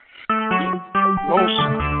most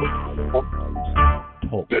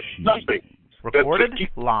that nothing recorded that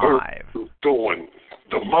the live is doing,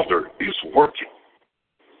 the mother is working.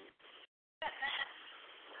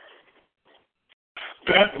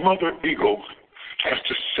 That mother eagle has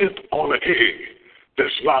to sit on an egg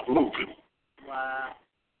that's not moving. Wow.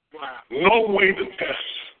 No way to test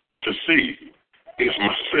to see if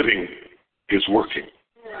my sitting is working.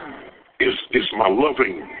 Is my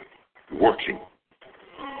loving working?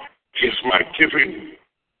 Is my giving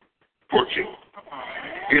working?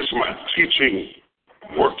 Is my teaching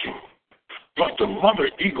working? But the mother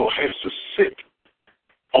eagle has to sit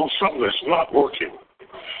on something that's not working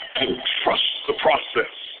and trust the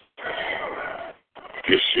process.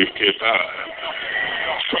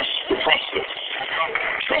 Trust the process.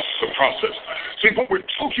 Trust the process. See, what we're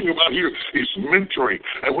talking about here is mentoring.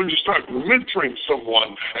 And when you start mentoring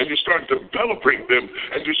someone and you start developing them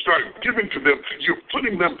and you start giving to them, you're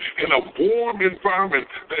putting them in a warm environment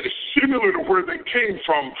that is similar to where they came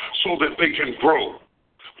from so that they can grow.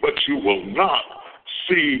 But you will not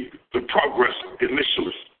see the progress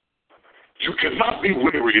initially. You cannot be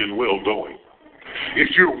weary in well-doing.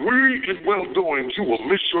 If you're weary in well-doing, you will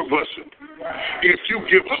miss your blessing. If you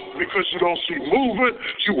give up because you don't see movement,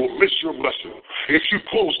 you will miss your blessing. If you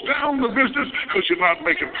close down the business because you're not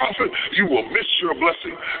making profit, you will miss your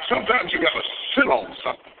blessing. Sometimes you got to sit on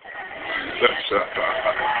something. That's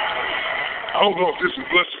I don't know if this is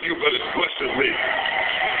blessing you, but it's blessing me.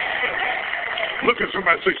 Look at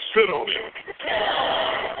somebody and say, sit on it.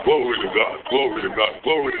 Glory to God, glory to God,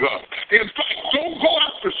 glory to God. In fact, don't go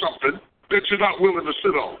after something that you're not willing to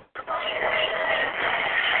sit on.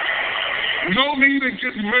 No need in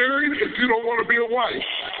getting married if you don't want to be a wife.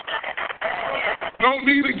 No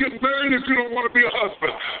need in getting married if you don't want to be a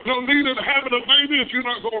husband. No need in having a baby if you're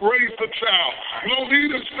not going to raise the child. No need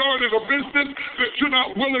in starting a business that you're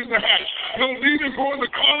not willing to hatch. No need in going to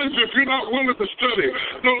college if you're not willing to study.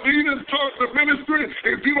 No need in starting a ministry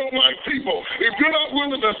if you don't like people. If you're not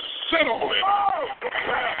willing to sit on it.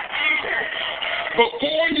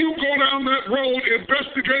 Before you go down that road,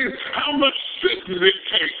 investigate how much sitting it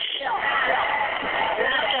takes.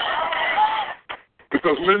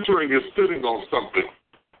 Because mentoring is sitting on something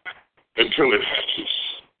until it hatches.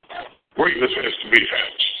 Greatness has to be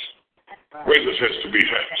hatched. Greatness has to be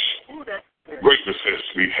hatched. Greatness has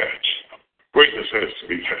to be hatched. Greatness has to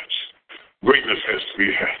be hatched. Greatness has to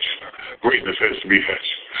be hatched. Greatness has to be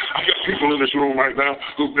hatched. I got people in this room right now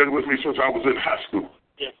who've been with me since I was in high school.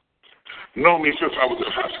 Known me since I was in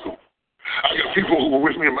high school. I got people who were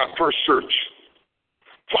with me in my first church.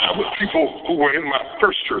 5 people who were in my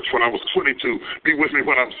first church when I was 22 be with me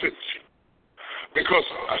when I'm 60. Because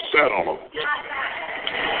I sat on them.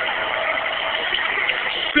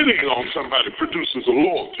 Sitting on somebody produces a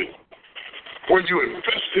loyalty. When you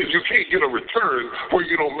invest in, you can't get a return where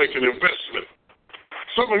you don't make an investment.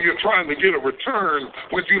 Some of you are trying to get a return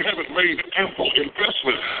when you haven't made ample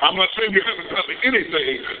investment. I'm not saying you haven't done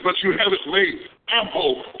anything, but you haven't made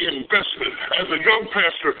ample investment. As a young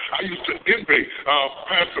pastor, I used to envy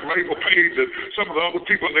Pastor Mabel Page and some of the other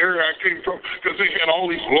people in the area I came from because they had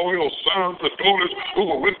all these loyal sons and daughters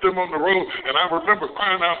who were with them on the road. And I remember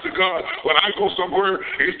crying out to God, when I go somewhere,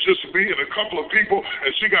 it's just me and a couple of people,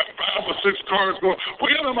 and she got 5 or 6 cars going,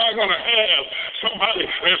 when am I going to have somebody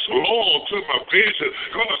that's loyal to my vision,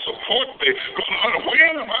 going to support me?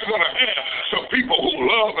 When am I going to have some people who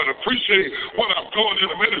love and appreciate what I'm doing in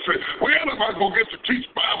the ministry? When am I going to get to teach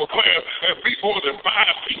Bible class and be more than 5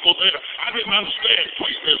 people there? I didn't understand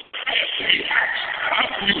sweetness, passion.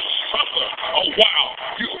 After you suffer a while,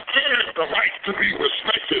 you earn the right to be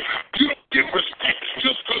respected. You don't get respect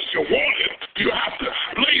just because you want it. You have to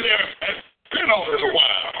lay there and sit on it a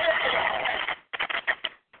while.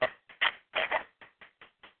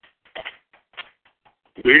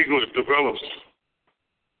 The eagle develops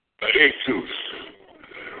an egg tooth.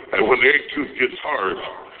 And when the egg tooth gets hard,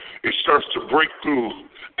 it starts to break through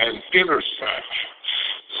an inner sac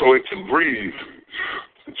so it can breathe.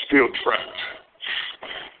 It's still trapped.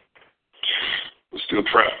 It's still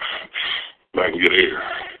trapped. But I can get air.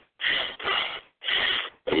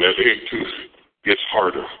 And that egg tooth gets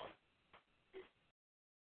harder.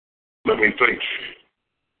 Let me think.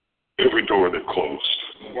 Every door that closed.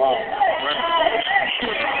 Wow.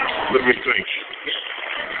 Let me think.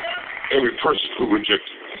 Every person who rejected me.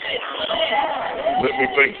 Let me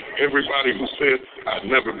thank everybody who said I'd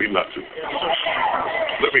never be nothing.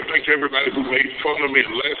 Let me thank everybody who made fun of me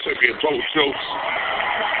and laughed at me and told jokes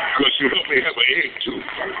because you helped me have an egg tooth.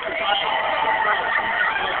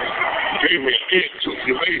 You gave me an egg tooth.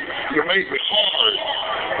 You made me hard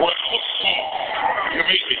where I was soft. You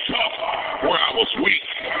made me tough where I was weak.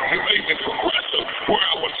 You made me progressive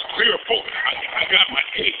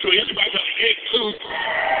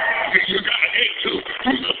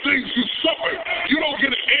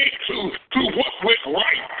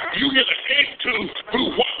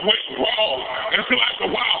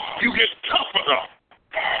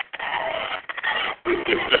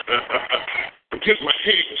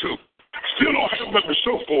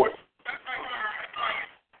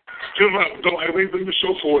anything to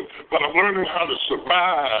show for it, but I'm learning how to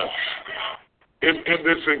survive in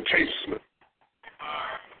this encasement.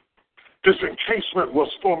 This encasement was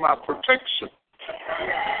for my protection,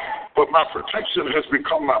 but my protection has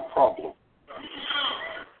become my problem.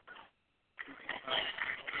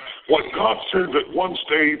 What God said at one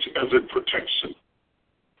stage as a protection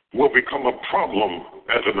will become a problem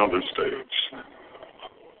at another stage.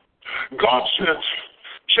 God sent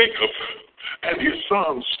Jacob and his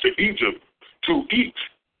sons to Egypt to eat.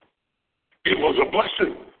 It was a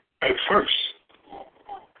blessing at first.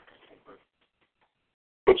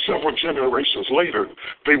 But several generations later,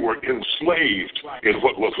 they were enslaved in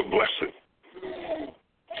what was a blessing.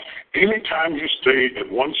 Anytime you stay at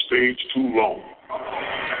one stage too long,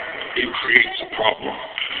 it creates a problem.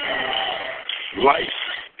 Life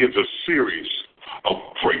is a series of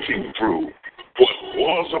breaking through. What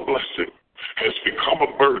was a blessing has become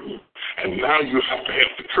a burden, and now you have to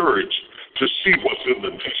have the courage to see what's in the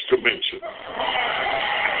next dimension.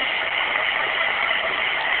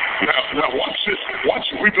 Now watch this.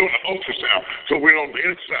 We're doing an ultrasound, so we're on the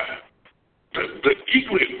inside. The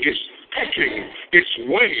eaglet is pecking its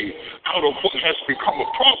way out of what has become a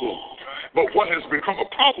problem. But what has become a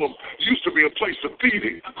problem used to be a place of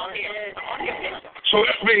feeding. So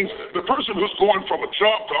that means the person who's going from a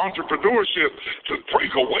job to entrepreneurship to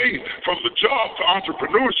break away from the job to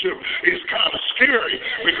entrepreneurship is kind of scary,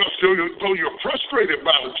 because though you're frustrated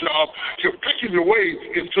by the job, you're picking your way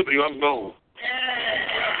into the unknown.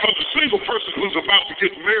 For the single person who's about to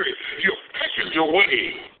get married, you're picking your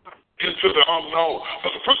way into the unknown.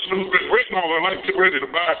 For the person who's been waiting all their life to get ready to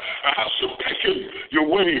buy a house, you're picking your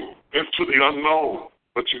way into the unknown.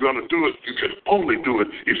 But you're going to do it. You can only do it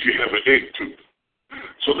if you have an egg tooth.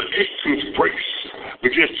 So the egg tooth breaks,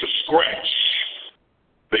 begins to scratch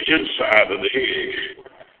the inside of the egg.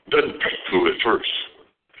 Doesn't peck through it first.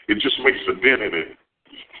 It just makes a dent in it.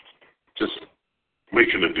 Just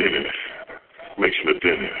making a dent in it. Making a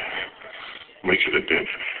dent in it. Making a dent in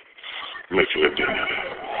it. Making a dent in it.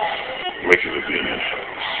 Making a dent in it.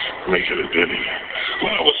 Making a dent in it.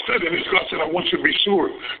 When I was studying this, God said, I want you to be sure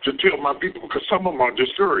to tell my people, because some of them are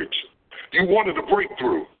discouraged. You wanted a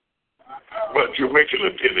breakthrough, but you're making a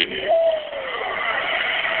dent in it.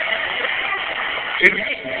 It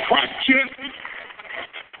hadn't cracked yet.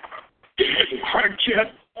 It hadn't cracked yet,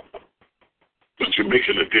 but you're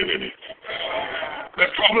making a dent in it.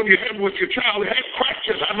 That problem you had with your child, it hadn't cracked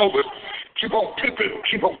yet, I know, but keep on pipping,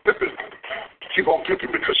 keep on pipping, keep on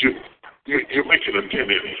pipping, because you're making a dent in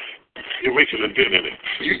it. You're making a dent in it.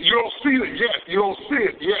 You don't see it yet. You don't see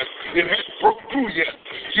it yet. It hasn't broke through yet.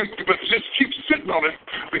 But just keep sitting on it,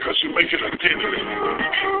 because you're making a dent in it.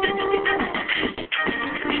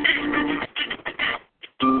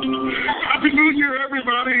 Happy New Year,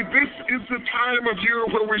 everybody. This is the time of year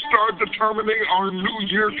where we start determining our New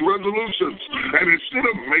Year's resolutions. And instead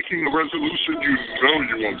of making a resolution you know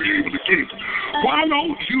you won't be able to keep, why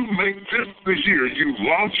don't you make this the year you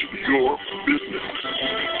launch your business?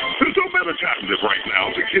 There's no better time than right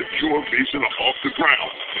now to get your vision off the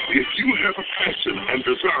ground. If you have a passion and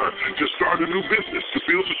desire to start a new business, to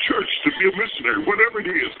build a church, to be a missionary, whatever it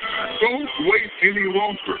is, don't wait any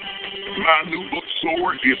longer. My new book,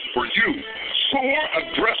 Soar, is for you. Soar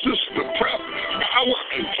addresses the prep, power,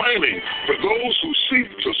 and planning for those who seek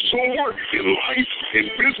to soar in life, in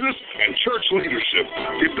business, and church leadership.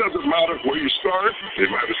 It doesn't matter where you start,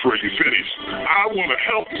 it matters where you finish. I want to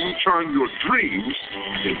help you turn your dreams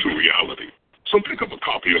into reality. So pick up a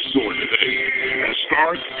copy of Soar today and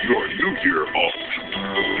start your new year off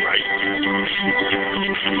right.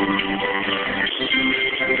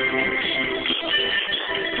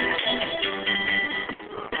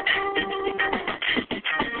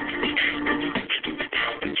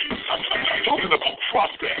 I'm talking about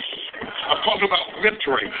process. I'm talking about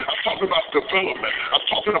mentoring. I'm talking about development. I'm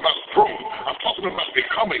talking about growth. I'm talking about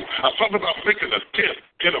becoming. I'm talking about making a dent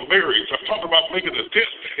in a marriage. I'm talking about making a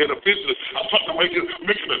dent in a business. I'm talking about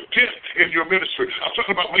making a dent in your ministry. I'm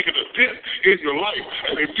talking about making a dent in your life.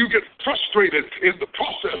 And if you get frustrated in the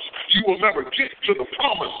process, you will never get to the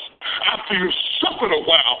promise. After you've suffered a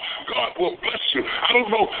while, God will bless you. I don't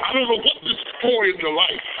know what this is for in your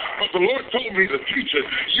life, but the Lord told me to teach it.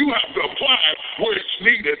 You have to apply it where it's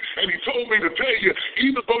needed. And He told me to tell you,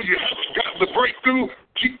 even though you haven't gotten the breakthrough,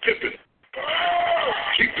 keep pipping.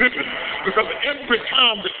 Keep pipping. Because every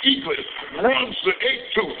time the eaglet runs the egg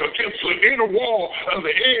tooth against the inner wall of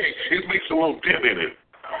the egg, it makes a little dent in it,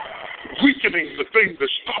 weakening the thing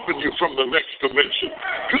that's stopping stopping you from the next dimension.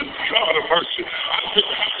 Good God of mercy. I've been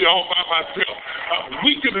happy all by myself. I'm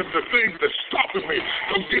weakening the thing that's stopping me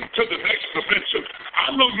from getting to the next dimension.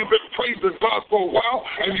 I know you've been praising God for a while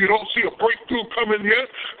and you don't see a breakthrough coming yet,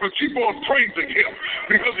 but keep on praising Him,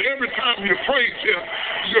 because every time you praise Him,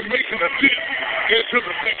 you're making a dent into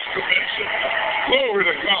the next dimension. Glory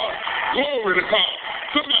to God. Glory to God.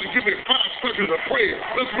 Somebody give me 5 seconds of praise.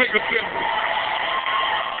 Let's make a dent.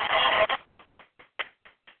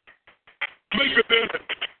 Make a dent.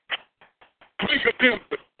 Make a dent.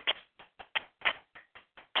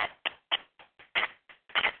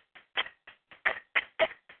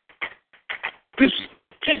 This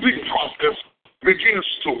healing process begins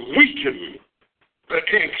to weaken the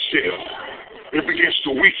eggshell. It begins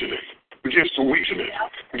to weaken it. Begins to weaken it.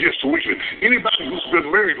 Begins to weaken it. Anybody who's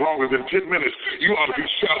been married longer than 10 minutes, you ought to be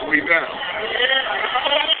shouting me down.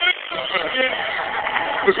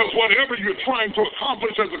 Because whatever you're trying to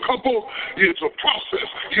accomplish as a couple, it's a process.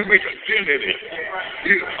 You make a dent in it.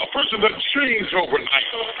 A person doesn't change overnight.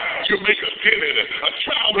 You make a dent in it. A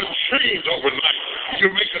child doesn't change overnight.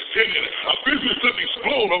 You make a dent in it. A business doesn't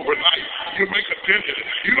explode overnight. You make a dent in it.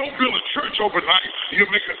 You don't build a church overnight. You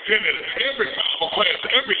make a dent in it. Every Bible class,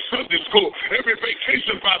 every Sunday school, every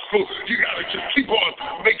vacation Bible school, you got to just keep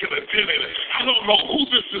on making a dent in it. I don't know who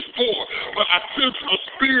this is for, but I sense a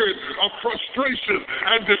spirit of frustration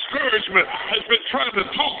and discouragement has been trying to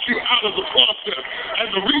talk you out of the process. And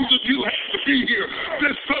the reason you have to be here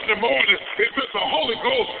this Sunday morning is that the Holy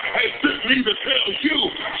Ghost has sent me to tell you,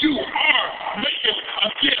 you are making a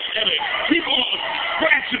dent in it. People are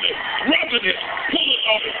scratching it, rubbing it, pulling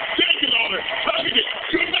on it, shaking on it, tugging it.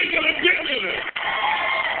 You're making a dent in it.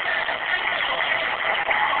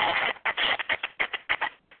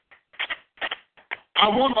 I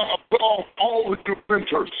want to absolve all of you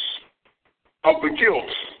mentors of the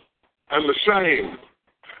guilt and the shame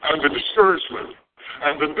and the discouragement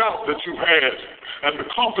and the doubt that you've had and the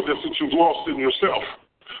confidence that you've lost in yourself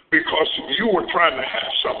because you were trying to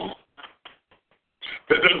have something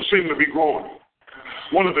that doesn't seem to be growing.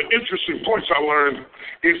 One of the interesting points I learned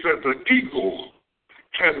is that the eagle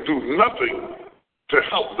can do nothing to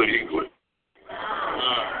help the eaglet.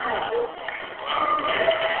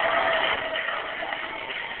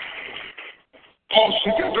 All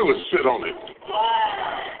she can do is sit on it.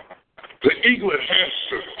 The eaglet has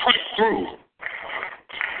to crack through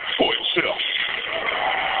for itself.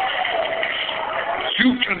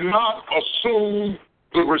 You cannot assume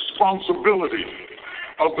the responsibility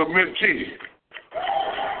of the mentee.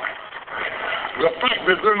 The fact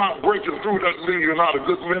that they're not breaking through doesn't mean you're not a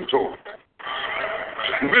good mentor.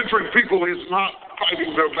 Mentoring people is not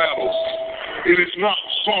fighting their battles. It is not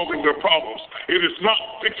solving their problems. It is not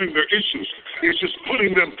fixing their issues. It's just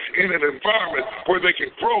putting them in an environment where they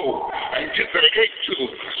can grow and get their egg to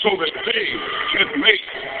so that they can make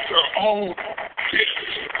their own gift.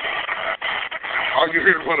 Are you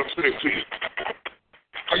hearing what I'm saying to you?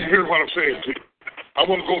 Are you hearing what I'm saying to you? I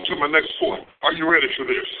want to go to my next point. Are you ready for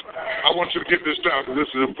this? I want you to get this down because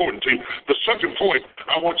this is important to you. The second point,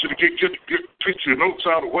 I want you to get your notes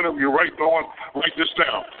out or whatever you're writing on, write this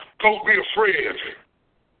down. Don't be afraid.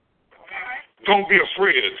 Don't be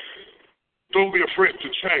afraid. Don't be afraid to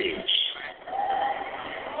change.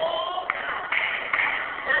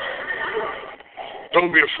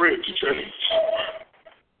 Don't be afraid to change.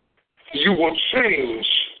 You will change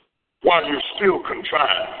while you're still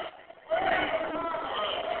confined.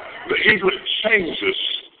 The eaglet changes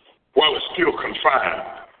while it's still confined.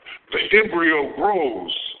 The embryo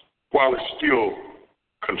grows while it's still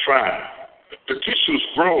confined. The tissues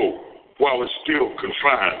grow while it's still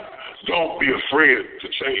confined. Don't be afraid to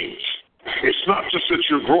change. It's not just that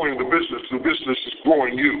you're growing the business is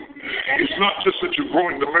growing you. It's not just that you're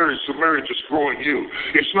growing the marriage is growing you.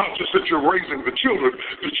 It's not just that you're raising the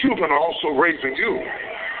children are also raising you.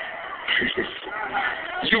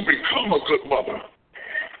 You become a good mother.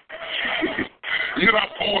 You're not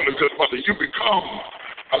born a good mother. You become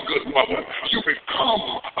a good mother. You become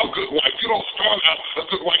a good wife. You don't start out a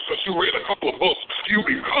good wife because you read a couple of books. You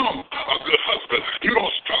become a good husband. You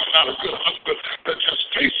don't start out a good husband. The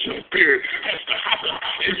gestation period has to happen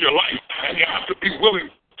in your life, and you have to be willing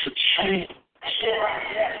to change.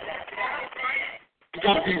 You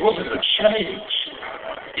got to be willing to change.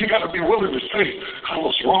 You got to be willing to say, I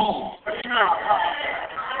was wrong.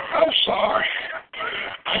 I'm sorry.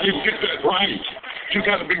 I didn't get that right. You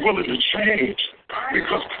got to be willing to change.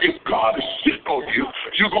 Because if God is sitting on you,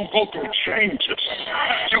 you're going to go through changes.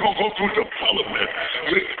 You're going to go through development.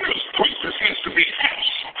 Because greatness has to be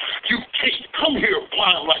hatched. You can't come here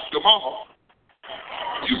flying like the mama.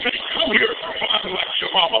 You can't come here flying like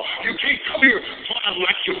your mama. You can't come here flying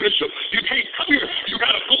like your bishop. You can't come here. You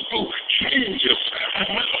got to go through changes and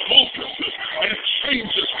metamorphosis and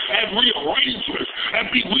changes and rearrangements and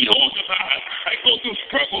be reorganized and go through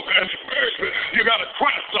struggles and embarrassment. You got to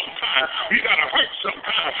cry sometimes. You got to hurt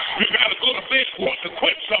sometimes. You got to go to bed wanting to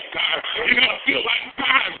quit sometimes. You got to feel like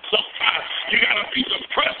dying sometimes. You got to be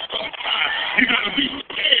depressed sometimes. You got to be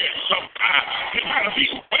scared sometimes. You got to be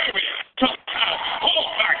worried sometimes. Oh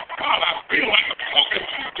my God, I feel like I'm talking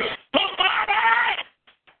to somebody.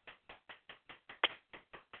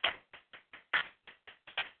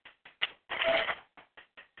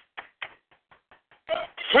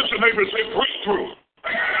 Touch your neighbor and say breakthrough.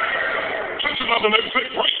 Touch another neighbor and say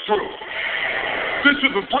breakthrough. This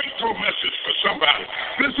is a breakthrough message for somebody.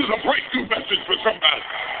 This is a breakthrough message for somebody.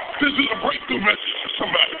 This is a breakthrough message for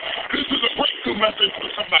somebody. This is a breakthrough message for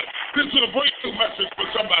somebody. This is a breakthrough message for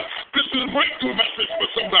somebody. This is a breakthrough message for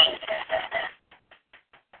somebody.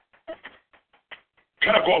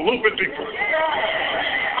 Can I go a little bit deeper?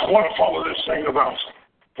 I want to follow this thing about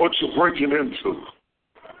what you're breaking into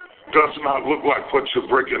does not look like what you're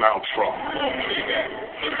breaking out from.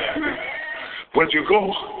 When you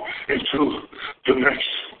go into the next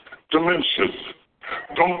dimension,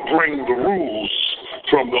 don't bring the rules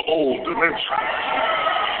from the old dimension.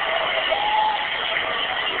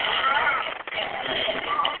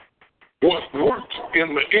 What worked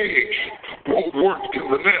in the egg won't work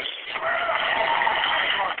in the nest.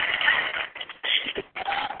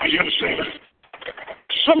 Are you understand?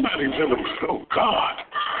 Somebody's in the middle, oh God.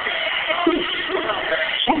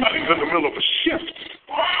 Somebody's in the middle of a shift.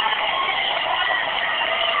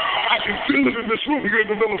 I can feel it in this room. You're in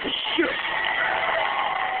the middle of a shift.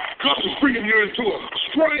 God is bringing you into a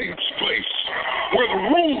strange place where the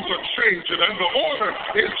rules are changing and the order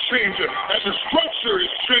is changing and the structure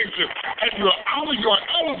is changing and you're out of your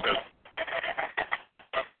element.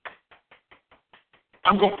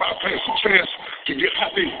 I'm going to bypass the chance to get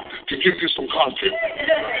happy to give you some content.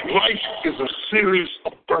 Life is a series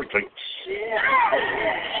of birthings.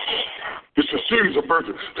 It's a series of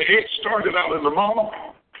birthings. The egg started out in the mama.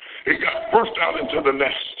 It got birthed out into the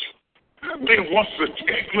nest. Then once the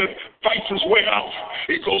egglet fights its way out,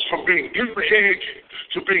 it goes from being in the egg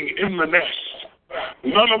to being in the nest.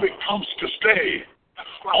 None of it comes to stay.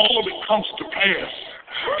 All of it comes to pass.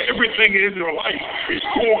 Everything in your life is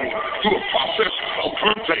going through a process of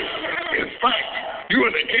birthing. In fact, you're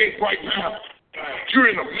in the egg right now. You're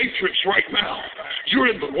in the matrix right now. You're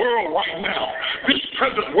in the world right now. This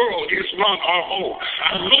present world is not our home.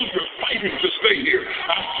 I know you're fighting to stay here.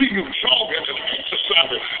 I see you jogging and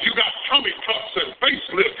exercising. You got tummy tucks and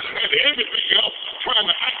facelifts and everything else trying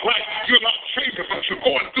to act like you're not changing, but you're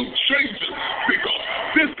going through changes because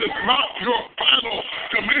this is not your final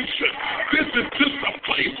dimension. This is just a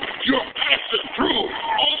place you're passing through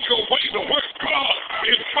on your way to where God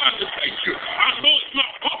is trying to take you. I know it's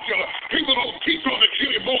not popular. People don't teach on it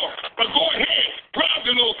anymore, but go ahead, drive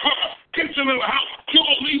your little car, get your little house. You're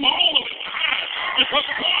going to leave all of it behind because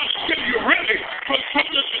God's getting you ready for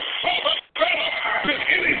something that's so much better than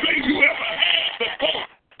anything you ever had before.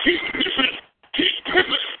 Keep pimping, keep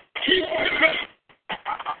pimping, keep pimping.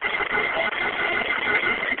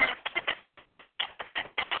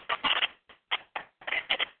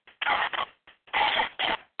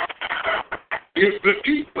 If the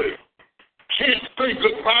eaglet can't say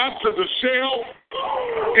goodbye to the shell,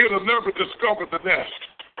 it'll never discover the nest.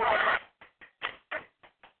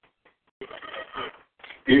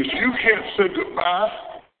 If you can't say goodbye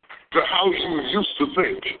to how you used to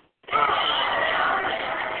think,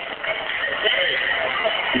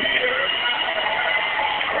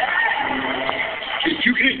 if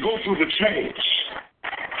you can't go through the change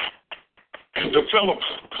and develop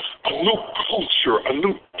a new culture, a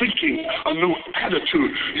new thinking, a new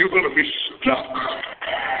attitude, you're going to be stuck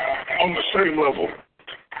on the same level.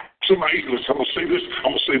 To my eaglets, I'm going to say this.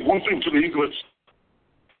 I'm going to say one thing to the eaglets.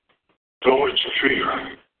 Don't let your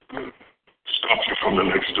fear stop you from the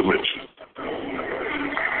next dimension.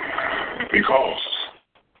 Because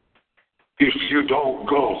if you don't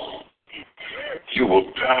go, you will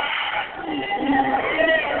die.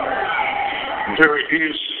 There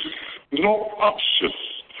is no option,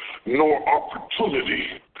 nor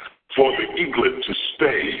opportunity for the eaglet to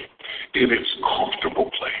stay in its comfortable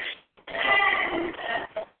place.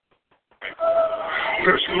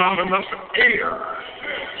 There's not enough air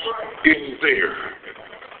in there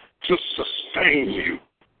to sustain you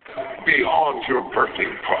beyond your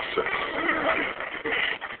birthing process.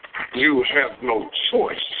 You have no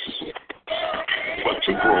choice but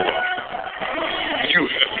to grow up. You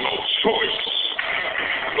have no choice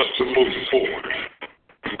but to move forward.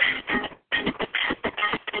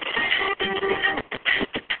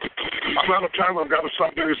 I'm out of time. I've got to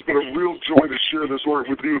stop there. It's been a real joy to share this word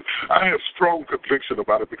with you. I have strong conviction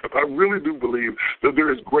about it because I really do believe that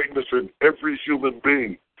there is greatness in every human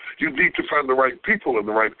being. You need to find the right people and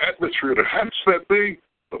the right atmosphere to hatch that thing.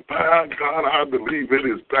 But by God, I believe it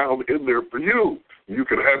is down in there for you. You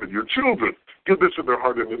can have it. Your children, get this in their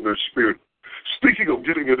heart and in their spirit. Speaking of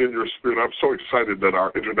getting it in your spirit, I'm so excited that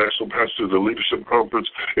our International Pastors and Leadership Conference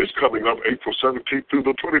is coming up April 17th through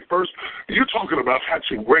the 21st. You're talking about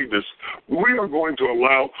hatching greatness. We are going to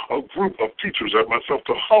allow a group of teachers and myself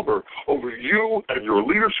to hover over you and your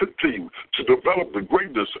leadership team to develop the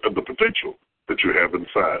greatness and the potential that you have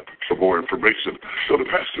inside. For more information, go to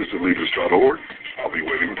pastorsandleaders.org. I'll be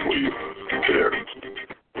waiting for you there.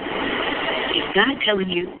 Is God telling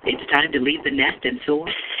you it's time to leave the nest and soar?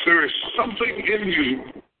 There is something in you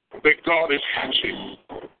that God is hatching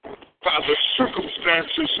by the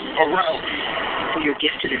circumstances around you. For your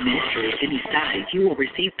gift to the ministry of any size, you will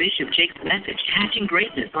receive Bishop Jake's message, Hatching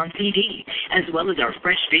Greatness, on CD, as well as our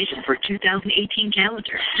Fresh Vision for 2018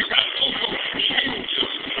 calendar. You got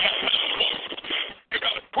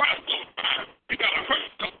to grab them. You got to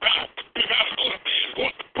hurt them back. You got to go to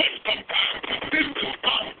bed. Put them back. This is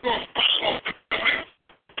not your battle.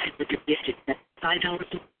 With your gift at $5,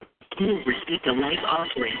 you will receive the Life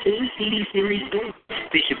Offering or CD Series 4,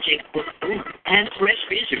 Bishop Jake's Book 4, and Fresh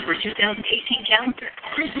Vision for 2018 calendar.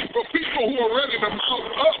 This is for people who are ready to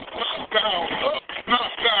mount up, not down, up, not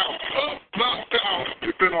down, up, not down.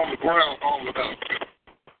 You've been on the ground long enough.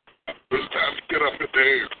 It's time to get up in the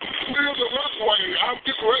air. Clear the runway. I'm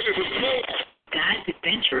getting ready to go. God's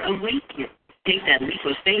adventure awaits you. Take that leap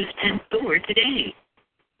of faith and soar today.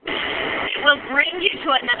 Will bring you to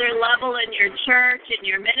another level in your church, in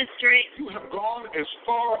your ministry. You have gone as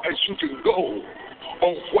far as you can go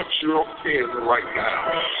on what you're in right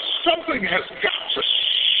now. Something has got to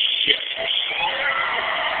shift.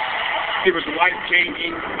 It was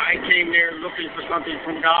life-changing. I came there looking for something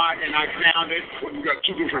from God, and I found it. Well, you got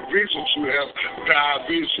two different visions. You have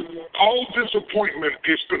division. All disappointment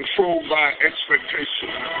is controlled by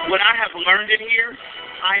expectation. What I have learned in here,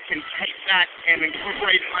 I can take that and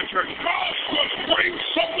incorporate it in my church. God will bring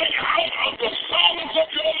something out of the silence of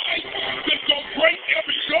your life that's going to break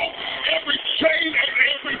every yoke, every chain, and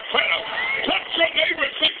every fetter. Touch your neighbor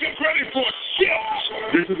and say, get ready for a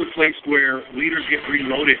shift. This is a place where leaders get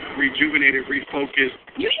reloaded, rejuvenated, refocused.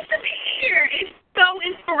 You need to be here. It's so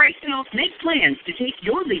inspirational. Make plans to take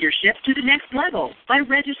your leadership to the next level by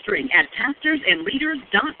registering at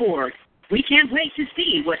pastorsandleaders.org. We can't wait to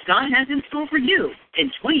see what God has in store for you in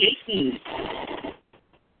 2018.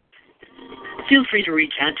 Feel free to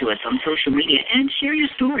reach out to us on social media and share your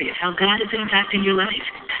story of how God is impacting your life.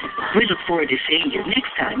 We look forward to seeing you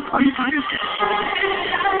next time on the Potter's Desk.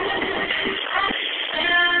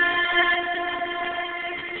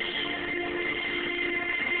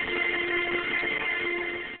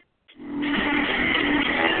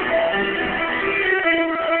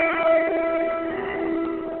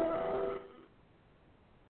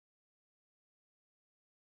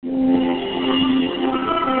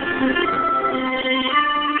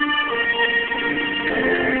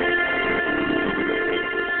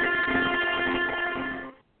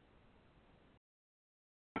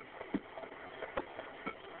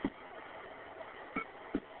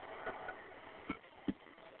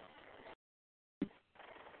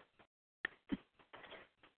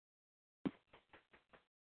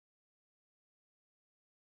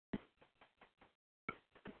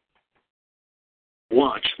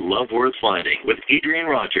 Watch Love Worth Finding with Adrian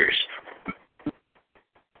Rogers.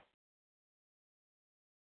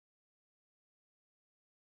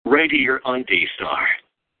 Right here on D-Star.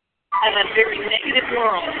 In a very negative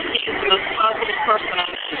world, he is the most positive person on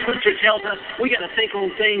earth. The scripture tells us we got to think on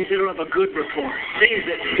things that are of a good report, things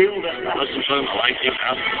that build us up. Listen to him, I like him,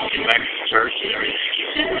 how get back to church and everything.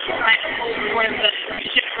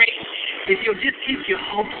 If you'll just keep your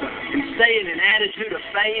hopes up and stay in an attitude of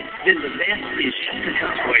faith, then the best is yet to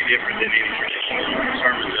come. It's way different than any traditional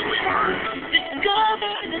sermon that we've heard.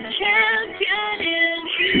 Discover the champion in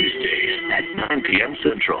Tuesdays at 9 p.m.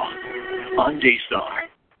 Central on D-Star.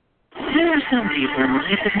 There are some people in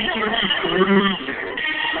life that make you laugh a little louder,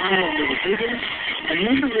 smile a little bigger, and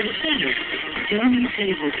look a little better. Join your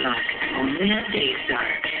table talk only on D-Star.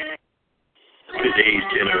 Today's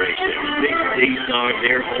generation makes D-Star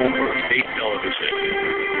their home for faith television.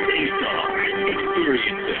 D-Star,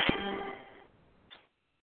 experience it.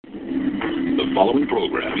 The following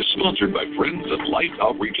program is sponsored by Friends of Life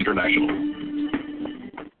Outreach International.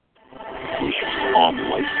 On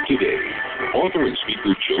Life Today. Author and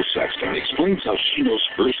speaker Jill Saxton explains how she knows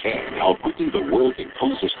firsthand how quickly the world can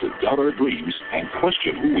cause us to doubt our dreams and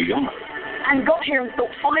question who we are. And got here and thought,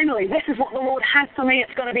 finally, this is what the Lord has for me.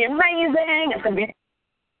 It's going to be amazing. It's going to be...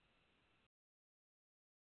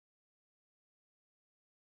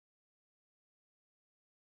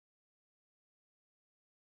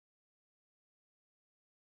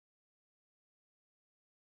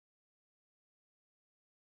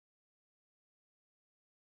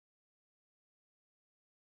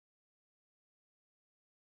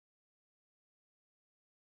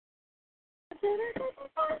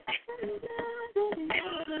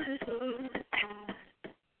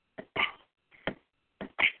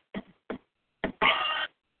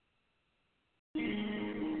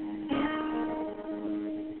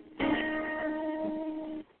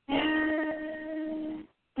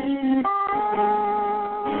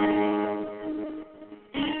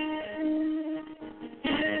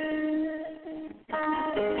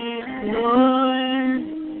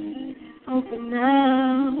 Open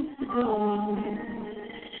up the door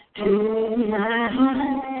to my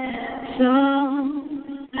heart, so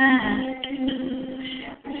I can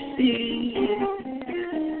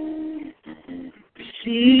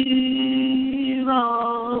receive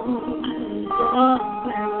all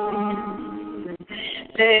the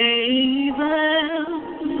favor,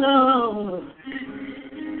 Lord.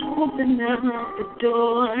 Open up the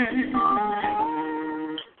door,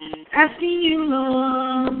 asking you,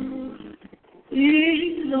 Lord.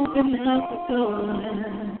 Please open up the door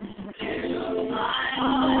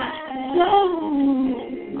so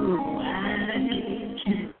I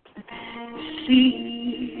can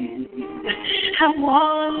see. I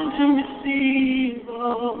want to receive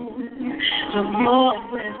all of your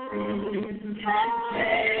blessings.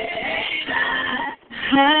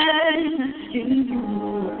 I see you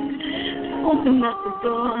open up the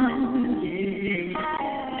door, yeah.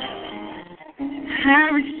 I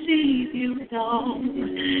receive you with all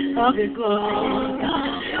of your glory.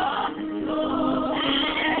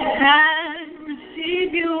 I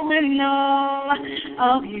receive you in all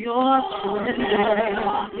of your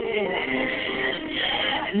splendor.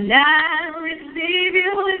 And I receive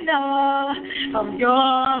you in all of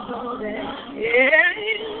your glory.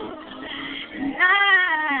 And I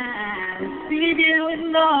receive you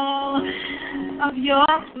in all of your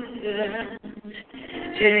splendor.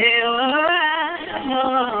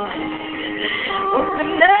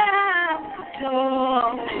 Open up the door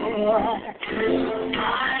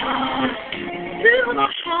to my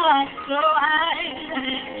heart so I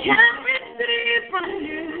can receive from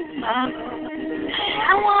you. I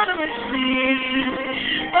want to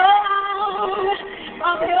receive all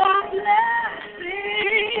of your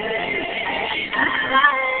blessings.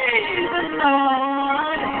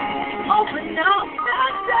 Lord, open up the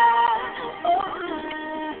door.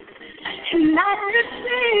 And I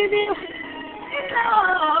receive you in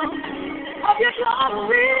all of your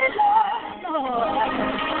glory, Lord.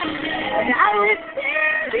 And I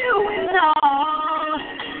receive you in all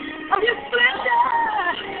of your splendor.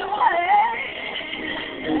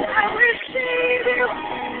 And I receive you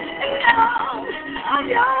in all of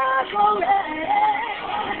your glory.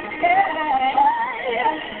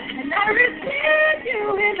 And I receive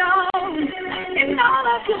you in all of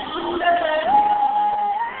your splendor.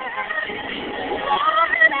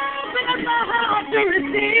 Open my heart to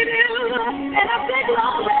receive you, and I say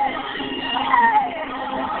glory.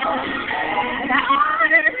 And I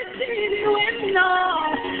receive you in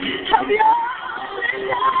all of your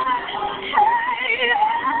splendor.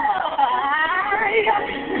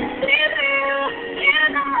 Receive you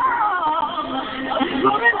in all of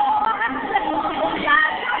glory, Lord.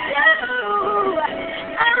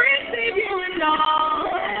 I receive you in all.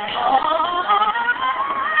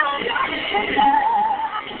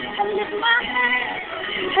 I lift my hands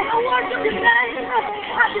and I worship your name. I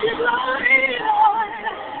give you glory, Lord.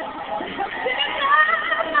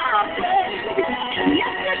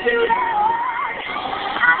 Yes, you do, Lord.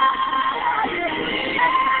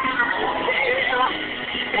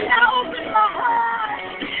 And I open my heart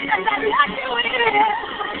and I let you in.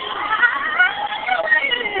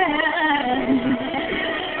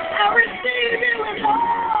 I receive you in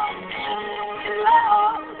love,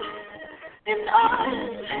 in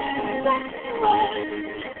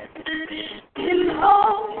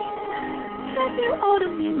all that you owe to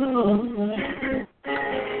me, Lord.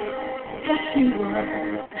 Yes, you are.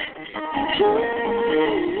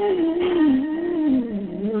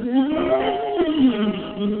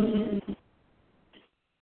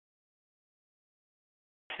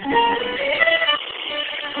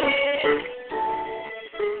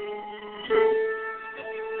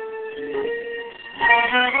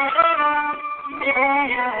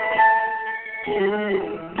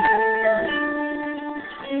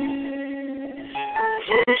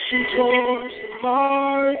 Pushing towards the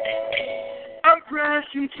mark, I'm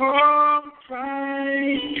pressing for the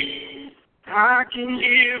prize. I can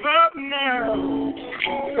give up now,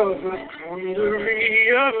 'cause I've come to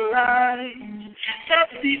realize that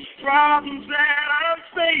these problems that I'm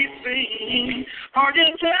facing are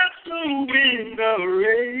just tests to win the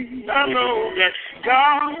race. I know that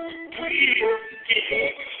God will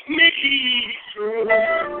get me through.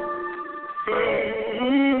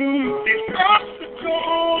 These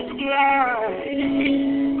obstacles of life,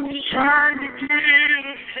 trying to get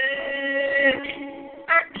ahead.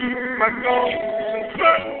 I keep my goals in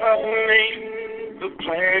front of me, the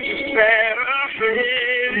plan is set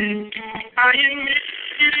ahead. I admit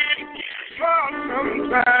it's far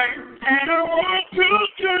sometimes, and I want to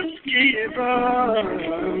just give up.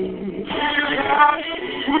 God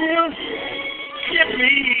will get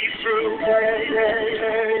me through.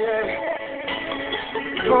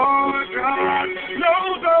 For God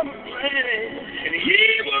knows all the plans, and He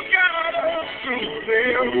will guide us through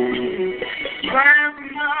them. Plans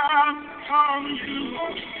not harm you,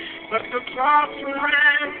 but the thoughts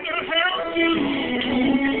around to help you.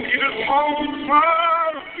 Give us hope for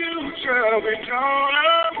the future we're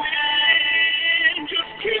gonna win.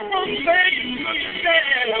 Just keep on saying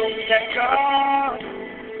that God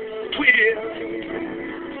will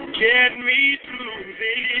get me through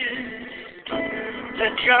this.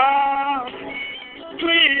 That God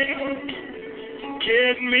will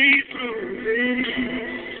get me through this.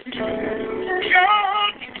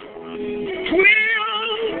 God will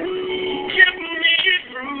get me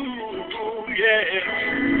through, yeah.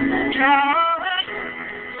 God,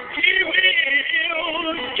 He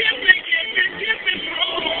will get me through.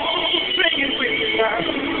 Sing it with me now.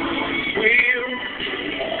 Will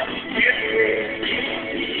get me.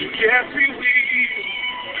 Yes, He will.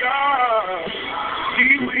 God, He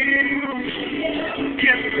will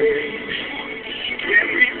get me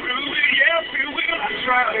through. Yes, He will. I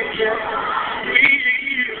try to get me.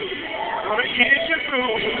 Gonna get you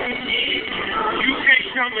through. You can't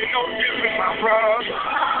tell me no different, my brother.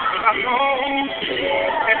 But I know,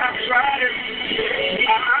 and I tried it.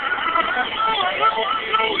 I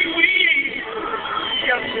know He will.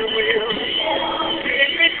 Yes, He will.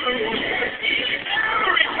 Get me through.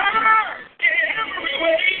 Every time, every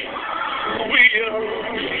way. Will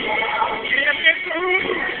get me through.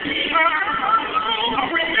 I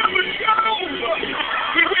remember Job.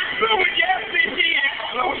 We went through it, yes, He did.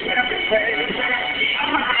 Lost everything. I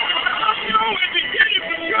know if He did it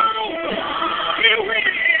for Job, He will.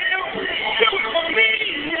 Do it for me.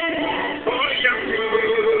 Oh, yes, He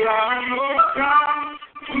will. I know God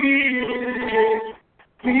will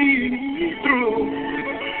get me through.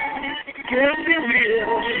 Yes, He will.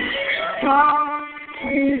 God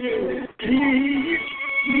will keep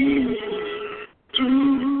me through.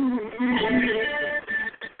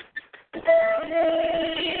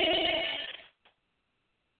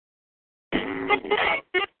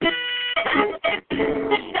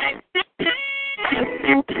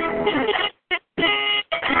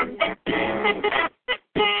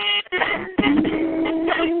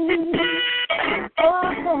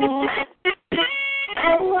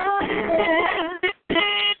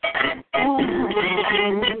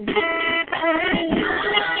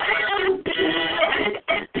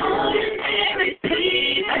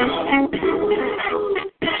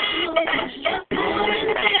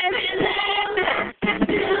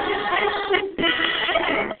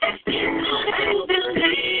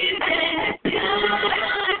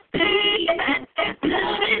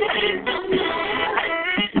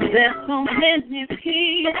 There's so many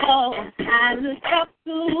people I look up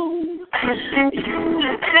to.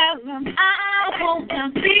 You tell them I want to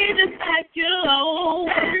be just like you.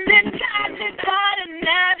 Then God did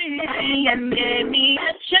ordinary and gave me a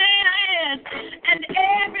chance. And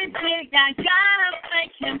everything I gotta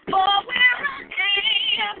thank Him for where I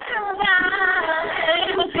am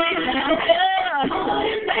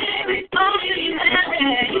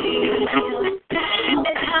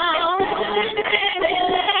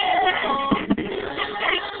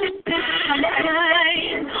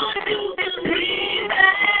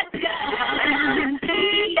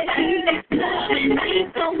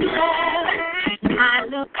I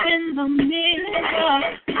looked in the mirror,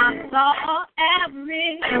 I saw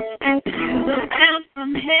every look down from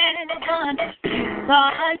heaven, you saw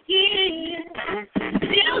a year.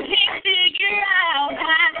 You can't figure out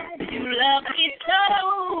how you love me so,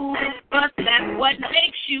 but that's what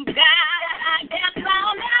makes you God. I guess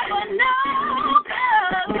I'll never know.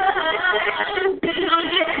 I'm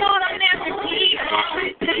just gonna never keep on.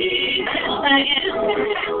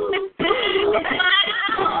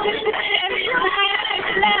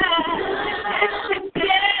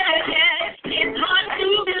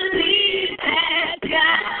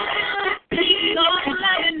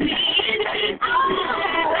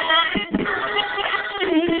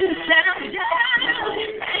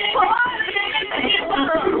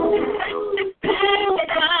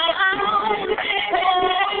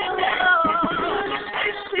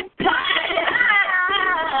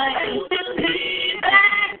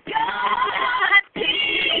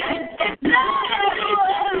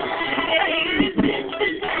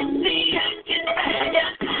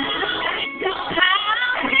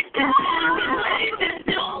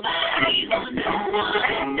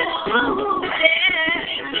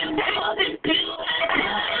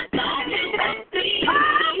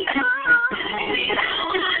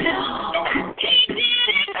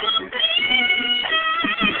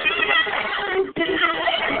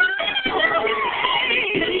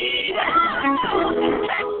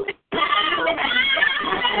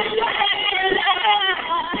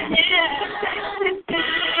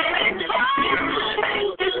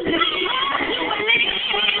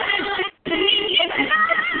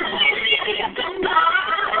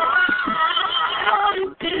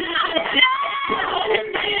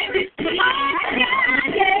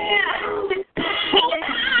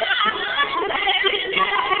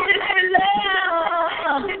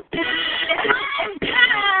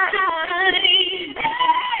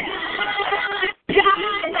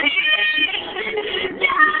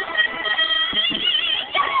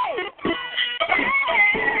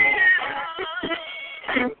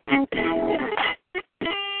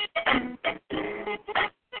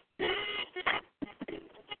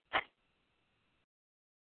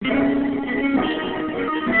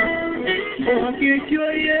 Forget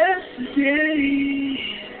your yesterday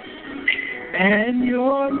and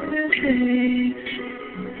your mistakes.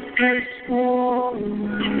 Press forward,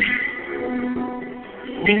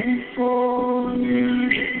 move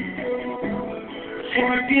forward.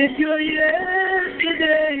 Forget your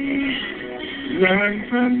yesterday. Learn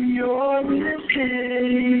from your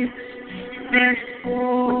mistakes. Press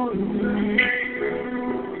forward,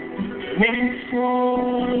 move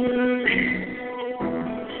forward.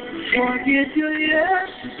 Forget your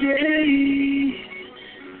yesterday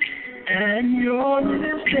and your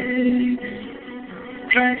mistakes.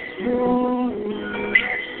 Press forward,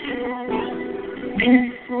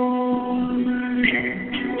 move forward.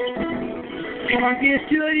 Forget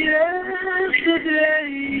your yesterday.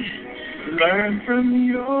 Learn from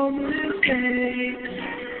your mistakes.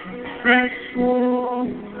 Press forward,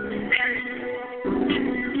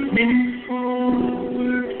 move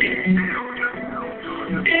forward.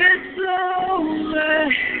 It's over.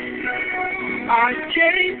 I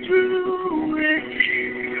came through it.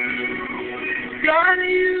 God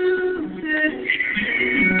used it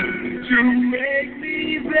to make me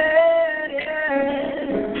better.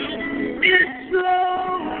 It's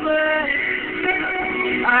over.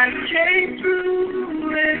 I came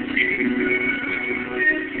through it.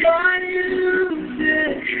 God used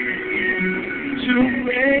it to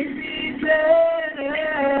make me better.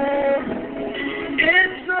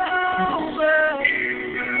 It's over.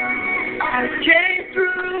 I came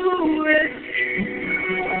through it.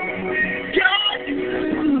 God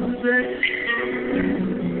used it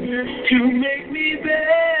to make me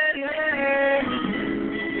better.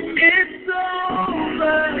 It's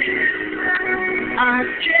over. I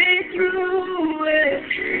came through it.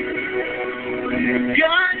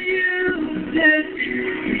 God used it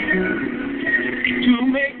to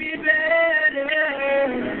make me better.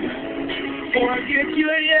 Forget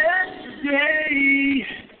your yesterday.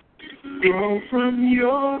 Grow from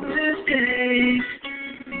your mistakes.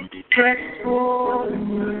 Press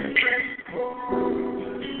forward,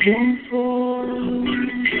 move forward.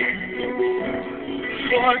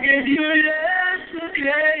 Forget your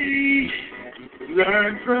yesterday.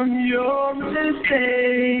 Learn from your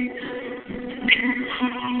mistakes.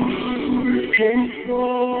 Move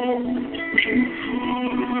forward,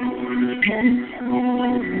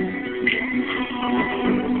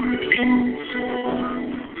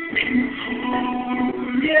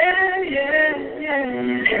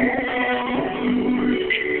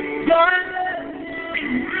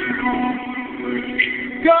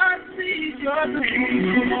 God sees your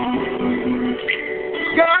name.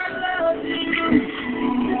 God loves you.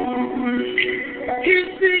 He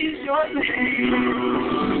sees your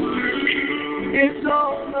name. It's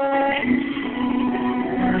all right.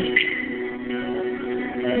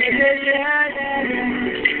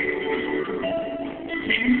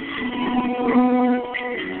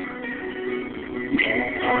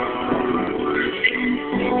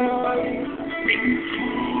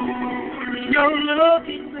 No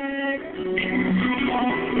looking back,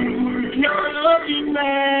 no looking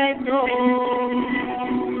back, no.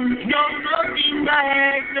 No looking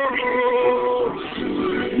back, no.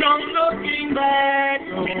 No looking back,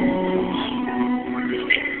 no.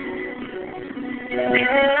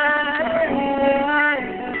 Yeah.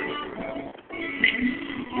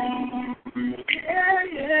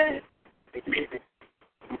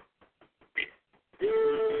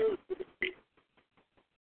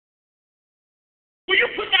 Will you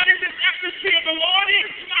put that in this atmosphere? The Lord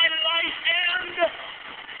is my life and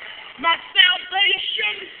my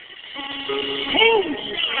salvation. Whom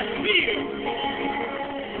shall I fear?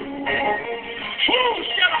 Whom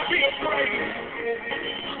shall I be afraid?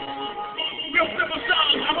 Real simple song.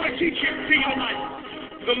 I want to teach it to you tonight.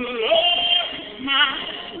 The Lord is my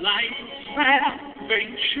life,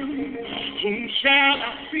 salvation. Whom shall I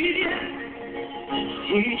fear?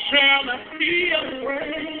 Whom shall I be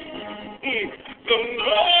afraid? The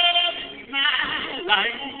Lord is my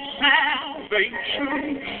life,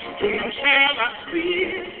 salvation. Whom shall I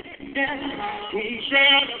fear? Whom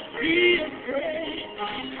shall I be afraid?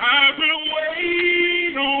 I will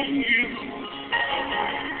wait on you.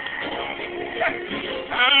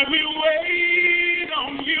 I will wait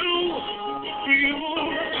on you.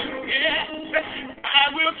 Yeah. I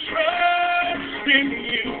will trust in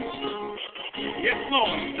you. Yes,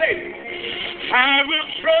 Lord, say it. I will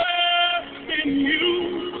trust in you.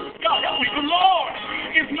 God help me. The Lord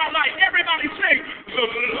is my life. Everybody say, the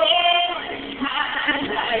Lord is my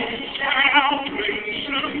life,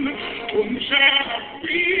 salvation. Whom shall I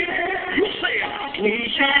fear? You say it. Whom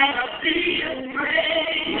shall I be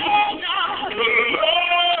afraid? Oh, God. The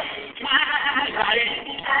Lord is my life,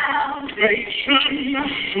 salvation.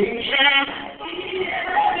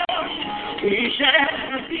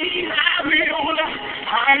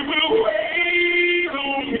 I will wait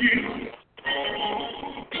on you.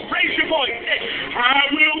 Raise your voice. I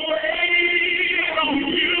will wait on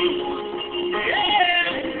you. Yeah.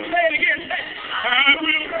 Say it again. I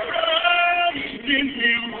will trust in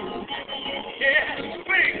you. Yeah.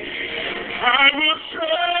 Sing. I will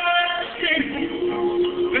trust in you.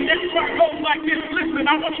 The next part goes like this. Listen, I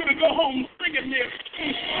want you to go home singing this.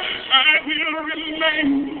 I will remain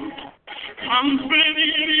confident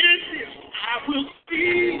in you. I will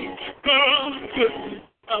see the goodness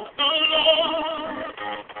of the Lord.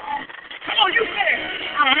 Come on, you say it.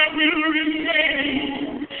 I will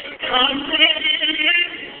remain confident.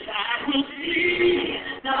 I will see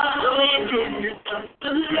the goodness of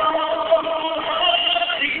the Lord.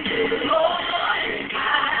 Lord,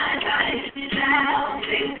 my life is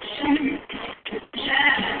salvation.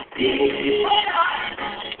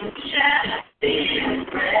 Shall be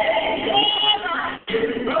praised.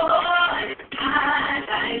 Lord, my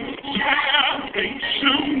life is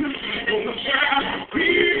salvation.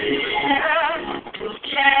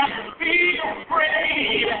 Shall be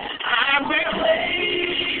afraid. I will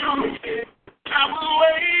wait on you. I will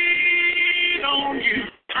wait on you.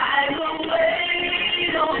 I will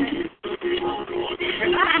wait on you.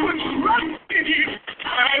 And I will trust in you.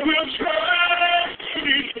 I will trust in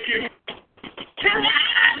you. Till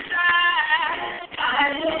I die, I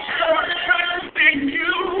will trust in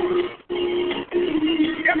you.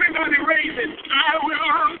 Everybody raise it. I will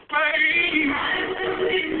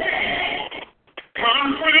remain.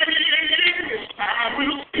 Confident. I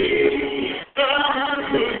will see the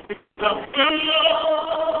goodness of the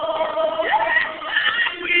Lord. I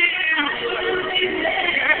will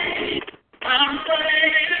remain.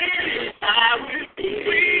 Confident. I will see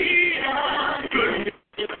the goodness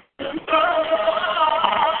of the Lord.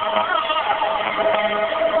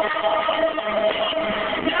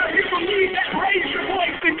 Now, if you believe that, raise your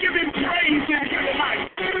voice and give him praise in here tonight.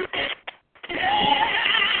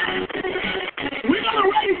 We're going to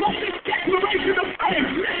raise up this declaration of faith.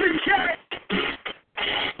 Listen, church.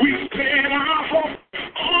 We set our hope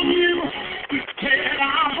on you. We set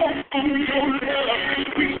our hope on your love.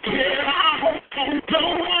 We set our hope on the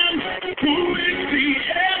one who is the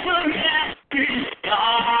everlasting God.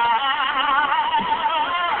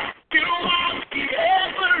 You are the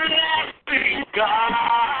everlasting God.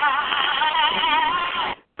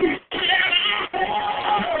 We set our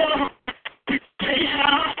hope. We set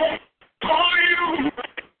our hope on you. We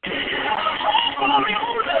set our hope on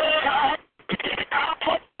your love. We set our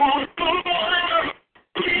hope on the one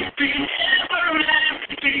who is the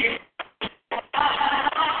everlasting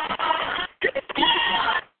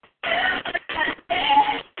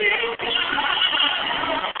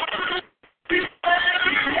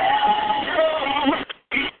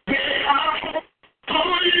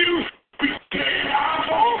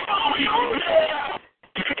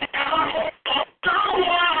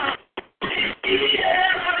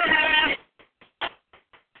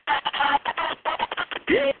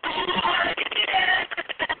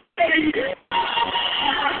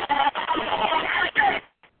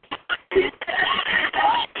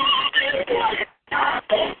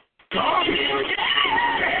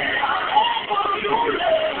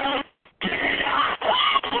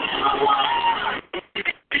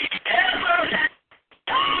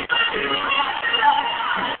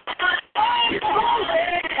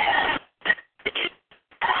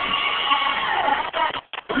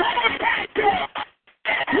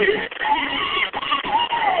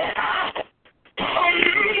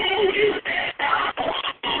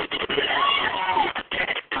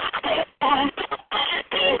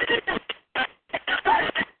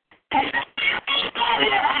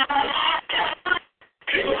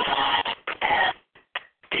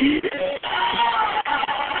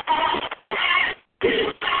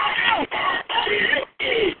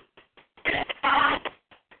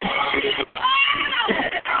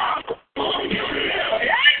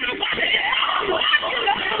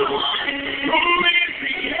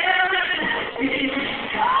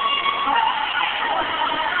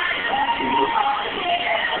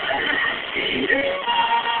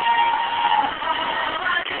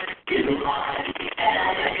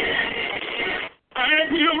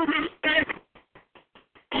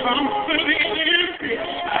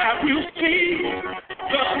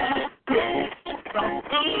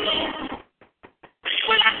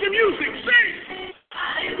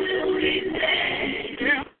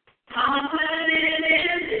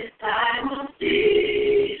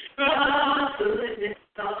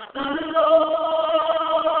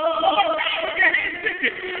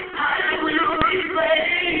I will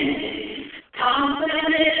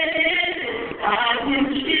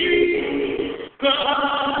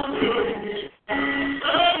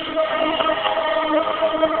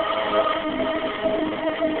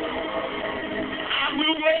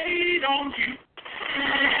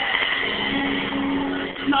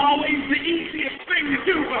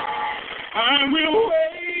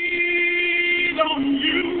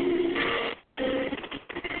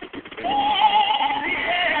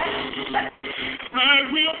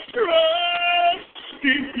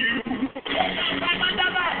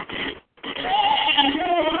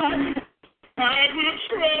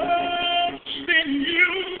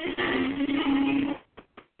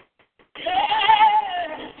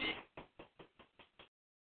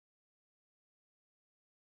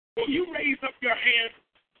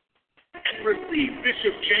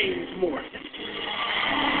Bishop James Morton.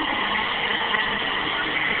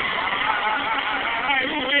 I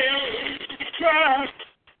will trust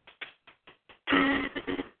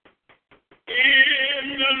in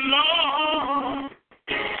the Lord.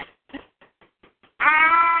 I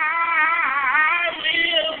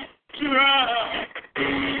will trust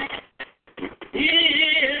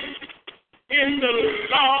in the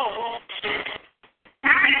Lord. I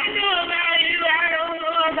don't know about you, I don't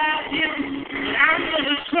know about you, but I'm going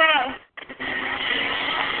to trust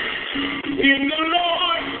in the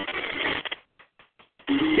Lord.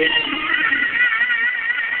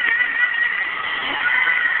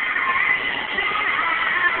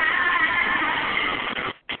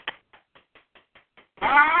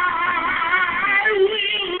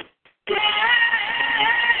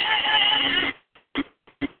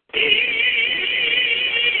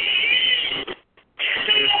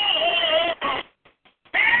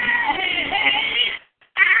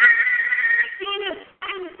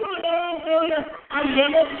 I'm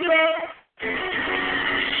gonna trust.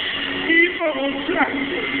 Keep on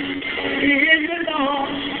trusting in the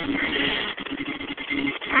Lord.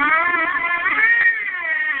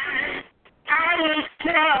 I will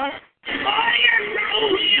trust. Oh yes, I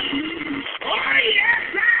will. Oh yes,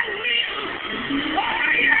 I will. Oh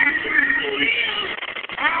yes, I will.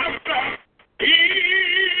 I'll trust in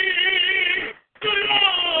the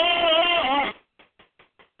Lord.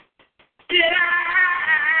 Yeah.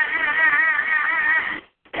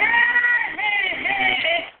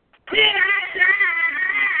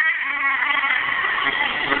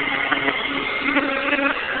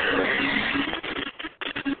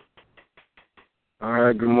 All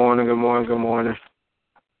right, good morning, good morning, good morning.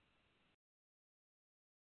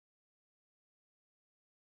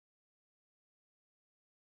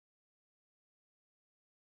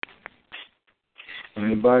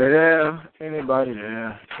 Anybody there? Anybody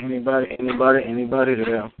there? Anybody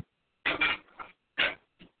there?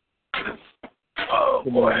 Oh,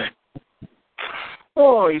 boy.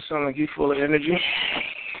 Oh, you sound like you full of energy.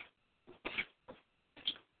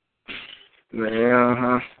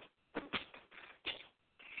 Man,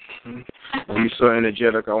 You're so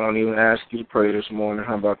energetic, I won't even ask you to pray this morning.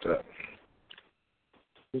 How about that?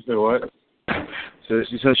 You said what? So,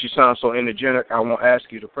 since you sound so energetic, I won't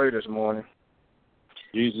ask you to pray this morning.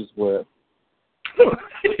 Jesus what?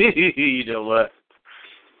 You know what?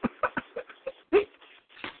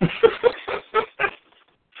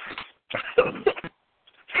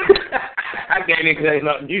 I can't even say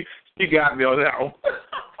nothing. You got me on that one.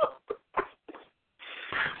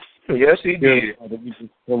 Yes, he did. Father, we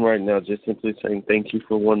just come right now just simply saying thank you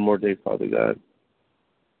for one more day, Father God.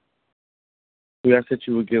 We ask that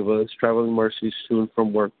you would give us traveling mercies to and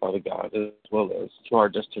from work, Father God, as well as to our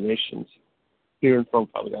destinations here and from,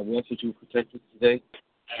 Father God. We ask that you would protect us today,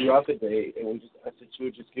 throughout the day, and we just ask that you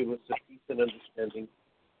would just give us a peace and understanding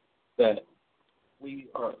that we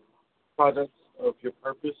are products of your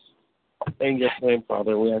purpose and your plan,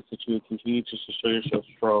 Father. We ask that you would continue to show yourself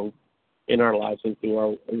strong in our lives and through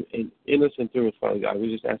our in us and through us, Father God.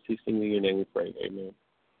 We just ask these things in your name. We pray. Amen.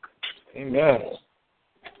 Amen.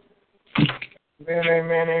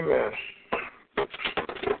 Amen.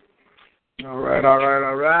 All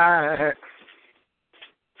right.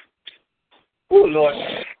 Oh, Lord.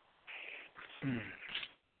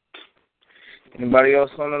 Anybody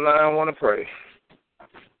else on the line want to pray?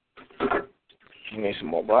 You need some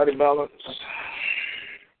more body balance.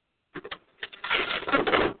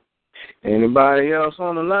 Anybody else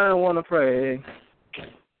on the line want to pray?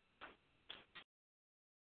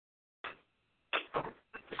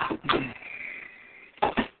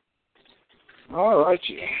 All right,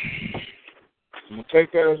 yeah. I'm going to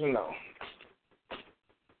take that as a no.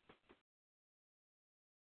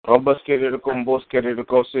 Combaskere comboskere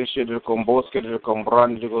cosesce de comboskere de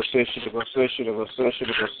comprande de cosesce de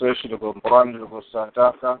comprande de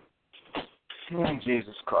cosataka.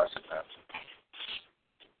 Jesus Christ.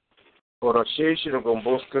 For the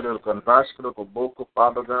comboskere de combaskere de comboco,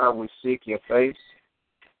 Father God, we seek your face.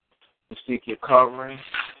 We seek your covering.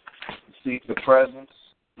 We seek your presence.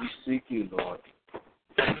 We seek you, Lord.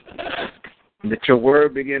 Let your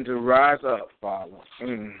word begin to rise up, Father.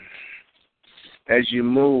 As you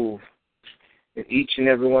move in each and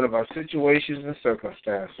every one of our situations and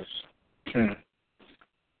circumstances.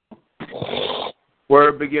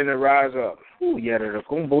 Word begin to rise up.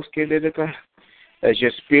 As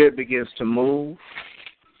your spirit begins to move,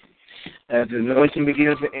 as the anointing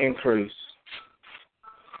begins to increase.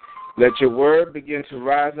 Let your word begin to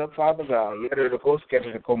rise up, Father God.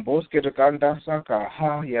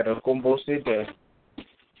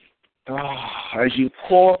 As you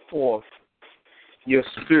pour forth your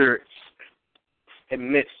spirit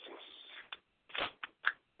amidst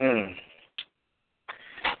us.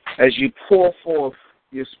 As you pour forth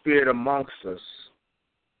your spirit amongst us,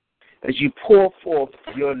 as you pour forth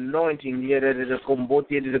your anointing,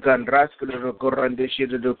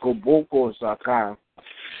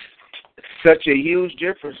 such a huge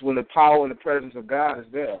difference when the power and the presence of God is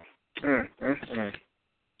there.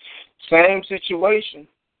 Same situation,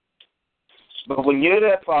 but when you're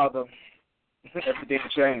there, Father, everything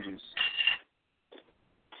changes.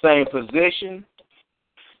 Same position,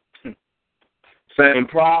 same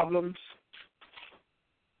problems,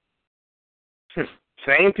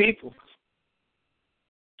 same people.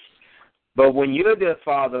 But when you're there,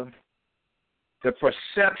 Father, the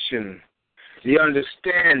perception, the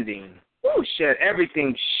understanding,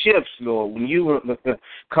 everything shifts, Lord, when you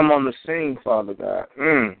come on the scene, Father God.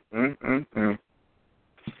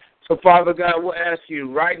 So, Father God, we'll ask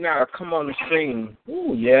you right now to come on the scene.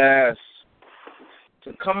 Yes.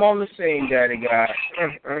 To come on the scene, Daddy God.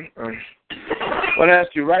 We'll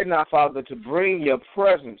ask you right now, Father, to bring your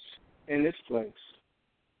presence in this place.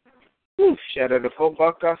 To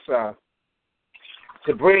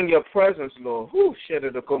bring your presence, Lord.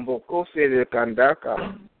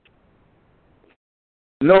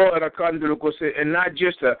 Lord, and not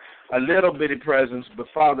just a little bitty presence, but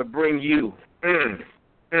Father, bring you.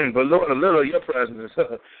 But Lord, a little of your presence.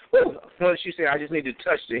 What she said, I just need to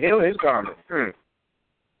touch the hem of his garment.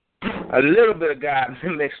 A little bit of God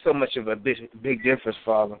makes so much of a big difference,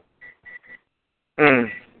 Father.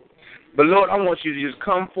 But Lord, I want you to just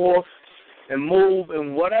come forth and move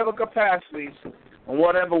in whatever capacity, in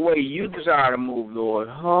whatever way you desire to move, Lord.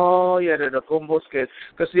 Oh, yeah,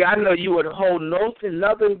 because see, I know you would hold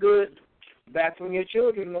nothing good back from your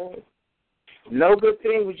children, Lord. No good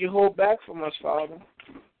thing would you hold back from us, Father.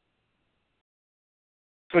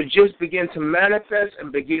 So just begin to manifest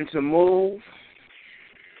and begin to move.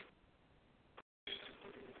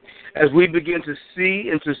 As we begin to see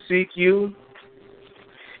and to seek you,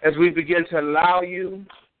 as we begin to allow you,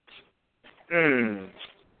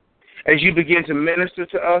 as you begin to minister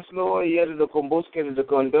to us, Lord,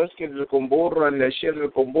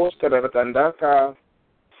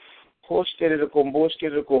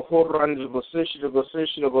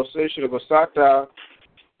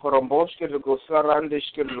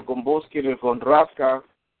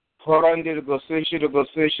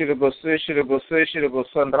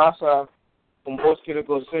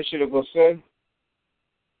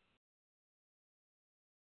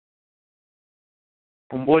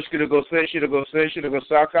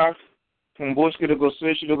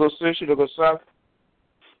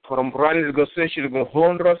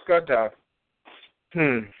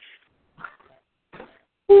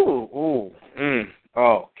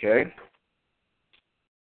 Okay.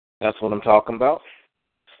 That's what I'm talking about.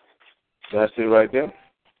 That's it right there.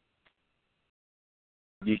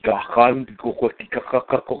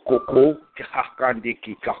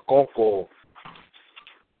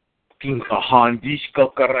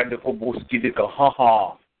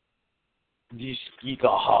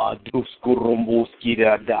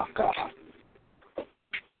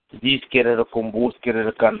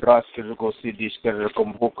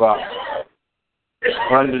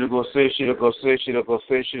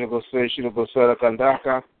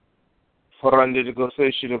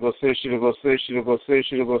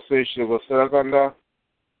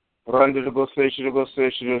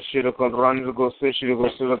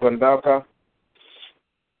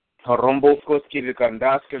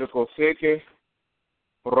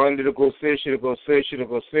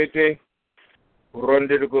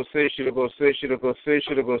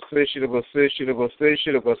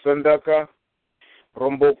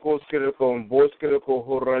 Rombo koskere kon boskere ko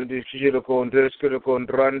horandi shire kon deskere kon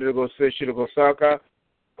drande go seshire go saka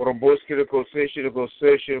romboskere ko seshire go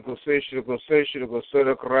seshire go seshire go seshire go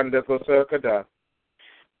sere krande ko sakada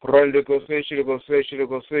krande ko seshire go seshire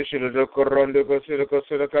go seshire do krande ko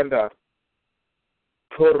sere kanda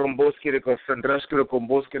romboskere ko sandraskere ko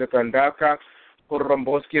boskere kandaka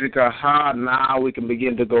now we can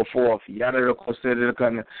begin to go forth.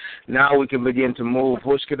 Now we can begin to move.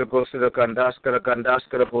 Now the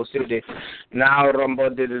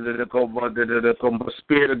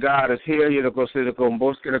Spirit of God is here. We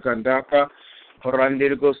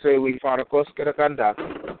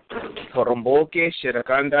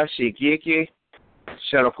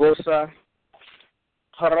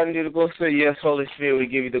yes, Holy Spirit, we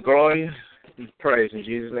give you the glory and praise. In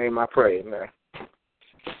Jesus' name I pray, amen.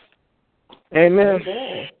 Amen.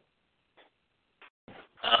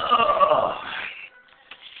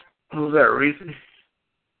 Who's that, Reese?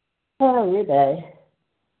 Oh, you're there.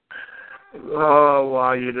 How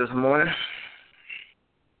are you this morning?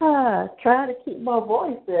 Trying to keep my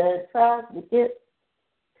voice there, trying to feel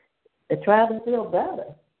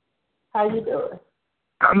better. How you doing?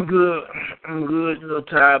 I'm good. A little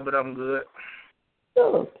tired, but I'm good.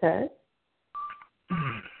 Still okay.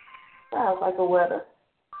 Sounds like a winner.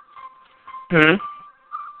 I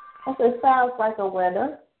said, sounds like a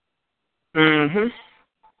winner. Yep.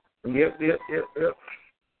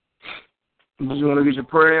 Did you want to get your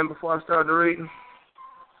prayer in before I start the reading?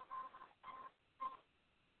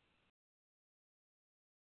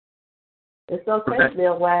 It's okay to be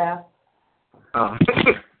a while.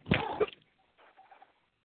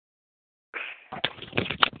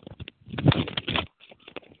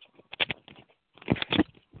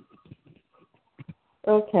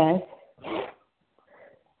 Okay.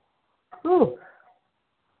 Whew.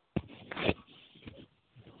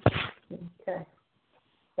 Okay.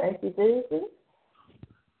 Thank you, Jesus.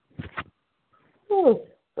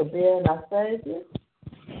 For being our Savior.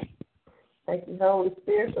 Thank you, Holy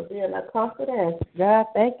Spirit, for being our comforter. And God,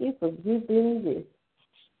 thank you for you being you.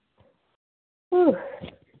 Whew.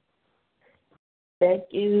 Thank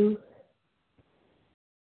you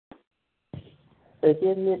for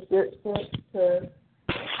giving me the good sense to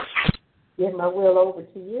give my will over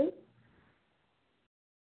to you.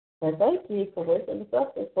 And thank you for waking us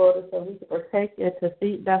up this morning so we can partake into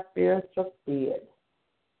feeding our spiritual spirit.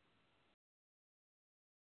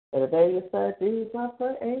 For the day your son Jesus, I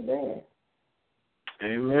pray, amen.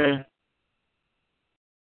 Amen.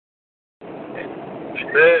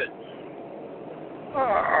 Good. All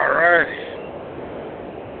right.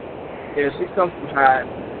 Yes, we come from high.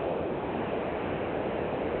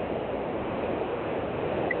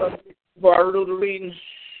 Before I do the reading.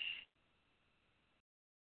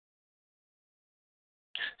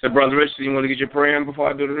 So, Brother Richard, you want to get your prayer in before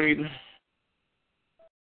I do the reading?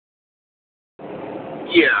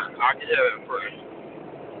 Yeah, I can have it pray.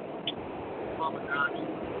 Father God,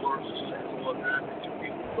 your words are said, Lord God, that you be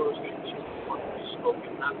the words that you want to be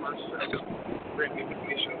spoken, not myself. Bring me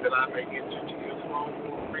permission that I may enter to your throne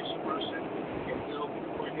for grace and mercy and will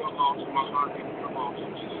before your altar, my heart and your altar.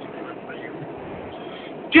 Jesus, I pray.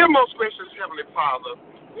 Dear most gracious Heavenly Father,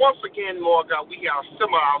 once again, Lord God, we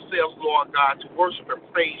assemble ourselves, Lord God, to worship and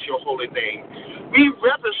praise your holy name. We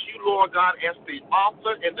reverence you, Lord God, as the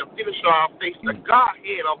author and the finisher of our faith, the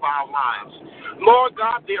Godhead of our lives. Lord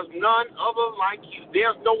God, there's none other like you.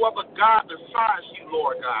 There's no other God besides you,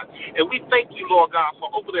 Lord God. And we thank you, Lord God, for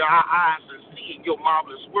opening our eyes and seeing your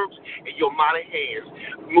marvelous works and your mighty hands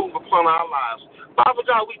move upon our lives. Father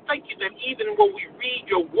God, we thank you that even when we read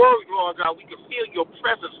your word, Lord God, we can feel your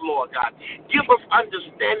presence, Lord God. Give us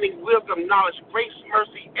understanding, wisdom, knowledge, grace,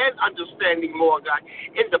 mercy, and understanding, Lord God,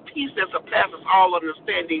 in the peace that surpasses all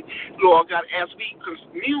understanding, Lord God, as we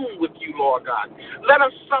commune with you, Lord God. Let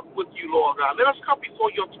us sup with you, Lord God. Let us come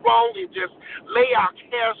before your throne and just lay our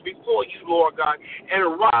cares before you, Lord God, and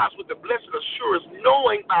arise with the blessed assurance,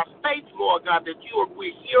 knowing by faith, Lord God, that you will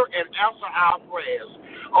hear and answer our prayers.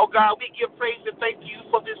 Oh, God, we give praise and thank you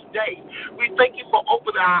for this day. We thank you for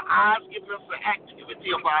opening our eyes, giving us the activity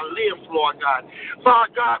of our limbs, Lord God.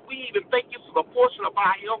 Father God, we even thank you for the portion of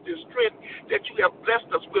our health and strength that you have blessed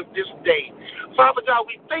us with this day. Father God,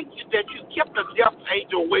 we thank you that you kept the death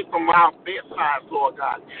angel away from our bedsides, Lord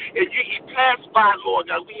God. And he passed by, Lord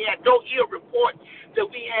God. We had no ill report that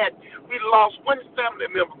we lost one family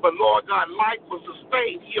member, but Lord God, life was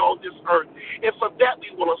sustained here on this earth. And for that,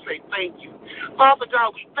 we want to say thank you. Father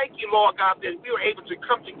God, we thank you, Lord God, that we were able to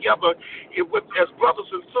come together as brothers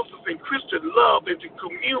and sisters in Christian love and to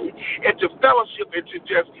commune and to fellowship and to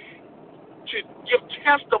give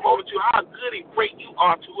testimony to how good and great you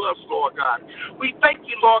are to us, Lord God. We thank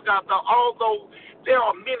you, Lord God, that although there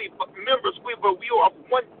are many members, but we are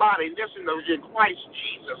one body, and that's in Christ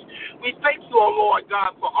Jesus. We thank you, oh Lord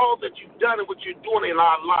God, for all that you've done and what you're doing in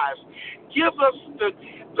our lives. Give us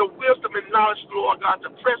the wisdom and knowledge, Lord God,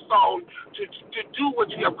 to press on to do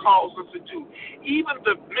what you have called us to do. Even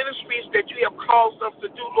the ministries that you have called us to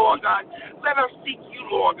do, Lord God, let us seek you,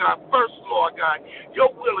 Lord God, first, Lord God,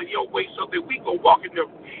 your will and your way so that we can walk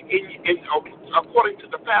according to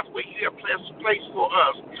the pathway you have placed for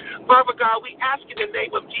us. Father God, we ask in the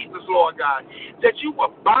name of Jesus, Lord God, that you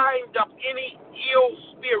will bind up any ill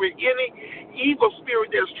spirit, any evil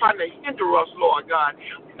spirit that is trying to hinder us, Lord God,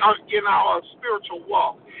 in our spiritual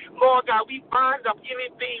walk. Lord God, we bind up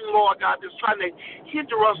anything, Lord God, that's trying to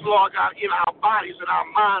hinder us, Lord God, in our bodies, in our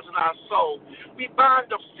minds, and our soul. We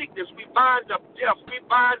bind up sickness. We bind up death. We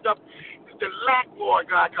bind up the lack, Lord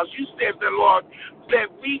God, because you said that, Lord, that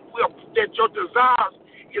your desires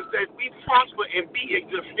is that we prosper and be in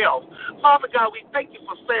good health. Father God, we thank you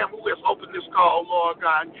for Sam who has opened this call, Lord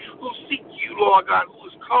God, who seek you, Lord God, who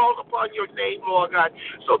is called upon your name, Lord God,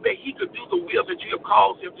 so that he could do the will that you have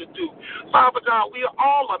called him to do. Father God, we are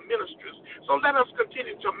all ministers, so let us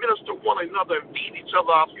continue to minister one another and feed each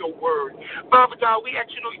other off your word. Father God, we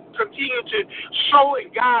actually continue to show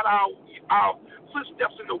and guide our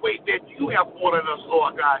footsteps in the way that you have ordered us,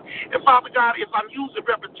 Lord God. And Father God, if I'm using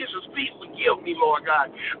repetitions, please forgive me, Lord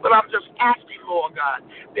God. But I'm just asking, Lord God,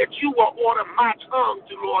 that you will order my tongue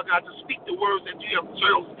to, Lord God, to speak the words that you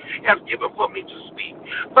have given for me to speak.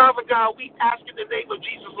 Father God, we ask in the name of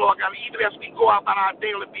Jesus, Lord God, even as we go out our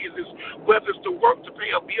daily business, whether it's to work, to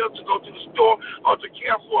pay a bill, to go to the store, or to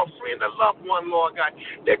care for a friend or loved one, Lord God,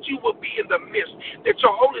 that you will be in the midst, that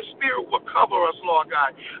your Holy Spirit will cover us, Lord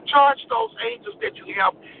God. Charge those angels that you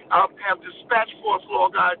have dispatched for us,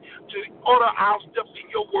 Lord God, to order our steps in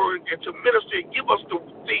your word and to minister and give us the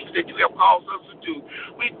things that you have caused us to do.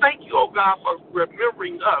 We thank you, oh God, for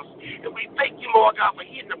remembering us. And we thank you, Lord God, for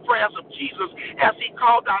hearing the prayers of Jesus as he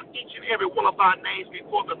called out each and every one of our names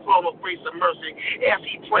before the throne of grace and mercy as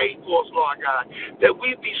he prayed for us, Lord God, that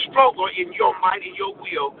we be stronger in your might and your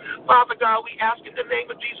will. Father God, we ask in the name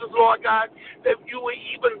of Jesus, Lord God, that you will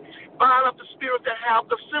even bind up the spirit that have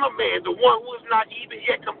the sinner man, the one who is not even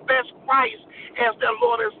yet confessed Christ as their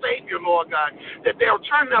Lord and Savior, Lord God, that they'll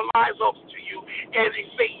turn their lives over to you and they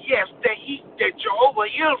say yes, that Jehovah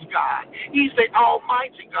is God. He's the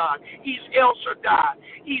Almighty God. He's El Shaddai.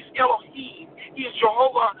 He's Elohim. He's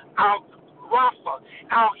Jehovah our Rapha,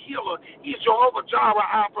 our healer. He's Jehovah Jireh,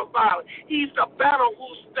 our provider. He's the banner who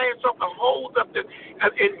stands up and holds up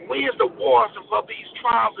and wins the wars of these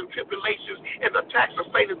trials and tribulations and the attacks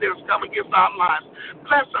of Satan that is coming against our lives.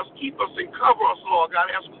 Bless us, keep us, and cover us, Lord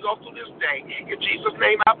God, as we go through this day. In Jesus'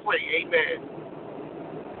 name I pray, amen.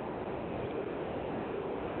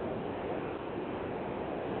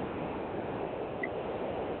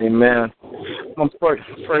 Amen. I'm going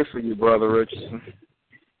to pray for you, Brother Richardson.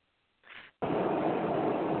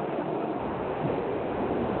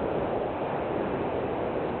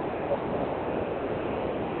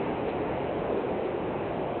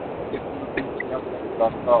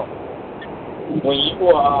 When you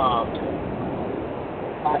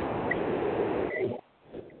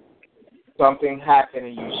something happened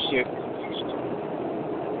and you shift,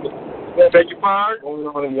 beg your pardon? Going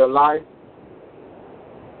on in your life.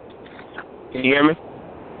 Can you hear me?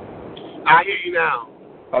 I hear you now.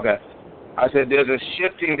 Okay. I said there's a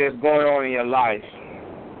shifting that's going on in your life.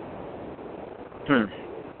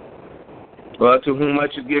 Well, to whom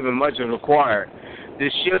much is given, much is required.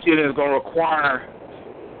 This shifting is going to require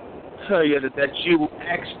that you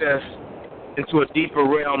access into a deeper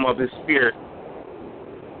realm of His Spirit,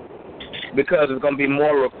 because it's going to be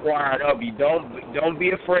more required of you. Don't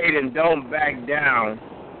be afraid and don't back down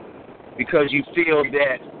because you feel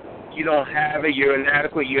that you don't have it, you're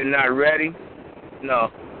inadequate, you're not ready. No.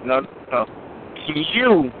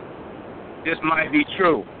 You, this might be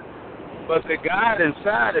true, but the God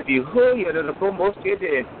inside of you, He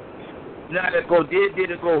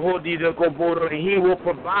will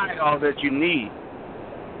provide all that you need.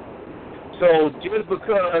 So just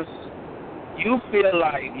because you feel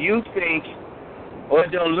like, you think, or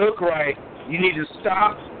it don't look right, you need to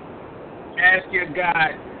stop, ask your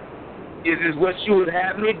God, is this what you would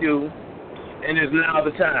have me do, and is now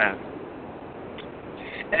the time?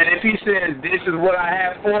 And if He says, this is what I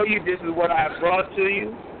have for you, this is what I have brought to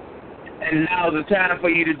you, and now is the time for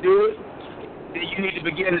you to do it, then you need to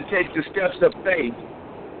begin to take the steps of faith.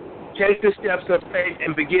 Take the steps of faith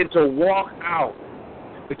and begin to walk out.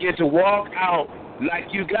 Begin to walk out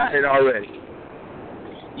like you got it already.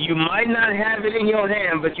 You might not have it in your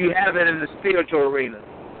hand, but you have it in the spiritual arena.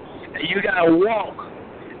 And you got to walk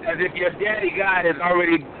as if your daddy God has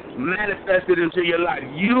already manifested into your life.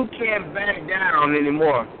 You can't back down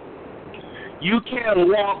anymore. You can't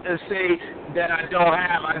walk and say that I don't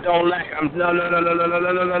have, I don't lack. No.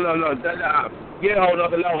 Get a whole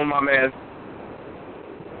other level, my man.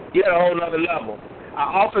 Get a whole other level. I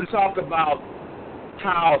often talk about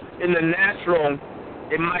how in the natural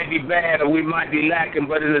it might be bad or we might be lacking,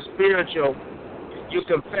 but in the spiritual, you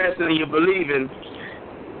confess and you believe in,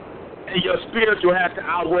 and your spiritual has to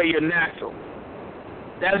outweigh your natural.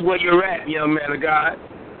 That's where you're at, young man of God.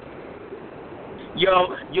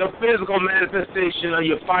 Your physical manifestation of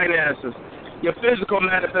your finances, your physical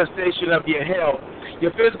manifestation of your health,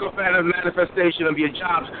 your physical manifestation of your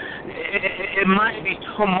jobs, it might be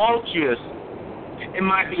tumultuous, it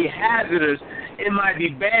might be hazardous, it might be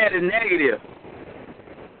bad and negative.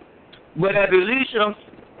 But as Elisha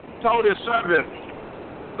told his servant,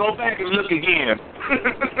 go back and look again.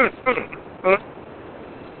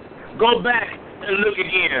 Go back and look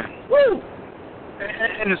again. Woo!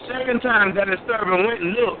 And the second time that his servant went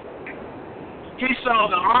and looked, he saw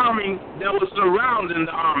the army that was surrounding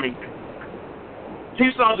the army. He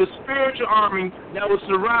saw the spiritual army that was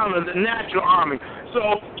surrounding the natural army. So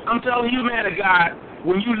I'm telling you, man of God,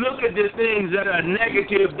 when you look at the things that are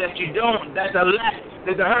negative that you don't, that's a lack,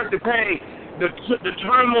 there's a hurt, the pain, the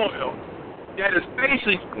turmoil that is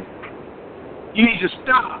facing you, you need to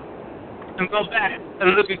stop and go back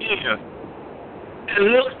and look again.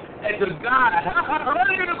 And look at the God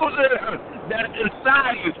that's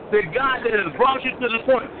inside you, the God that has brought you to this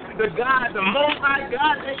point, the God, the Most High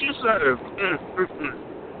God that you serve.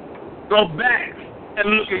 Go back and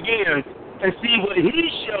look again and see what He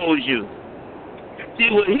shows you. See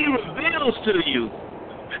what He reveals to you.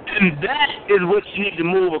 And that is what you need to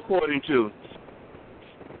move according to.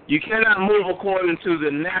 You cannot move according to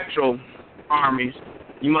the natural armies.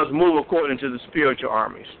 You must move according to the spiritual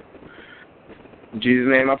armies. In Jesus'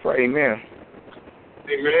 name I pray, amen.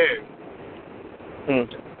 Amen.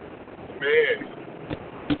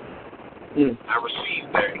 Amen. I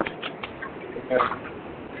received that.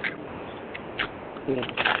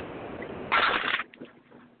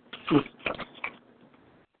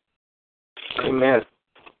 Amen.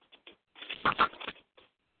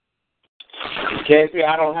 You can't say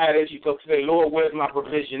I don't have this. You can say, Lord, where's my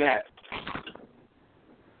provision at?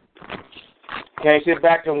 Can't sit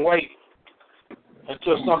back and wait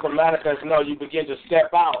until something manifests. No, you begin to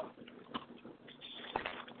step out.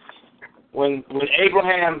 When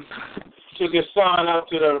Abraham took his son up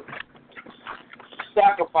to the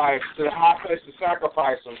sacrifice, to the high place to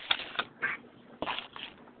sacrifice him,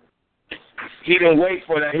 he didn't wait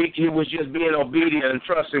for that. He was just being obedient and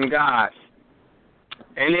trusting God.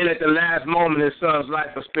 And then at the last moment, his son's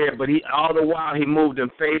life was spared. But all the while, he moved in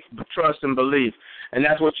faith, trust, and belief. And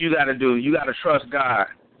that's what you got to do. You got to trust God.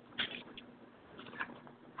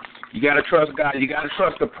 You got to trust God. You got to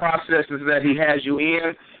trust the processes that He has you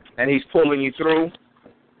in, and He's pulling you through.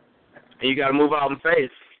 And you got to move out in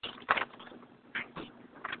faith.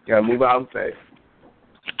 You got to move out in faith.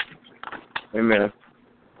 Amen.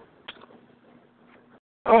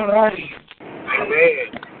 All right.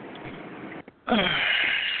 Amen.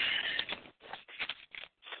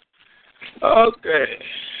 Okay.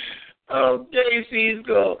 Okay,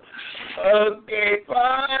 Cisco. Okay,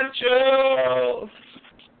 Pancho.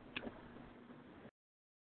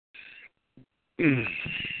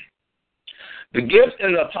 The gifts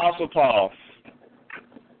in the Apostle Paul.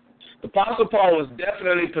 The Apostle Paul was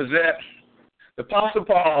definitely possessed. The Apostle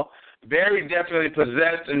Paul very definitely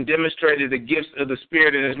possessed and demonstrated the gifts of the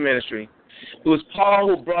Spirit in his ministry. It was Paul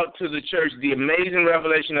who brought to the church the amazing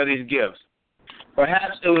revelation of these gifts.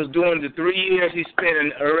 Perhaps it was during the 3 years he spent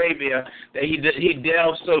in Arabia that he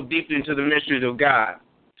delved so deeply into the mysteries of God.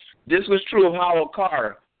 This was true of Howard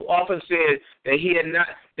Carter, who often said that he had not,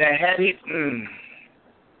 that had he,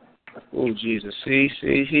 oh, Jesus, see,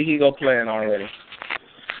 he go playing already.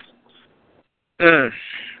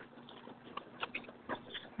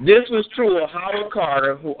 This was true of Howard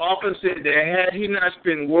Carter, who often said that had he not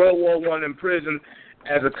spent World War I in prison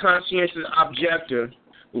as a conscientious objector,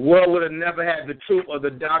 the world would have never had the truth of the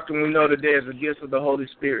doctrine we know today as the gifts of the Holy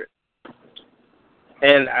Spirit.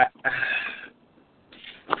 And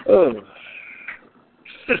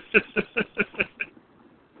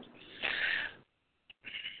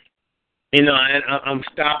you know, I'm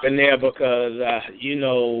stopping there because,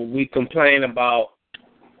 we complain about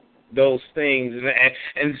those things.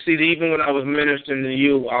 And see, even when I was ministering to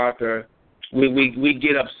you, Arthur, we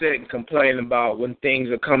get upset and complain about when things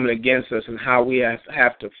are coming against us and how we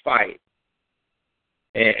have to fight.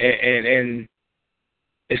 And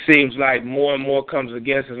it seems like more and more comes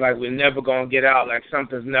against us, like we're never going to get out, like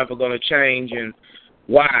something's never going to change. And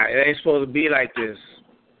why? It ain't supposed to be like this.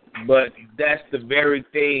 But that's the very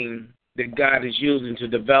thing that God is using to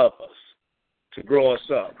develop us, to grow us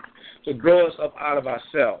up out of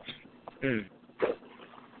ourselves.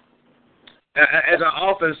 As I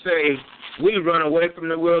often say, we run away from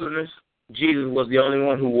the wilderness. Jesus was the only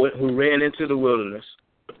one who ran into the wilderness.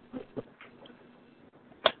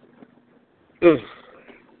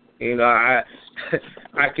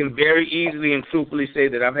 I can very easily and truthfully say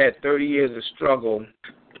that I've had 30 years of struggle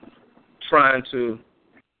trying to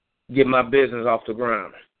get my business off the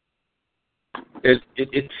ground.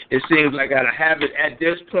 It seems like I have it at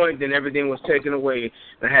this point, then everything was taken away,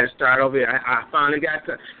 and I had to start over here. I finally got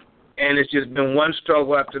to, and it's just been one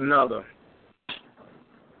struggle after another.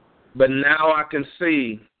 But now I can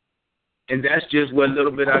see, and that's just what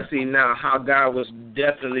little bit I see now, how God was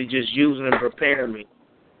definitely just using and preparing me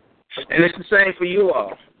And it's the same for you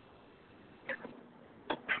all.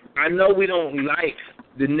 I know we don't like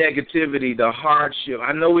the negativity, the hardship.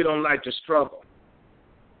 I know we don't like the struggle.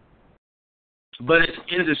 But it's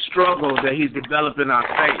in the struggle that he's developing our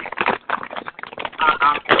faith.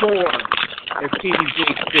 Our core, as T.D.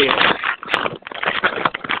 Jakes said.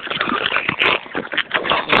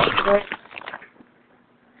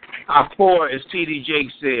 Our core, as T.D.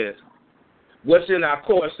 Jakes says. What's in our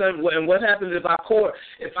core? And what happens if our core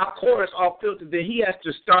is all filtered, then he has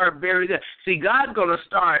to start very there. See, God's going to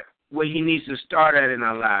start where he needs to start at in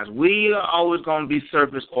our lives. We are always going to be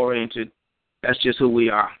surface-oriented. That's just who we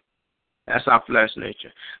are. That's our flesh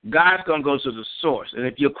nature. God's going to go to the source. And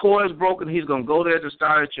if your core is broken, he's going to go there to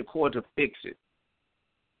start at your core to fix it.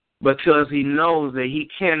 Because he knows that he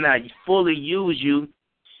cannot fully use you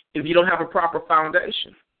if you don't have a proper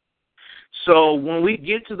foundation. So when we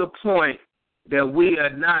get to the point that we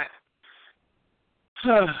are not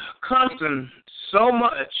cussing so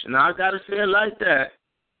much, and I got to say it like that,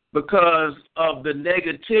 because of the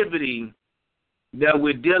negativity that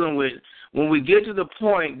we're dealing with, when we get to the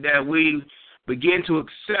point that we begin to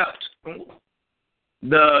accept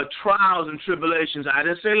the trials and tribulations, I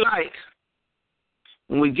didn't say like,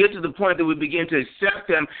 when we get to the point that we begin to accept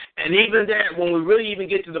them, and even that, when we really even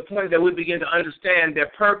get to the point that we begin to understand their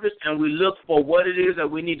purpose and we look for what it is that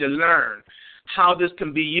we need to learn, how this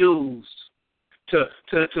can be used to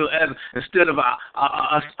as instead of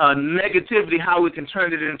a negativity, how we can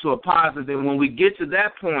turn it into a positive. And when we get to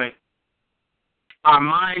that point, our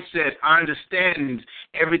mindset, our understandings,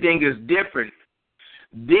 everything is different.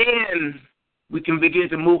 Then we can begin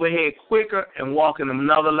to move ahead quicker and walk in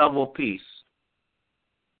another level of peace.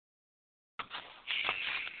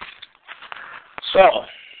 So,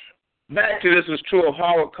 back to this was true of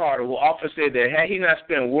Howard Carter, who often said that had he not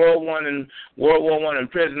spent World War I in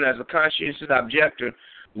prison as a conscientious objector,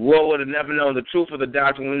 the world would have never known the truth of the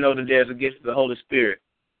doctrine we know today as a gift of the Holy Spirit.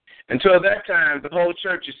 Until that time, the whole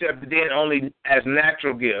church accepted it only as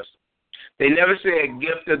natural gifts. They never said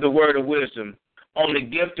gift of the word of wisdom, only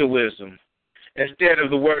gift of wisdom. Instead of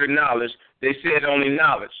the word of knowledge, they said only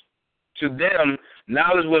knowledge. To them,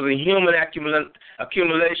 knowledge was a human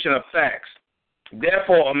accumulation of facts.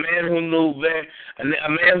 Therefore, a man who knew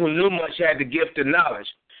much had the gift of knowledge.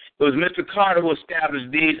 It was Mr. Carter who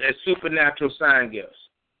established these as supernatural sign gifts.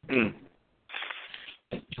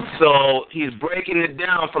 So he's breaking it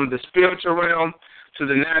down from the spiritual realm to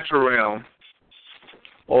the natural realm,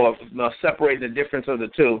 or separating the difference of the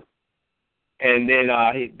two. And then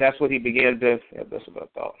that's what he began to. Yeah, that's what I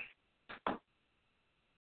thought.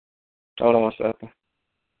 Hold on one second.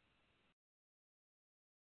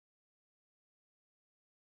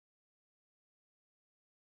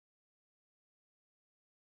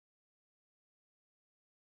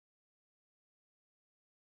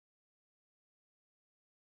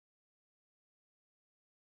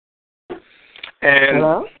 And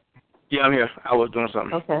hello? Yeah, I'm here. I was doing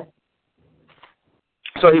something. Okay.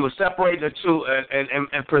 So he was separating the two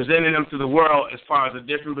and presenting them to the world as far as the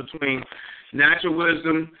difference between natural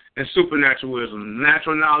wisdom and supernatural wisdom,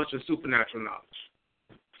 natural knowledge and supernatural knowledge.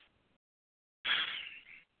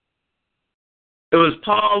 It was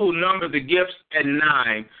Paul who numbered the gifts at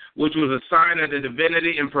 9, which was a sign of the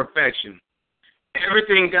divinity and perfection.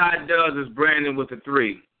 Everything God does is branded with a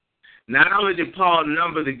 3. Not only did Paul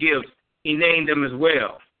number the gifts, he named them as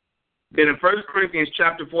well. Then in 1 Corinthians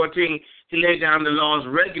chapter 14, he laid down the laws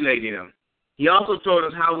regulating them. He also told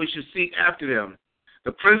us how we should seek after them.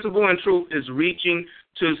 The principle in truth is reaching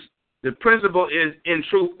to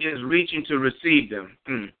receive them.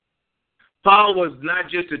 Paul was not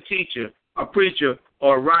just a teacher, a preacher,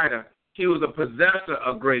 or a writer. He was a possessor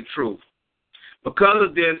of great truth. Because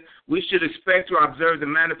of this, we should expect to observe the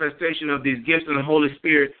manifestation of these gifts in the Holy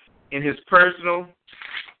Spirit in his personal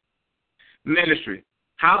ministry.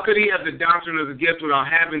 How could he have the doctrine of the gifts without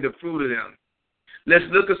having the fruit of them? Let's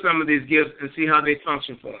look at some of these gifts and see how they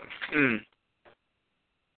function for him.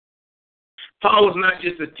 Paul was not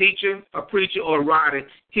just a teacher, a preacher, or a writer.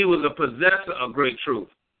 He was a possessor of great truth.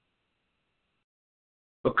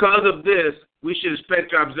 Because of this, we should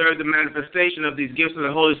expect to observe the manifestation of these gifts of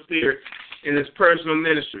the Holy Spirit in his personal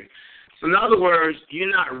ministry. So in other words,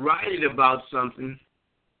 you're not writing about something.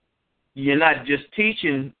 You're not just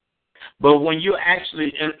teaching. But when you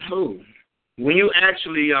actually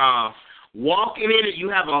walking in it, you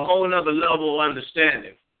have a whole other level of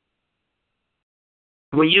understanding.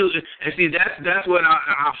 That's what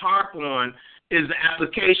I harp on is the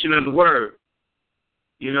application of the word.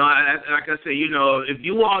 You know, like I said, if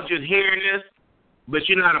you all just hearing this, but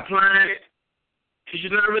you're not applying it, it's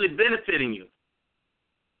just not really benefiting you.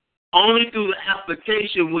 Only through the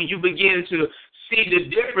application will you begin to see the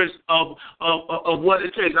difference of what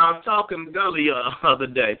it takes. I was talking to Gully the other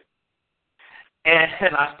day,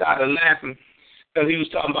 and I started laughing because he was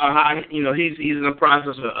talking about how, you know, he's in the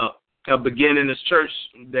process of beginning his church,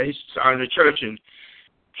 that he's starting the church, and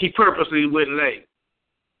he purposely went late.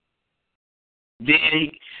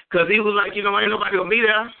 Then because he was like, you know, ain't nobody going to be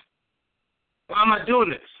there. Why am I doing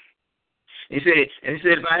this? He said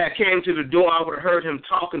if I had came to the door, I would have heard him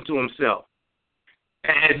talking to himself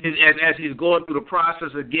as he's going through the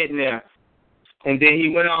process of getting there. And then he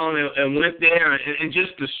went on and went there, and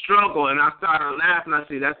just the struggle. And I started laughing. I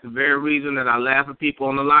said, that's the very reason that I laugh at people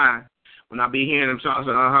on the line when I be hearing them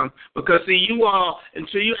talk. Because, see, you all,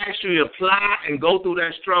 until you actually apply and go through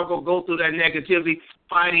that struggle, go through that negativity,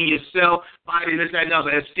 fighting yourself, fighting this, that, and other,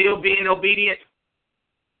 and still being obedient,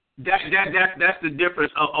 that's the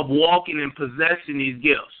difference of walking and possessing these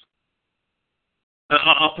gifts.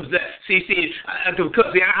 Because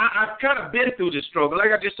I've kind of been through this struggle.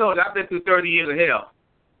 Like I just told you, I've been through 30 years of hell.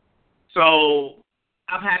 So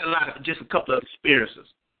I've had just a couple of experiences.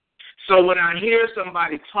 So when I hear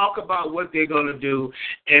somebody talk about what they're going to do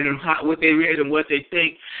and what they read and what they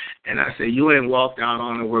think, and I say, you ain't walked out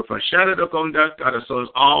on the word for shut it up on that. So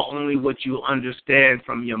it's all only what you understand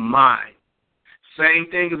from your mind. Same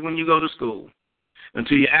thing as when you go to school.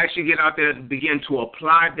 Until you actually get out there and begin to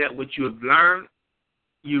apply that what you have learned,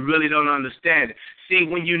 you really don't understand it. See,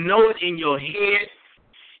 when you know it in your head,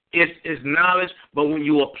 it's knowledge, but when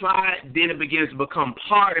you apply it, then it begins to become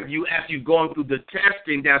part of you after you're going through the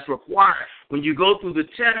testing that's required. When you go through the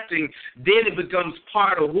testing, then it becomes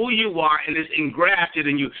part of who you are, and it's engrafted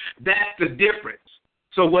in you. That's the difference.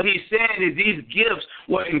 So what he's saying is these gifts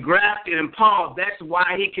were engrafted in Paul. That's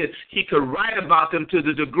why he could write about them to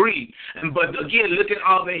the degree. But again, look at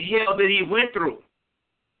all the hell that he went through.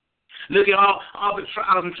 Look at all the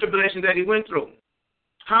trials and tribulations that he went through.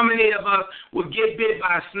 How many of us would get bit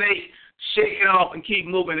by a snake, shake it off, and keep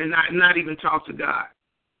moving and not even talk to God?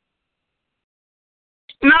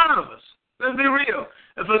 None of us. Let's be real.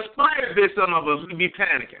 If a spider bit some of us, we'd be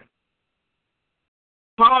panicking.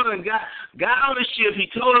 Paul and got on the ship. He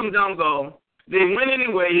told them don't go. They went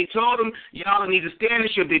anyway. He told them, y'all need to stay in the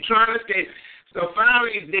ship. They're trying to escape. So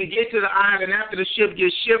finally, they get to the island. After the ship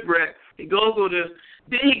gets shipwrecked, he goes through this.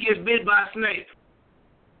 Then he gets bit by a snake.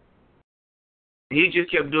 He just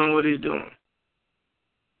kept doing what he's doing.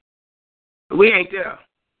 We ain't there.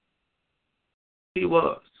 He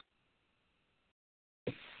was.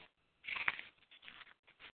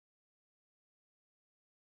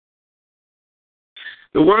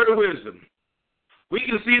 The word of wisdom. We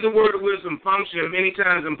can see the word of wisdom function many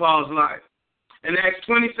times in Paul's life. In Acts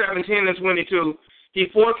 20:17 and 22, he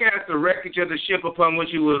forecast the wreckage of the ship upon which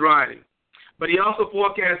he was riding. But he also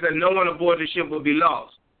forecast that no one aboard the ship would be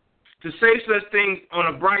lost. To say such things on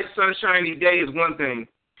a bright, sunshiny day is one thing.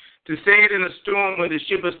 To say it in a storm when the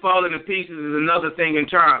ship is falling to pieces is another thing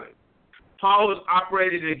entirely. Paul was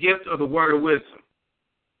operating the gift of the word of wisdom.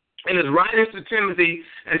 In his writings to Timothy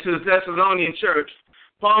and to the Thessalonian church,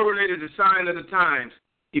 Paul related the sign of the times,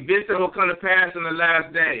 events that will come to pass in the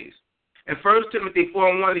last days. In 1 Timothy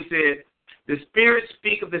 4:1, he said, the Spirit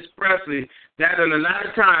speaketh expressly that in the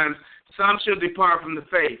latter times some shall depart from the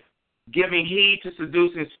faith, giving heed to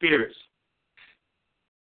seducing spirits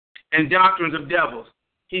and doctrines of devils.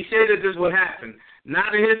 He said that this would happen,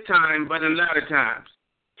 not in his time, but in latter times.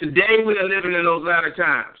 Today we are living in those latter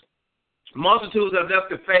times. Multitudes have left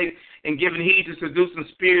the faith and given heed to seducing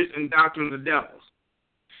spirits and doctrines of devils.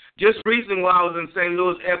 Just recently while I was in St.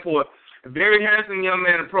 Louis Airport, a very handsome young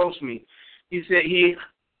man approached me. He said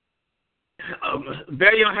a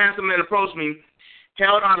very young handsome man approached me,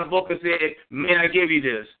 held out a book and said, may I give you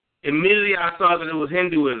this? Immediately I saw that it was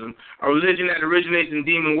Hinduism, a religion that originates in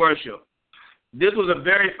demon worship. This was a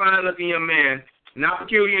very fine-looking young man, not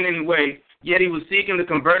peculiar in any way, yet he was seeking to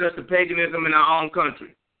convert us to paganism in our own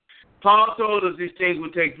country. Paul told us these things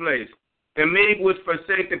would take place, and many would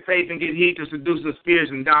forsake the faith and give heed to seducing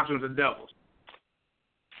spirits and doctrines of devils.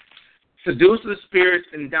 Seducing spirits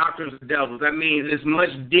and doctrines of devils, that means it's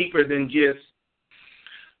much deeper than just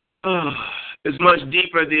a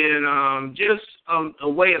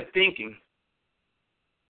way of thinking.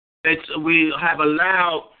 We have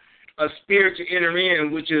allowed a spirit to enter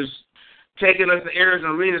in, which is taking us to areas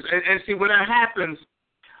and arenas. And see, when that happens,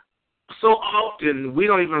 so often we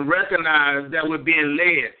don't even recognize that we're being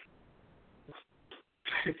led.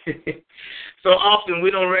 So often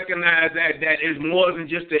we don't recognize that it's more than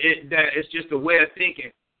just it's just a way of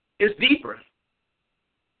thinking. It's deeper.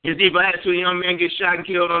 It's deeper. I had two young men get shot and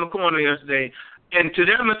killed on the corner yesterday, and to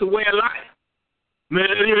them it's a way of life. Man,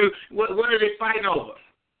 what are they fighting over?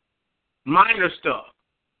 Minor stuff.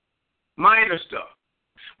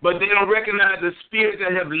 But they don't recognize the spirits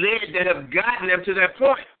that have led, that have gotten them to that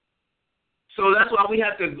point. So that's why we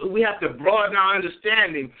have to broaden our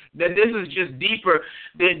understanding that this is just deeper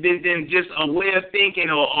than just a way of thinking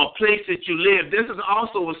or a place that you live. This is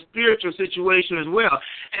also a spiritual situation as well.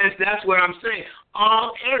 And that's what I'm saying.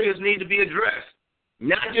 All areas need to be addressed.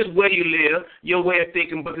 Not just where you live, your way of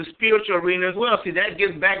thinking, but the spiritual arena as well. See, that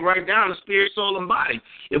gets back right down to spirit, soul, and body.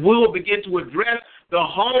 If we will begin to address the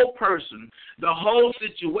whole person, the whole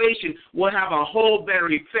situation, will have a whole better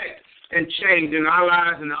effect and change in our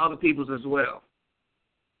lives and the other people's as well.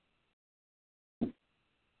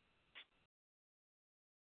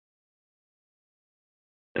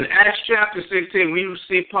 In Acts chapter 16, we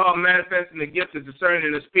see Paul manifesting the gift of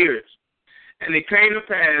discerning the spirits. And it came to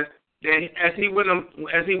pass that as he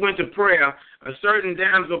went to prayer, a certain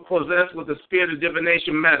damsel possessed with the spirit of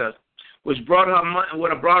divination met us, which brought her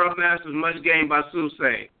masters much gain by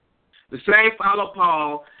soothsaying. The same followed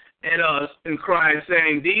Paul and us in Christ,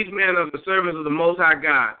 saying, These men are the servants of the Most High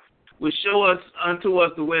God, which show us unto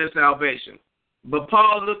us the way of salvation. But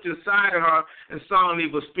Paul looked inside of her and saw an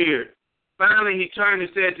evil spirit. Finally, he turned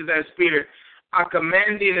and said to that spirit, I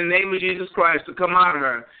command thee in the name of Jesus Christ to come out of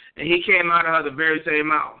her. And he came out of her the very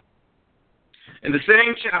same hour. In the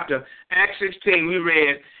same chapter, Acts 16, we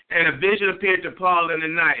read, And a vision appeared to Paul in the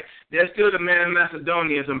night. There stood a man of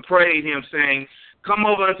Macedonia and prayed him, saying, Come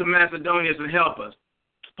over unto Macedonia and help us.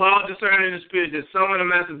 Paul discerned in the spirit that some of the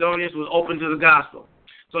Macedonians was open to the gospel.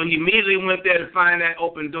 So he immediately went there to find that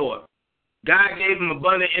open door. God gave him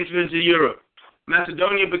abundant entry into Europe.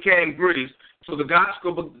 Macedonia became Greece, so the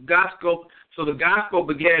gospel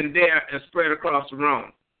began there and spread across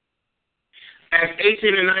Rome. Acts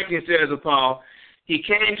 18 and 19 says of Paul, He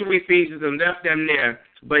came to Ephesus and left them there,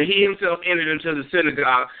 but he himself entered into the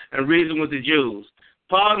synagogue and reasoned with the Jews.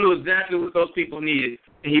 Paul knew exactly what those people needed,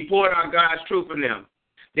 and he poured out God's truth in them.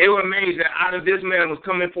 They were amazed that out of this man was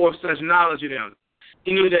coming forth such knowledge in them.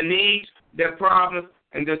 He knew their needs, their problems,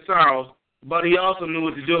 and their sorrows, but he also knew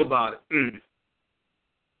what to do about it.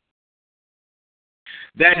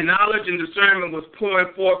 That knowledge and discernment was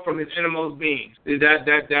pouring forth from his innermost being.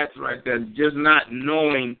 That's right there. Just not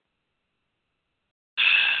knowing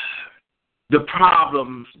the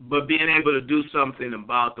problems, but being able to do something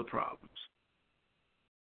about the problems.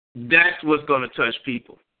 That's what's going to touch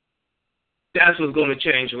people. That's what's going to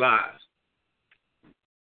change lives.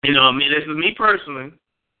 This is me personally.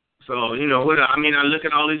 So, I look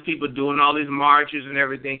at all these people doing all these marches and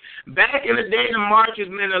everything. Back in the day, the marches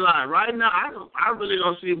meant a lot. Right now, I really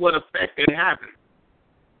don't see what effect it happened.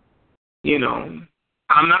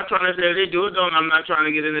 I'm not trying to say they do it, though. I'm not trying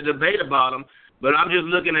to get in a debate about them. But I'm just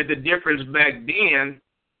looking at the difference back then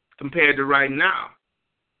compared to right now.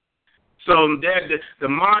 So the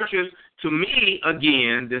marches, to me,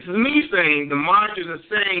 again, this is me saying, the marches are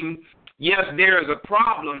saying, yes, there is a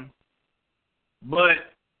problem,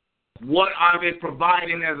 but what are they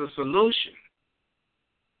providing as a solution?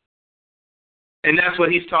 And that's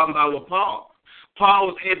what he's talking about with Paul. Paul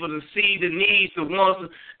was able to see the needs, the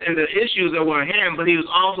wants, and the issues that were at hand, but he was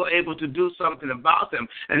also able to do something about them.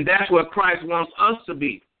 And that's what Christ wants us to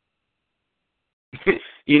be.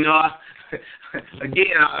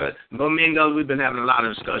 Again, we've been having a lot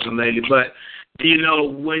of discussion lately, but,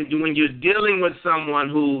 when you're dealing with someone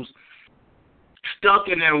who's stuck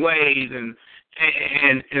in their ways and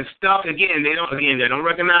stuck, they don't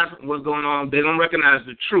recognize what's going on. They don't recognize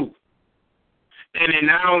the truth. And then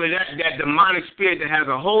not only that demonic spirit that has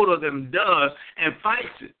a hold of them does and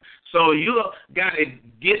fights it. So you got to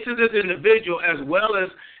get to this individual as well as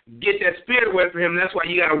get that spirit away from him. That's why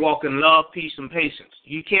you got to walk in love, peace, and patience.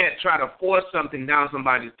 You can't try to force something down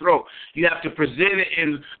somebody's throat. You have to present it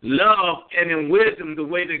in love and in wisdom the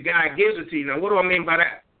way that God gives it to you. Now, what do I mean by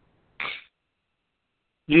that?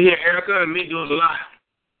 You hear Erica and me do it a lot.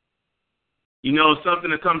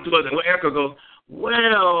 Something that comes to us, and Erica goes, when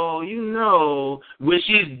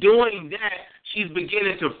she's doing that, she's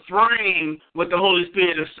beginning to frame what the Holy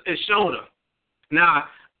Spirit has showed her. Now,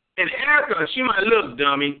 and Erica, she might look,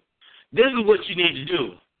 dummy, this is what you need to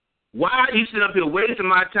do. Why are you sitting up here wasting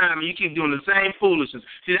my time and you keep doing the same foolishness?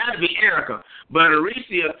 See, that'd be Erica. But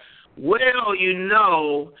Aricia,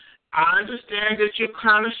 I understand that you're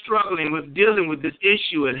kind of struggling with dealing with this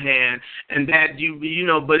issue at hand, and that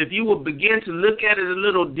but if you will begin to look at it a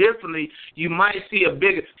little differently, you might see a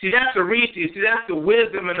bigger. See, that's Aricia. See, that's the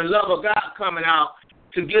wisdom and the love of God coming out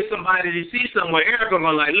to get somebody to see somewhere. Erica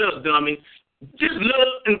going look, dummy, just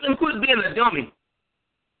look and quit being a dummy.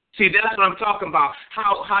 See, that's what I'm talking about.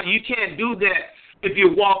 How you can't do that if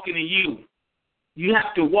you're walking in you. You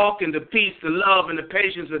have to walk in the peace, the love, and the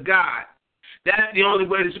patience of God. That's the only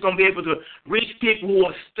way that you're going to be able to reach people who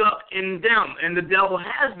are stuck in them, and the devil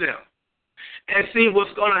has them. And see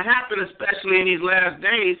what's going to happen, especially in these last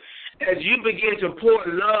days, as you begin to pour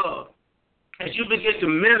love, as you begin to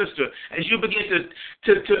minister, as you begin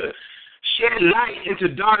to shed light into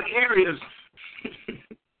dark areas,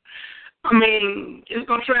 I mean, it's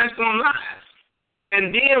going to transform lives.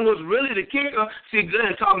 And then what's really the kicker, see,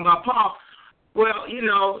 Glenn talking about Paul, well,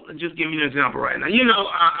 just give me an example right now.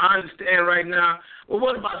 I understand right now, well,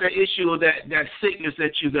 what about that issue of that sickness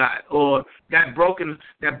that you got, or that broken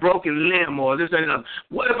limb, or this and that?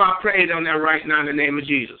 What if I prayed on that right now in the name of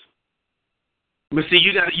Jesus? But see,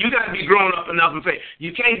 you got to be grown up enough in faith.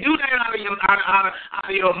 You can't do that out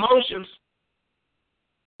of your emotions.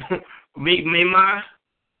 me, my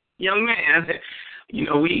young man,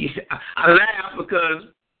 I laugh because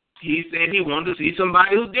he said he wanted to see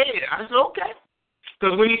somebody who's dead. I said, okay.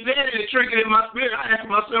 Because when he said it, it triggered in my spirit. I asked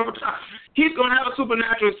myself several times, he's going to have a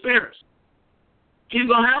supernatural experience. He's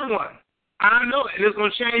going to have one. I know it, and it's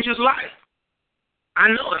going to change his life. I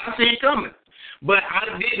know it. I see it coming. But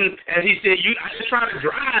I didn't, as he said, I just try to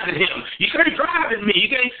drive at him. You can't drive at me. You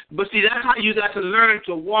can't. But see, that's how you got to learn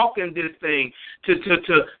to walk in this thing, to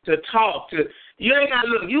talk. You ain't got to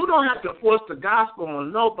look. You don't have to force the gospel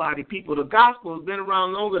on nobody, people. The gospel has been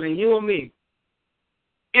around longer than you and me.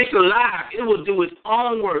 It's alive. It will do its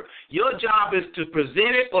own work. Your job is to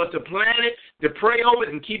present it or to plan it, to pray over it,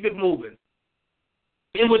 and keep it moving.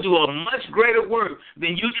 It will do a much greater work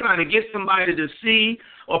than you trying to get somebody to see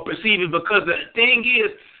or perceive it, because the thing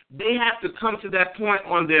is, they have to come to that point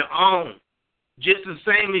on their own, just the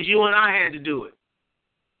same as you and I had to do it.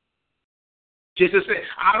 Just to say,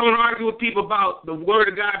 I don't argue with people about the word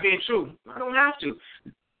of God being true. I don't have to.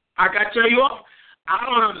 I got to tell you off, I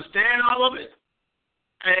don't understand all of it.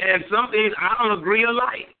 And some things I don't agree or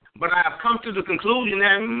like. But I have come to the conclusion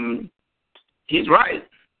that he's right.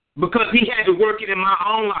 Because he had to work it in my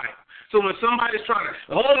own life. So when somebody's trying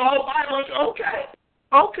to hold the whole Bible,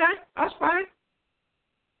 okay, that's fine.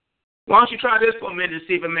 Why don't you try this for a minute to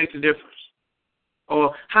see if it makes a difference?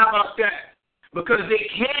 Or how about that? Because they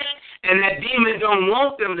can't, and that demon don't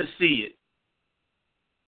want them to see it.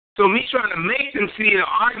 So me trying to make them see it or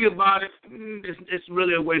argue about it, it's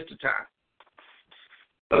really a waste of time.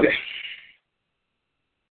 Okay.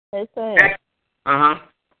 Hey, Sam. Uh-huh.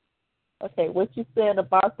 Okay, what you said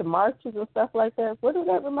about the marches and stuff like that, what does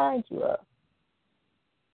that remind you of?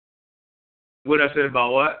 What I said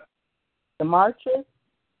about what? The marches?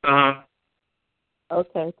 Uh-huh.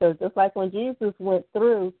 Okay, so just like when Jesus went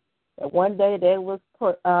through, and one day they was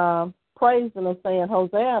praising and saying,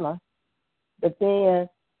 Hosanna, but then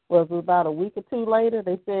was about a week or two later,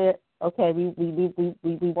 they said, okay, we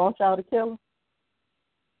want y'all to kill him?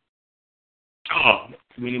 Oh,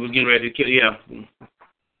 when he was getting ready to kill, yeah.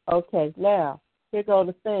 Okay, now, here go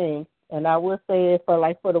the thing, and I will say it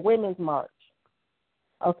for the Women's March.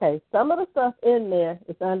 Okay, some of the stuff in there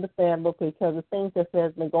is understandable because the things that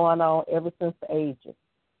has been going on ever since the ages.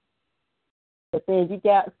 But then you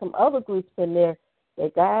got some other groups in there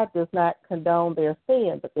that God does not condone their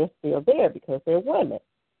sin, but they're still there because they're women.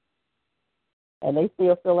 And they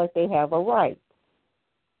still feel like they have a right.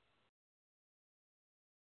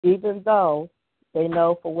 Even though they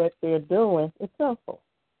know for what they're doing, it's sinful.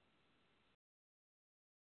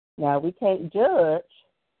 Now, we can't judge,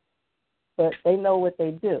 but they know what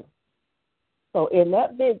they do. So in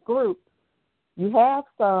that big group, you have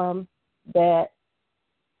some that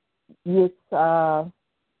it's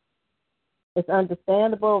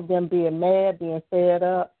understandable of them being mad, being fed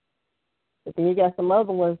up. But then you got some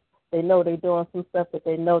other ones, they know they're doing some stuff that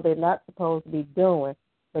they know they're not supposed to be doing,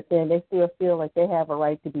 but then they still feel like they have a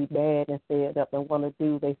right to be mad and fed up and want to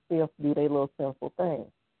do, they still do their little sinful things.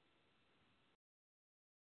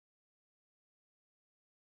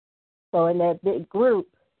 So in that big group,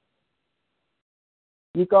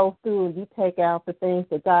 you go through and you take out the things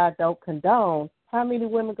that God don't condone. How many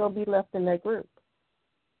women going to be left in that group?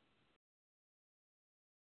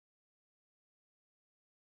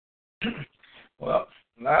 Well,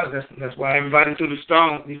 that's why everybody threw the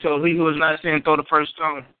stone. He told he who was not sin, throw the first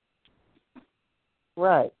stone.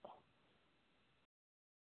 Right.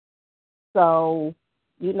 So,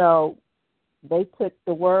 they took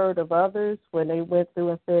the word of others when they went through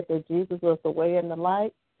and said that Jesus was the way and the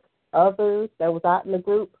light. Others that was out in the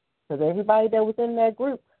group, because everybody that was in that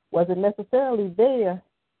group wasn't necessarily there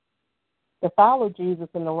to follow Jesus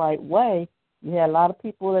in the right way. You had a lot of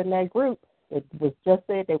people in that group that was just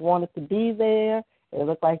said they wanted to be there. It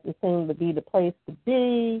looked like it seemed to be the place to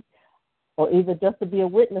be, or either just to be a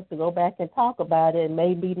witness to go back and talk about it, and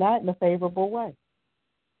maybe not in a favorable way.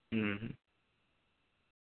 Mm-hmm.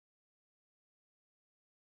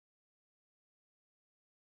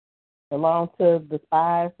 belong to the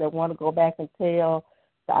spies that want to go back and tell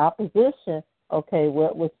the opposition, okay,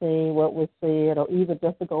 what was seen, what was said, or even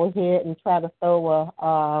just to go ahead and try to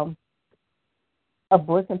throw a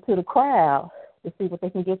brick into the crowd to see what they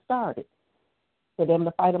can get started, for them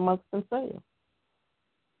to fight amongst themselves.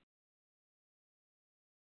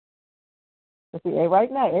 But see,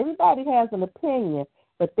 right now, everybody has an opinion,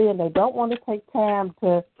 but then they don't want to take time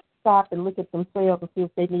to stop and look at themselves and see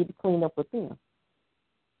if they need to clean up within.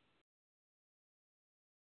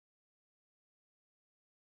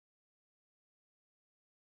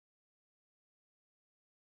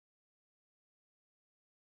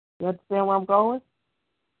 You understand where I'm going?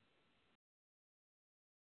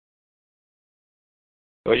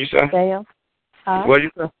 What you say? Sam? Huh? What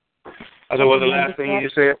you say? I said, what was the last thing you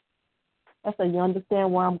said? I said, you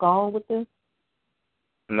understand where I'm going with this?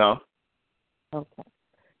 No. Okay.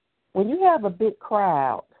 When you have a big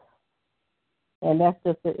crowd, and that's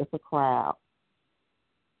just it, it's a crowd.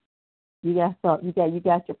 You got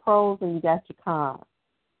your pros and you got your cons.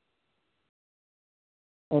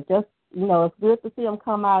 And just, it's good to see them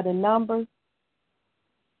come out in numbers,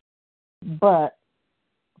 but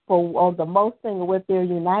for the most thing, what they're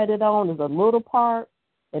united on is a little part,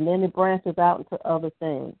 and then it branches out into other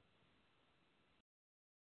things.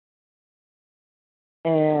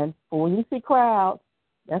 And when you see crowds,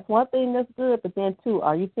 that's one thing that's good, but then, too,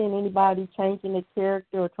 are you seeing anybody changing their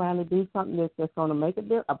character or trying to do something that's going to make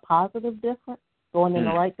a positive difference, going in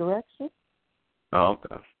the right direction? Oh,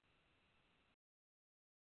 okay.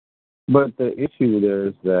 But the issue there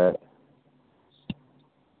is that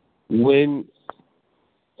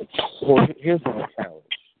here's my challenge,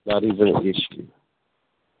 not even an issue.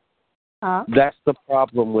 Huh? That's the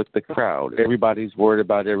problem with the crowd. Everybody's worried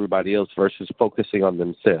about everybody else versus focusing on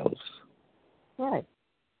themselves. Right.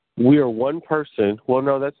 We are one person. Well,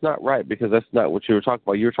 no, that's not right, because that's not what you were talking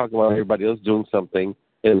about. You were talking about everybody else doing something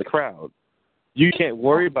in the crowd. You can't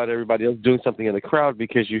worry about everybody else doing something in the crowd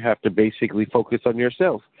because you have to basically focus on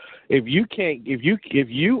yourself. If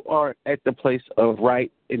you are at the place of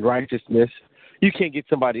right and righteousness, you can't get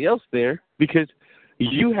somebody else there because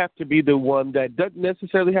you have to be the one that doesn't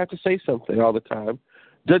necessarily have to say something all the time,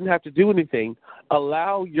 doesn't have to do anything.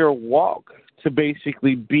 Allow your walk to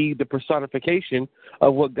basically be the personification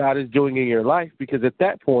of what God is doing in your life, because at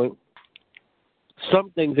that point,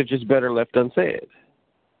 some things are just better left unsaid.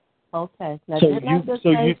 Okay. Now, didn't I just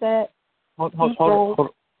say that? Hold on.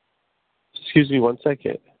 Excuse me 1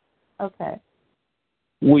 second. Okay.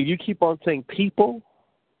 Will you keep on saying people?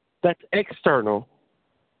 That's external.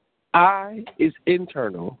 I is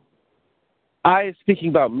internal. I is speaking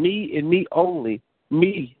about me and me only.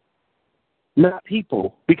 Me, not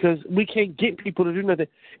people, because we can't get people to do nothing.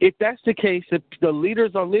 If that's the case, if the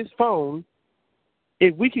leaders on this phone,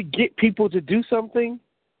 if we could get people to do something,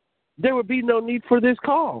 there would be no need for this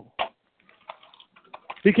call.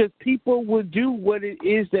 Because people would do what it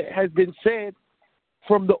is that has been said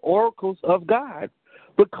from the oracles of God.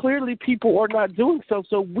 But clearly people are not doing so,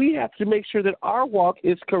 so we have to make sure that our walk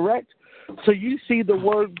is correct. So you see the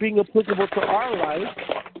word being applicable to our life,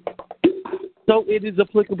 so it is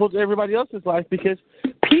applicable to everybody else's life, because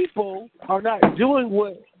people are not doing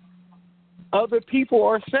what other people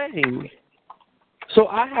are saying. So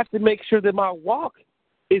I have to make sure that my walk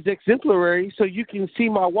is exemplary so you can see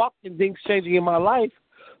my walk and things changing in my life.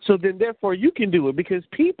 So then, therefore, you can do it, because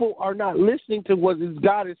people are not listening to what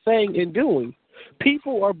God is saying and doing.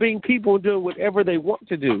 People are being people and doing whatever they want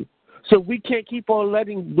to do. So we can't keep on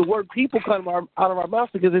letting the word people come out of our mouth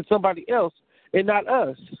because it's somebody else and not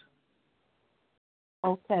us.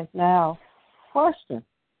 Okay. Now, question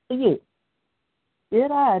for you. Did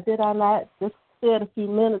I not just said a few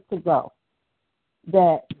minutes ago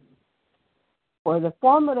that for the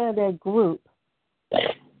formula of that group,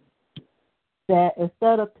 that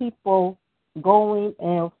instead of people going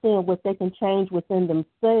and seeing what they can change within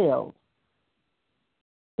themselves,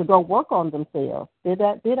 to go work on themselves. Did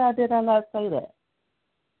I not say that?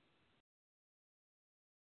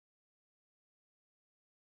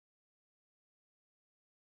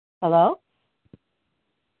 Hello?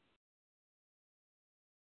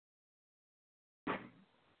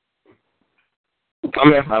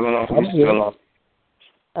 I'm here. I don't know. I'm still on.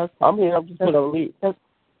 Okay. I'm here. I'm just going to leave.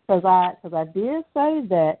 Because I did say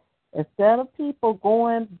that instead of people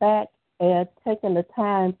going back and taking the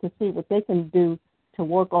time to see what they can do to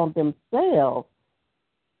work on themselves,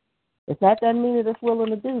 it's not that many that's willing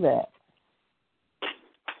to do that.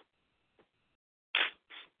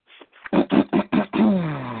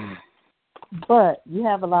 But you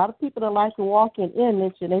have a lot of people that like to walk in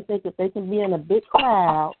image, and they think that they can be in a big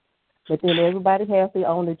crowd, but then everybody has their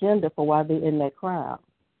own agenda for why they're in that crowd.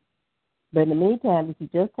 But in the meantime, if you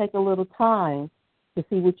just take a little time to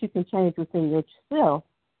see what you can change within yourself,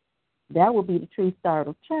 that will be the true start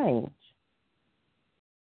of change.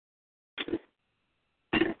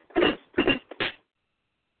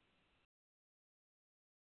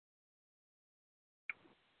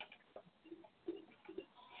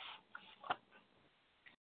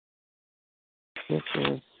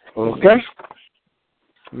 Okay.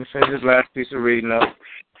 Let me finish this last piece of reading up.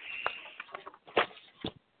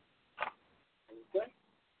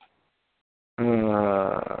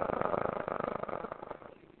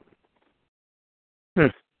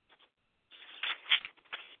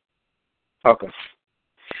 Okay.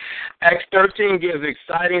 Acts 13 gives the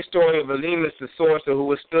exciting story of Elymas the sorcerer who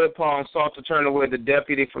withstood Paul and sought to turn away the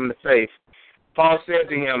deputy from the faith. Paul said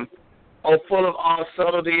to him, O full of all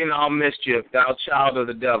subtlety and all mischief, thou child of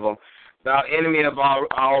the devil, thou enemy of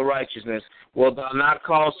all righteousness, wilt thou not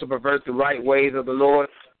cause to pervert the right ways of the Lord?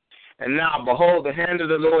 And now, behold, the hand of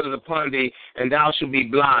the Lord is upon thee, and thou shalt be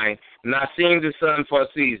blind, not seeing the sun for a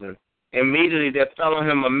season. Immediately there fell on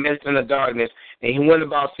him a mist and a darkness, and he went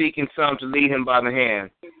about seeking some to lead him by the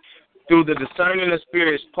hand. Through the discerning of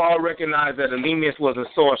spirits, Paul recognized that Elymas was a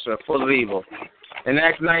sorcerer, full of evil. In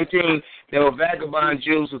Acts 19, there were vagabond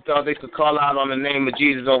Jews who thought they could call out on the name of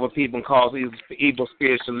Jesus over people and cause evil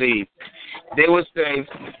spirits to leave. They would say,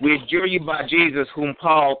 we adjure you by Jesus whom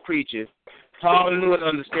Paul preaches. Paul knew and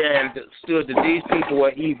understood that these people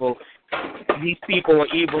were evil. These people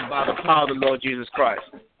were evil by the power of the Lord Jesus Christ.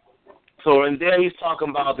 So in there he's talking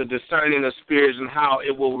about the discerning of spirits and how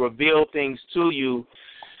it will reveal things to you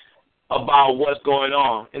about what's going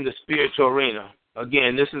on in the spiritual arena.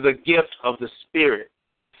 Again, this is a gift of the Spirit,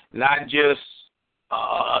 not just,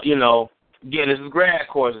 again, this is grad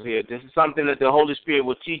courses here. This is something that the Holy Spirit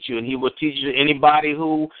will teach you, and he will teach you anybody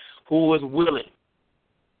who is willing.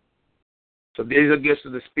 So these are gifts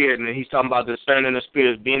of the Spirit, and he's talking about discerning the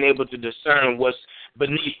spirits, being able to discern what's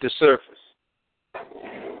beneath the surface.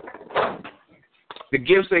 The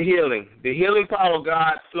gifts of healing. The healing power of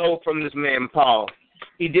God flowed from this man, Paul.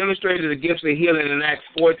 He demonstrated the gifts of healing in Acts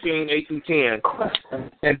 14, 8 through 10.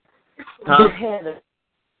 And,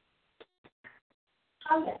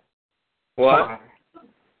 what?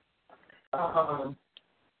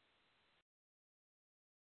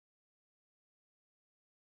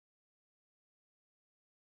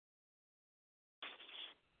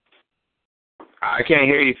 I can't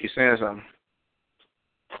hear you if you're saying something.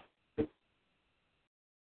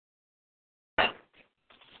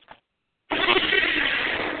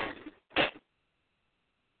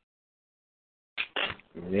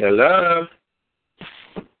 Hello.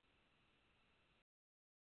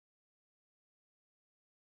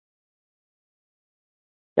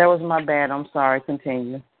 That was my bad. I'm sorry.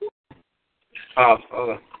 Continue. Oh,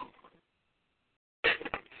 okay.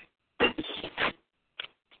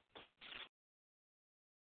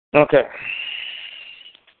 Okay.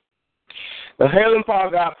 The healing power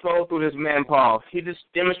of God flowed through this man, Paul. He just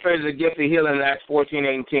demonstrated the gift of healing in Acts 14,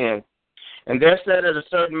 8, and 10. And there said that a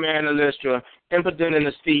certain man in Lystra, impotent in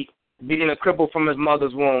his feet, being a cripple from his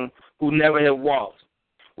mother's womb, who never had walked.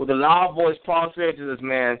 With a loud voice, Paul said to this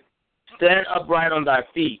man, stand upright on thy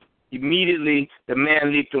feet. Immediately the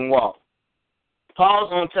man leaped and walked.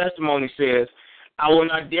 Paul's own testimony says, I will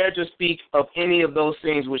not dare to speak of any of those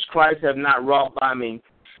things which Christ hath not wrought by me,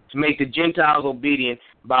 to make the Gentiles obedient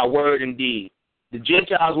by word and deed. The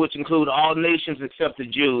Gentiles, which include all nations except the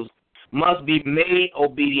Jews, must be made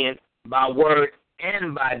obedient by word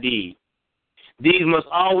and by deed. These must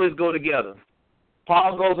always go together.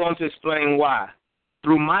 Paul goes on to explain why.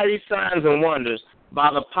 Through mighty signs and wonders, by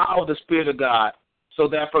the power of the Spirit of God, so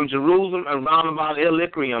that from Jerusalem and round about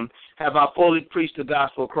Illyricum have I fully preached the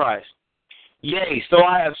gospel of Christ. Yea, so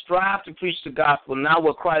I have strived to preach the gospel, not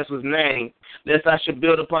where Christ was named, lest I should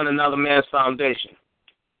build upon another man's foundation.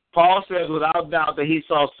 Paul says without doubt that he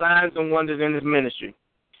saw signs and wonders in his ministry.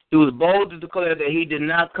 He was bold to declare that he did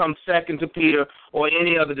not come second to Peter or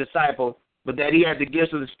any other disciple, but that he had the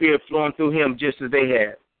gifts of the Spirit flowing through him just as they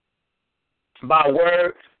had, by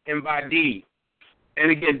word and by deed.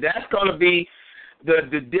 And again, that's going to be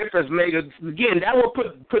the difference maker. Again, that will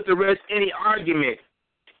put to rest any argument,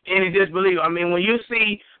 any disbelief. I mean, when you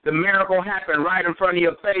see the miracle happen right in front of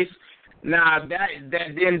your face, now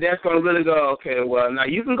that's going to really go, okay, well, now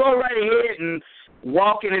you can go right ahead and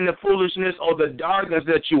walking in the foolishness or the darkness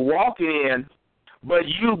that you're walking in, but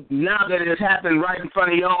you, now that it has happened right in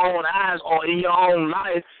front of your own eyes or in your own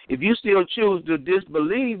life, if you still choose to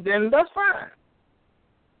disbelieve, then that's fine.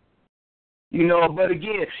 But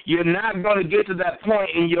again, you're not going to get to that point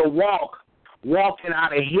in your walking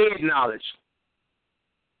out of head knowledge.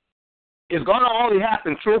 It's going to only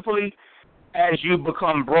happen, truthfully, as you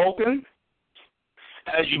become broken,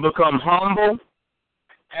 as you become humble,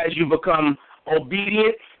 as you become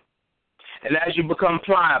obedient, and as you become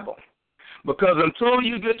pliable. Because until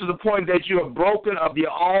you get to the point that you are broken of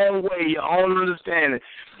your own way, your own understanding,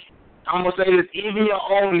 I'm going to say this, even your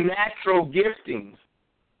own natural giftings.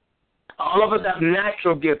 All of us have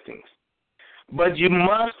natural giftings. But you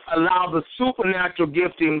must allow the supernatural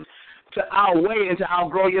giftings to outweigh and to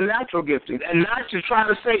outgrow your natural giftings. And not to try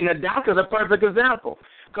to say, now Doc's a perfect example.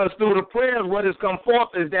 Because through the prayers, what has come forth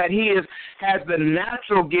is that he has the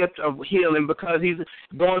natural gift of healing because he's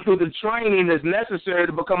going through the training that's necessary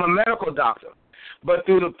to become a medical doctor. But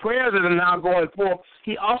through the prayers that are now going forth,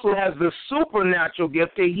 he also has the supernatural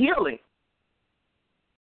gift of healing.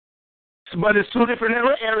 But it's two different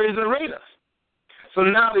areas and arenas. So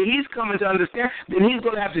now that he's coming to understand, then he's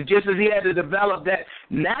going to have to, just as he had to develop that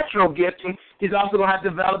natural gifting, he's also going to have to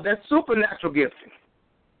develop that supernatural gifting.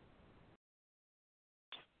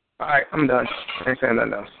 All right, I'm done. I ain't saying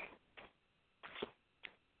nothing else.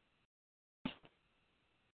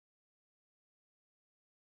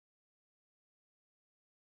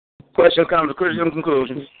 Question, comments, criticism,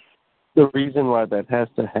 conclusions. The reason why that has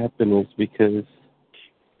to happen is because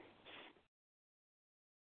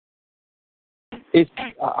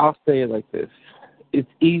I'll say it like this. It's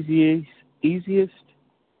easiest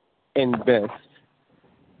and best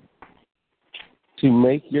to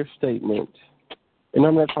make your statement, and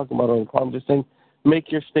I'm not talking about on the call, I'm just saying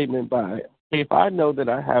make your statement by, if I know that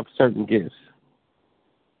I have certain gifts,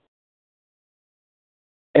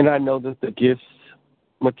 and I know that the gifts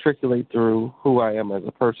matriculate through who I am as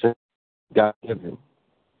a person, God given,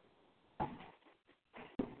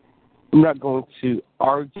 I'm not going to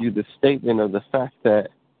argue the statement of the fact that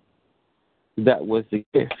that was the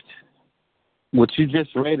gift. What you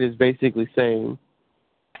just read is basically saying,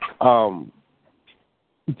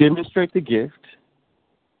 demonstrate the gift,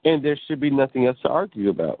 and there should be nothing else to argue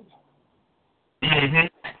about.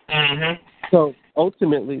 Mm-hmm. Mm-hmm. So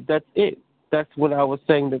ultimately, that's it. That's what I was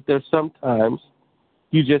saying, that there's sometimes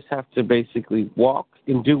you just have to basically walk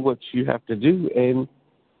and do what you have to do and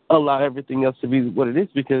allow everything else to be what it is,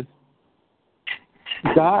 because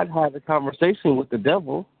God had a conversation with the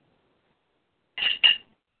devil,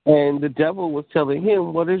 and the devil was telling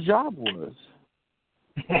him what his job was.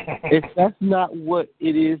 If that's not what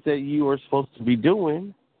it is that you are supposed to be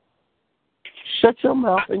doing, shut your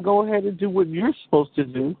mouth and go ahead and do what you're supposed to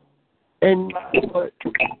do, and what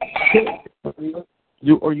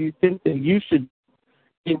do, or you think that you should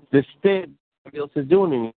instead somebody else is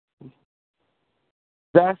doing anything.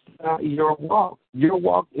 That's not your walk. Your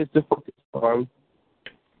walk is to focus on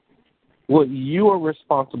what you are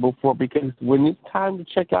responsible for, because when it's time to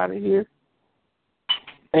check out of here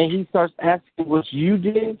and he starts asking what you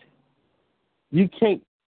did, you can't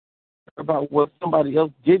about what somebody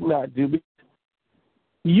else did not do, because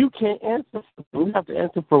you can't answer for them. You have to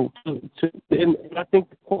answer for and I think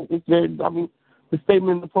the quote is very, the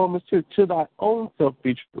statement in the poem is true, to thy own self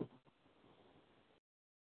be true.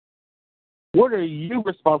 What are you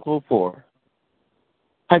responsible for?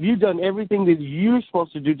 Have you done everything that you're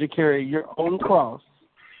supposed to do to carry your own cross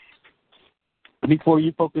before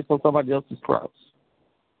you focus on somebody else's cross?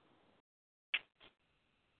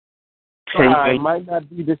 It might not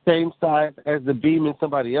be the same size as the beam in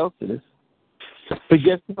somebody else's, but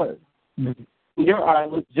guess what? Your eye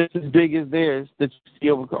looks just as big as theirs that you see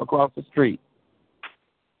over across the street.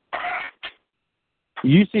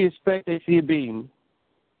 You see a speck, they see a beam.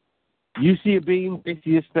 You see a beam, they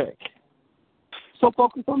see a speck. So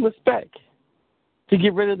focus on the speck to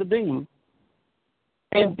get rid of the beam,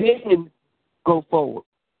 and then go forward.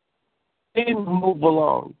 Then move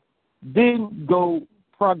along. Then go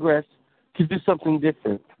progress to do something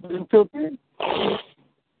different. But until then,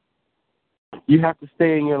 you have to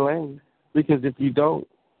stay in your lane, because if you don't,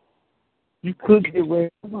 you could get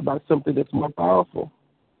ran over by something that's more powerful.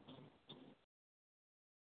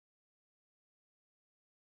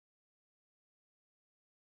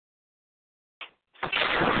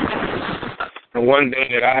 And one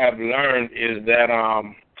thing that I have learned is that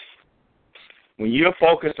when you're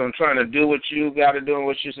focused on trying to do what you got to do and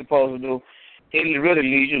what you're supposed to do, it really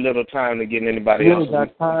leaves you little time to get anybody else. You don't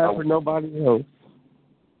got time for nobody else.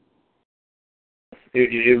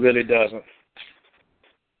 It really doesn't.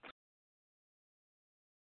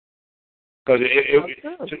 Because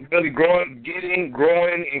to really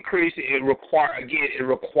growing, increasing, it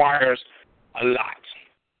requires a lot.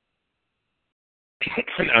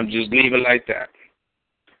 I'm just leave it like that.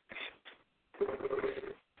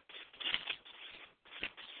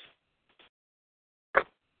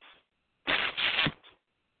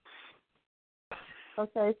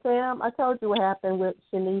 Okay, Sam, I told you what happened with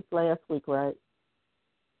Shanice last week, right?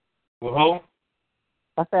 With who?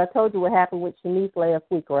 I said I told you what happened with Shanice last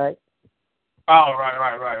week, right? Oh,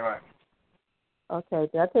 right. Okay,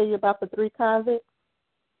 did I tell you about the 3 convicts?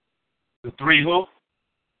 The 3 who?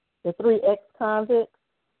 The 3 ex-convicts?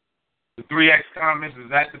 The 3 ex-convicts, is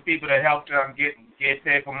that the people that helped them get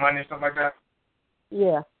paid for money and stuff like that?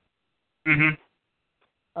 Yeah. Mm-hmm.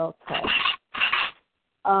 Okay.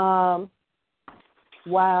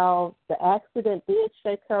 While the accident did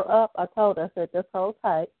shake her up, I told her, I said, just hold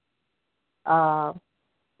tight. Because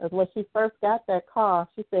when she first got that car,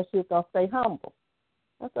 she said she was going to stay humble.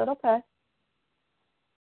 I said, okay.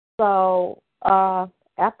 So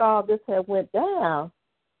after all this had went down,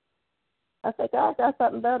 I said, God got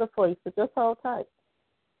something better for you, so just hold tight.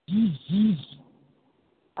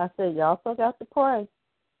 I said, you also got to pray.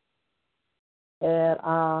 And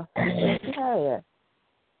she had.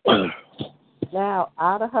 Now,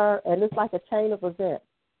 out of her, and it's like a chain of events,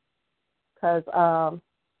 because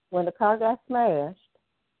when the car got smashed,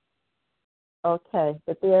 okay,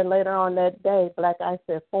 but then later on that day, black ice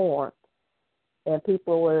had formed, and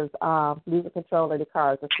people was losing control of the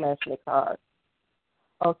cars and smashing the cars.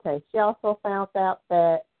 Okay, she also found out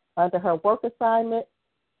that under her work assignment,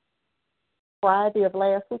 Friday of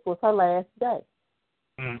last week was her last day.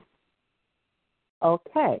 Mm.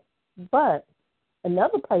 Okay, but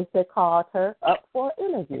another place that called her up for an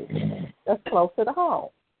interview that's closer to home.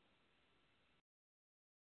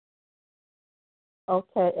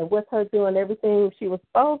 Okay, and with her doing everything she was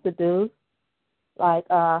supposed to do, like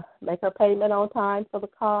make her payment on time for the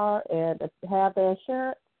car and have the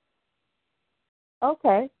insurance,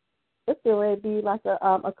 okay, it's going to be like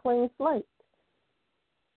a clean slate.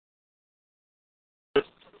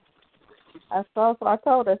 So I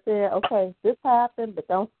told her, I said, okay, this happened, but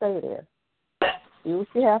don't stay there. Do what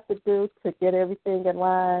you have to do to get everything in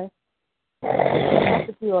line. What you have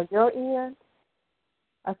to do on your end,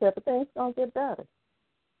 I said, but things going to get better.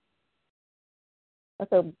 I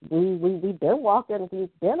said, we've been walking,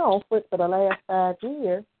 we've been on foot for the last 5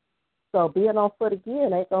 years, so being on foot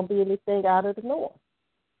again ain't going to be anything out of the norm.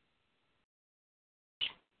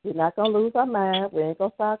 We're not going to lose our mind. We ain't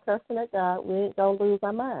going to start cursing at God. We ain't going to lose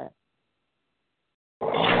our mind.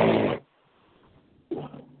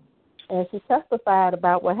 And she testified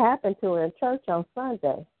about what happened to her in church on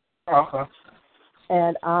Sunday. Okay.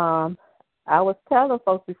 And I was telling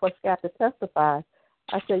folks before she got to testify,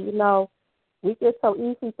 I said, you know, we get so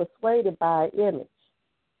easily persuaded by an image.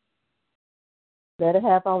 Let her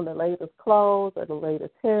have on the latest clothes or the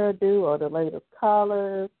latest hairdo or the latest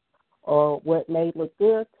colors or what may look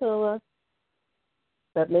good to us.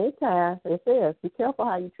 But many times it says, be careful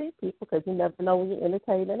how you treat people because you never know when you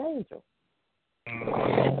entertain an angel.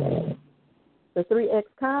 The three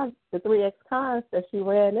ex-cons that she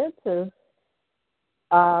ran into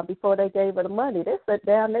before they gave her the money, they sat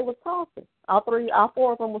down, they were talking. All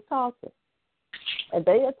 4 of them was talking. And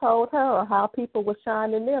they had told her how people were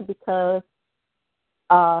shining them because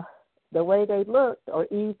the way they looked, or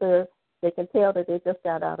either they can tell that they just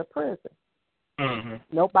got out of prison. Mm-hmm.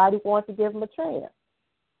 Nobody wanted to give them a chance.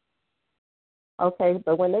 Okay,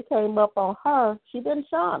 but when they came up on her, she didn't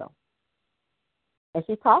shine them. And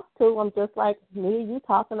she talked to them just like me and you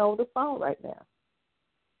talking over the phone right now.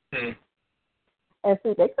 Mm-hmm. And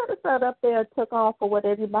see, they could have sat up there and took on for what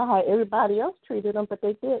everybody else treated them, but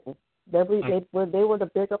they didn't. They were the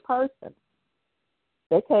bigger person.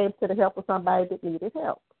 They came to the help of somebody that needed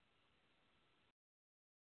help.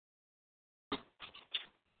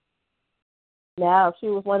 Now, if she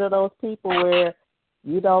was one of those people where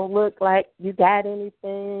you don't look like you got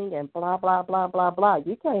anything and blah, blah, blah, blah, blah,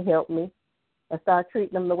 you can't help me, and start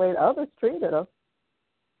treating them the way the others treated her,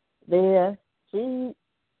 then she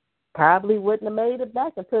probably wouldn't have made it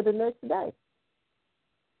back until the next day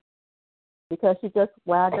because she just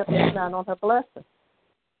wound up missing out on her blessing.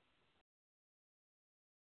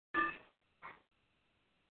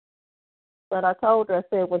 But I told her, I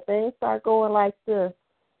said, when things start going like this,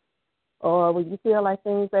 or when you feel like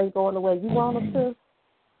things ain't going the way you want them to,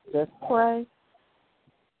 just pray,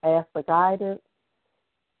 ask for guidance,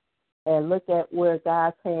 and look at where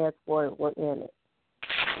God's hands were in it.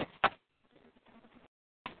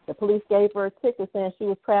 The police gave her a ticket saying she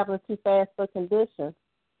was traveling too fast for conditions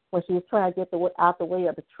when she was trying to get out the way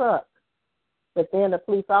of the truck. But then the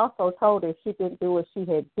police also told her if she didn't do what she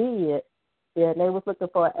had did, then they was looking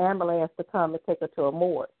for an ambulance to come and take her to a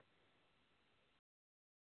morgue.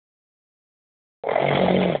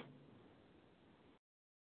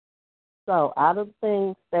 So out of the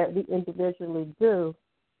things that we individually do,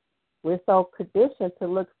 we're so conditioned to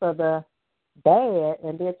look for the bad,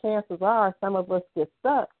 and then chances are some of us get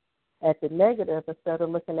stuck at the negative instead of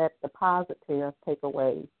looking at the positive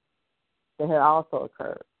takeaways that had also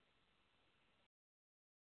occurred.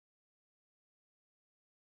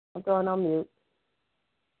 I'm going on mute.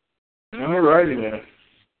 All righty then.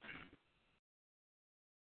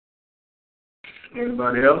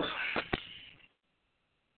 Anybody else?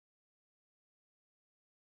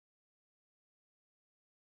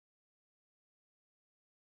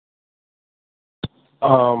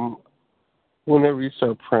 Whenever you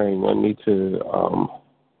start praying, I need to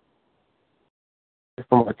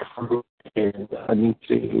from my crew, and I need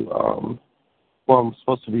to I'm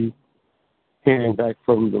supposed to be hearing back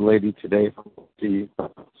from the lady today from the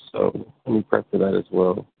so let me prep for that as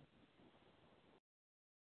well.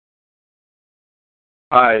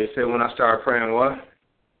 All right, so when I start praying, what?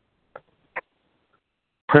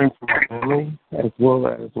 Praying for my family, as well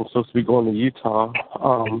as I'm supposed to be going to Utah,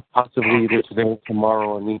 possibly either today or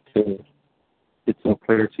tomorrow. I need to get some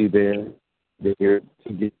clarity there to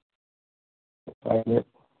get assignment.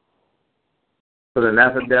 So then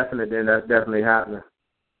that's a definite, then that's definitely happening.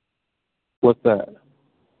 What's that?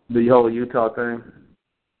 The whole Utah thing?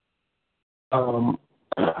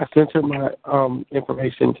 I sent her my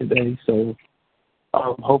information today, so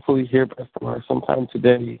hopefully hear back from her sometime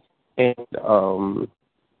today, and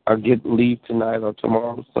I'll get leave tonight or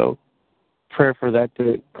tomorrow. So prayer for that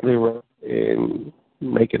to clear up and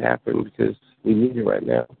make it happen because we need it right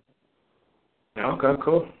now. Okay,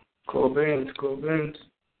 cool. Cool beans. Cool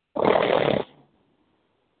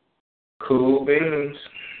beans.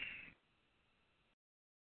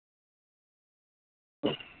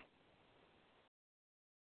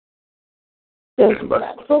 There's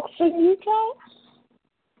black folks in Utah?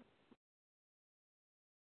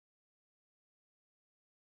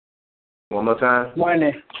 One more time.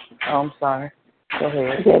 Morning. Oh, I'm sorry. Go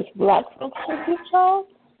ahead. There's black folks in Utah?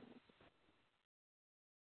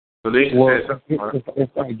 Well,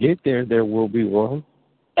 if I get there, there will be one.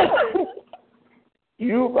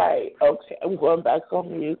 You're right. Okay, I'm going back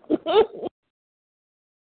on mute.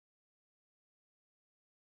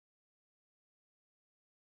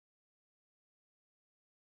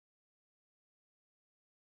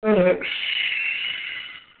 All right.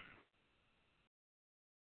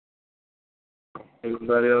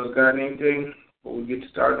 Anybody else got anything before we get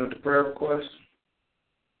started with the prayer request?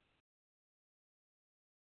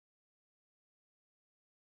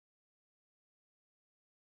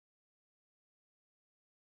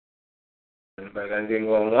 Anybody got anything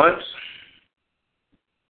going once?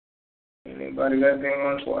 Anybody got anything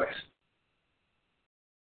going twice?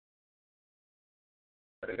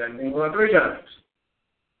 Anybody got anything going 3 times?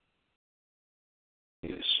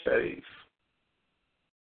 It's safe.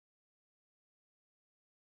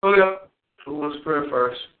 Oh, yeah. Who wants to pray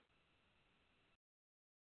first?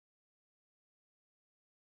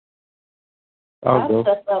 I'll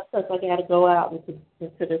step up because I got to go out into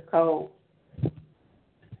this cold.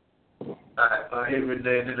 All right, my hip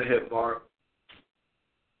day to the hip bar.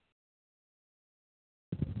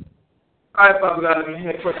 All right, Father God, let me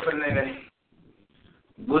hear quick for Nene.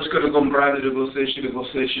 Busca de comprar de negociation,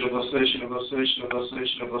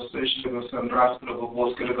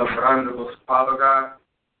 Father God,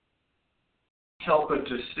 help her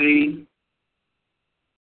to see,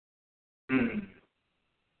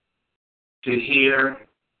 to hear,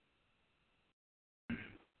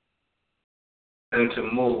 and to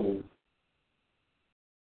move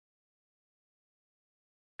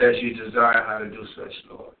as you desire how to do such,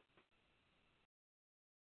 Lord.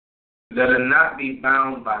 Let her not be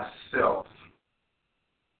bound by self,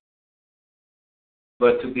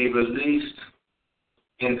 but to be released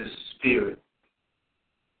in the Spirit.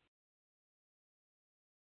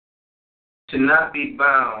 To not be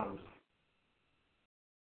bound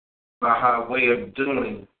by her way of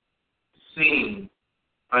doing, seeing,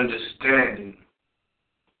 understanding,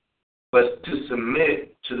 but to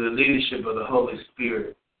submit to the leadership of the Holy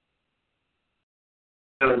Spirit.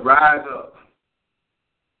 To rise up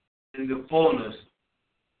in the fullness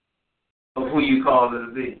of who you called her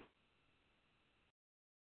to be.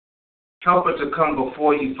 Help her to come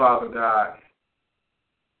before you, Father God,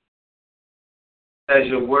 as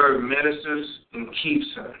your word ministers and keeps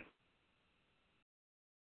her.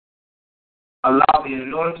 Allow the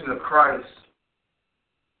anointing of Christ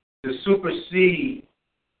to supersede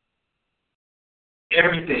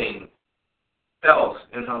everything else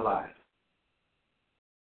in her life.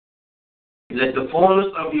 Let the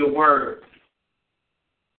fullness of your word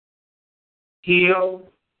heal,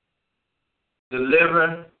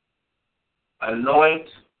 deliver, anoint,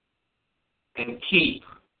 and keep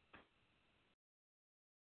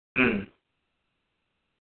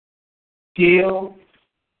heal,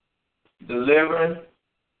 deliver,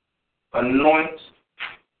 anoint,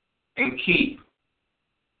 and keep.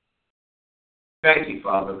 Thank you,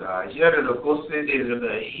 Father God. Heal,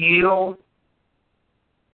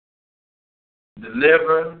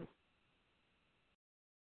 deliver,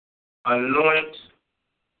 anoint,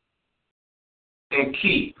 and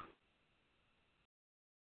keep.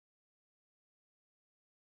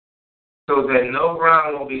 So that no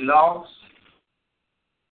ground will be lost,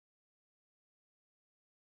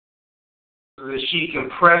 so that she can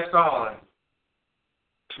press on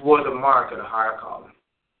toward the mark of the higher calling.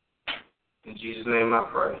 In Jesus' name I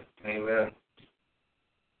pray. Amen.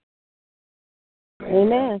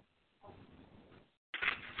 Amen.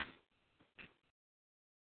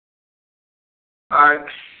 All right,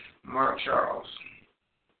 Mark Charles.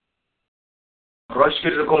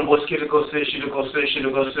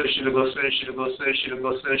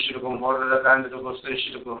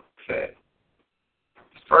 Okay.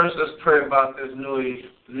 First, let's pray about this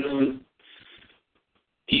new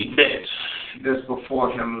event that's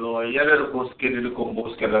before him, Lord.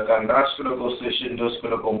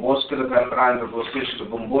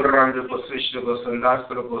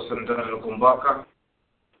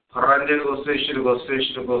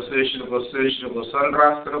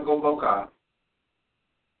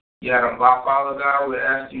 Father God, we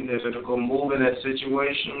ask you to move in that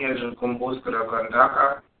situation.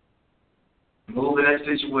 Move in that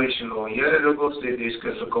situation, Lord.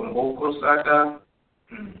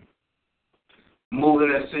 Move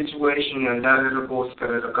in that situation, and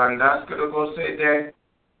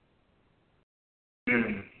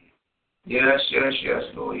yes,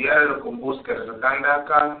 Lord.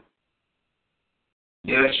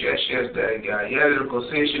 Yes, Daddy God.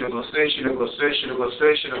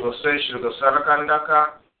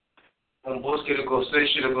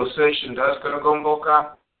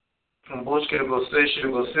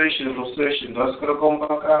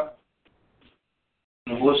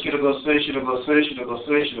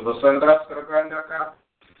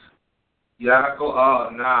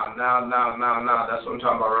 Now. That's what I'm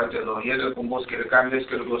talking about right there, Lord.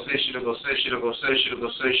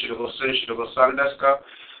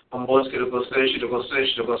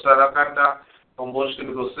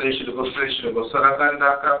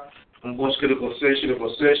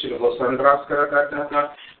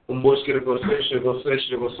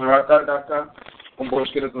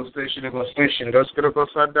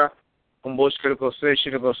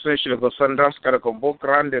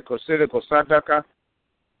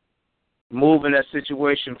 Move in that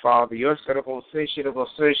situation, Father.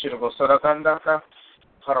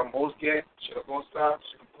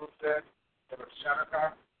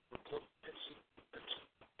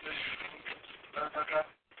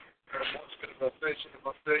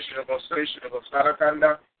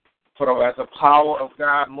 As the power of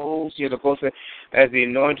God moves, as the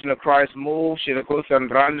anointing of Christ moves, let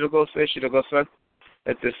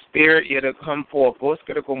the Spirit come forth.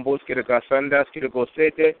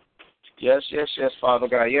 Yes, Father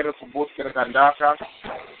God.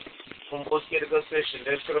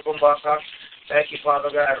 Thank you, Father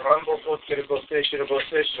God.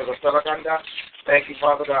 Thank you,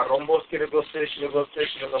 Father God.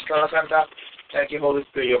 Thank you, Holy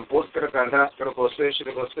Spirit.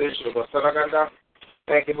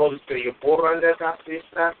 Thank you, Holy Spirit.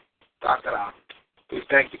 We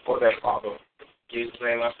thank you for that, Father. In Jesus'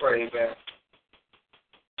 name I pray, amen.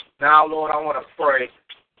 Now, Lord, I want to pray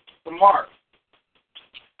for Mark.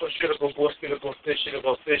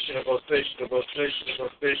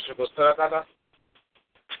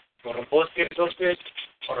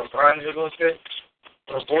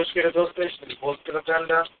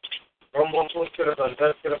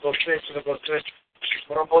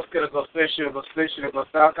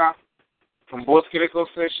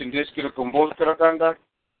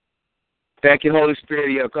 Thank you, Holy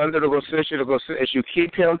Spirit. As you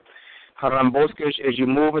keep him, as you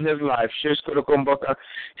move in his life,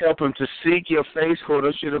 help him to seek your face.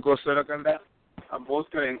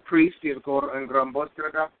 Increase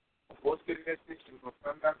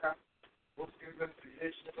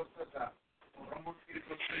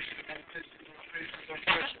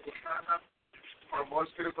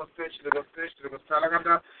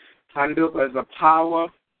handle as the power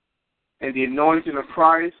and the anointing of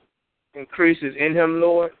Christ increases in him,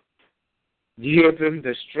 Lord. Give him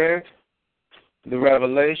the strength, the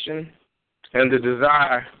revelation, and the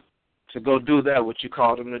desire to go do that which you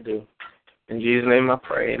called him to do. In Jesus' name I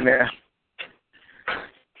pray, amen.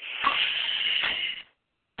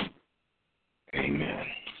 Amen.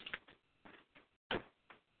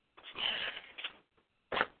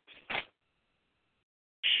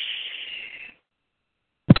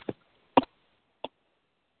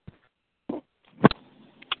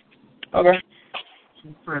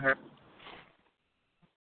 pray.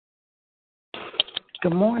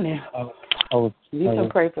 Good morning. You can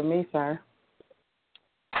pray for me, sir.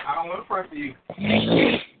 I don't want to pray for you.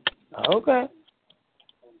 Okay.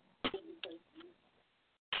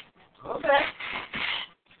 Okay.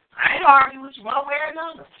 I ain't arguing with you one way or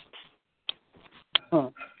another.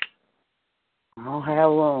 I don't have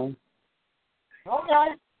room.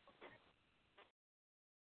 Okay.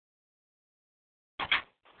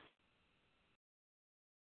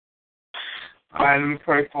 All right, let me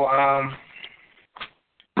pray for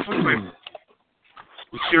the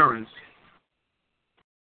children.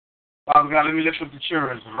 Father God, let me lift up the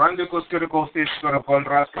children. Rande koskere kostish kara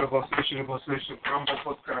kondras kara kostish rombo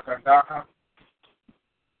koskara kandaka.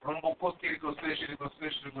 Rombo koskere kostish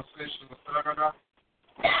kostaragada.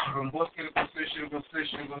 Rombo koskere kostish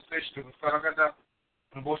kostaragada.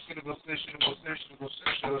 Rombo koskere kostish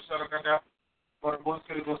kostaragada. Rombo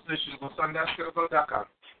koskere kostish kosandas kara kandaka.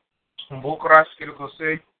 Rombo koskere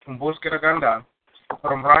kostish kostaragada.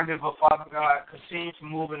 From Rande, but Father God, continue to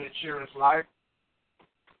move in the children's life.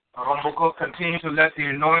 Rombo, continue to let the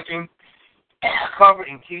anointing cover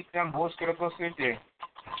and keep them. Boskere kosete.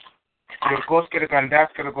 Koskere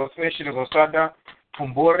kandaskere koseshe kosada.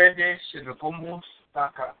 Pumborede shede pumbus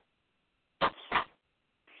taka.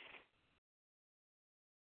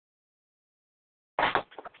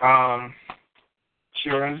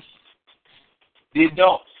 Children, the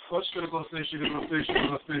adults. Koskere koseshe koseshe.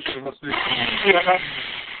 Koskere koseshe kosagara.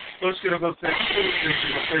 Koskere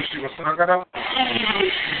koseshe kosagara.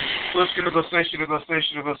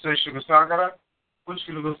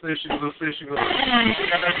 Koskere koseshe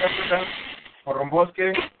kosagara. Poromboske.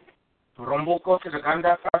 Porombo kosere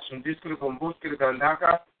gandaka. Sundiskere komboskere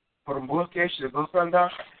gandaka. Poromboske shire kosanda.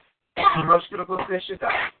 Roskere koseshe da.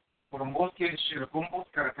 Poromboske shire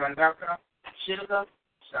komboskere gandaka. Shirga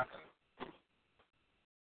shaka.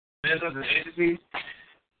 Members and agencies.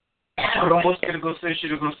 Romboskere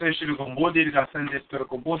koseshe kombodi gasende skere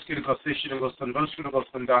komboskere koseshe kosandoskere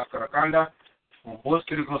kosandaka kanda.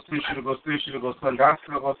 Romboskere koseshe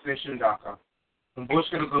kosandaskere koseshe daka.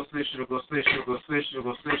 Romboskere koseshe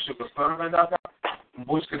kosaragandaka.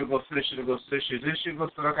 Romboskere koseshe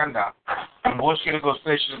kosaraganda. Romboskere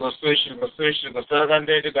koseshe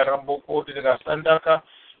kosaragande de garamboko de gasandaka.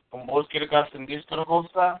 Romboskere kasendiskere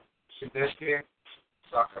kosa. Shideske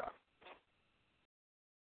saka.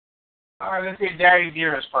 All right, let's say Daddy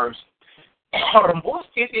Dearest first.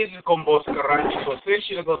 Romboske is comboska ranchi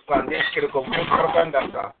koseshe kosandeke komboska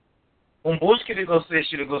kandaka. Romboske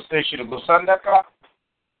koseshe kosandaka.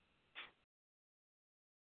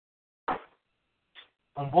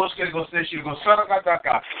 Romboske koseshe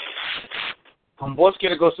kosaragandaka.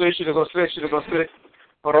 Romboske koseshe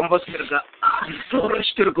Romboske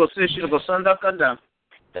koseshe kosandaka.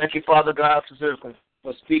 Thank you, Father God,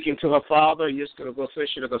 for speaking to her father.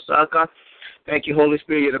 Thank you, Holy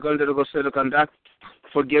Spirit,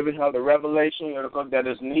 for giving her the revelation that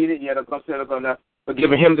is needed, for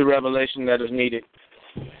giving him the revelation that is needed.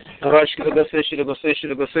 Allowing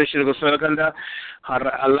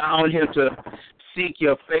him to seek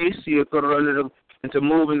your face and to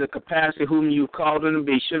move in the capacity whom you called him to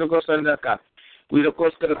be. We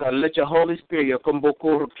let your Holy Spirit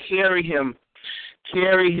carry him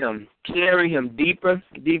deeper,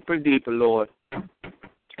 Lord.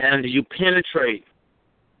 And as you penetrate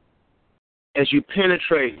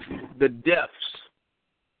the depths,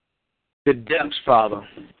 Father,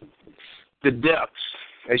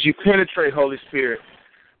 as you penetrate, Holy Spirit,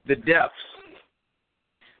 the depths,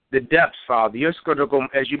 Father,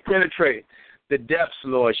 as you penetrate the depths,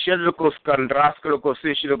 Lord, as you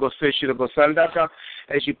penetrate the depths, Father,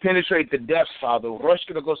 as you penetrate the depth, Father,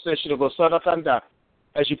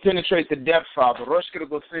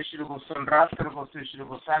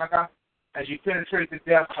 as you penetrate the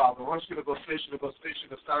depth, Father,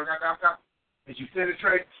 as you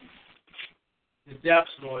penetrate the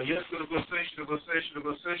depths, Lord,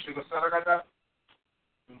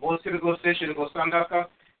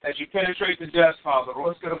 as you penetrate the depths, Father,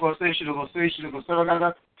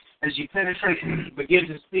 as you penetrate, begin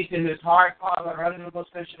to speak in his heart, Father,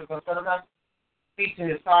 speak to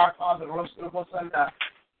his heart, Father,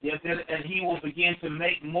 and he will begin to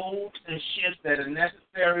make moves and shifts that are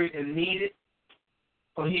necessary and needed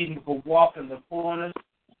for him to walk in the fullness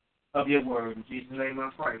of your word. In Jesus' name I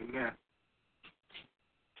pray. Amen.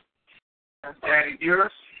 That's Daddy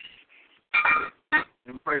Dearest.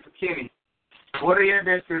 And pray for Kenny. Ora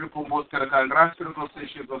de spiritual boskara kandra spiritual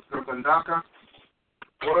session boskara kandaka.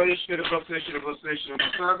 Ora spiritual session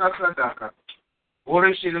boskara kandaka.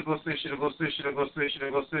 Ora spiritual session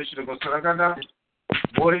boskara kandaka.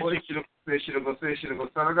 Bore shiro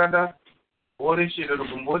saraganda. Bore shiro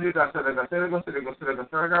gumbodi da saraga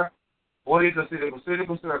saraga. Bore da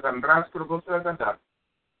shiro saraganda saraganda.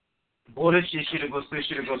 Bore shiro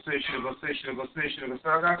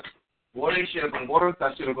saraga. Bore shiro gumboro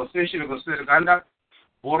da shiro saraganda.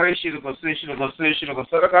 Bore shiro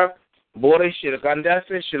saraga. Bore shiro ganda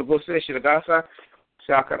shiro gasa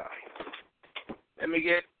sakara. Let me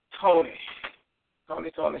get Tony.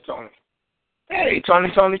 Tony. Hey, Tony.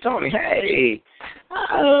 Hey.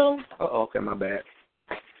 Okay, my bad.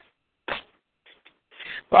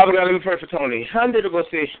 Father God, let me pray for Tony. Hundred to go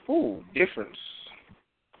say, difference.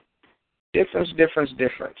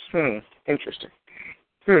 Interesting.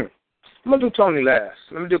 I'm going to do Tony last.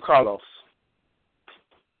 Let me do Carlos.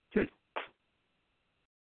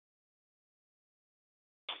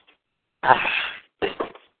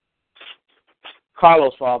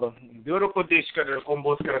 Carlos, Father. Beautiful dish que de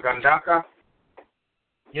combos que gandaka.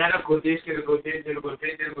 Yana go dish que go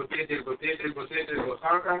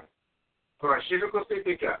sanga. Por ashiro ko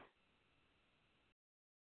setika.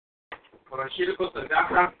 Por ashiro ko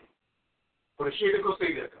sadaka. Por ashiro ko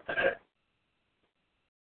sedaka.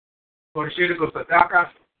 Por ashiro ko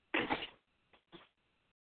sadaka.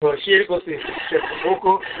 Por ashiro ko sedaka.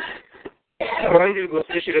 Rangi go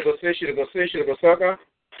sanga.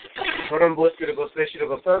 Foram buscar você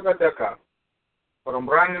chegou sarga daka. Foram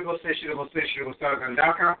brando você chegou sarga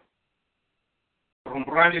daka. Foram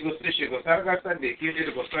brando você chegou sarga sande que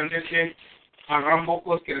ele gostou de arambo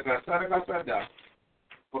cos que ele sarga sada.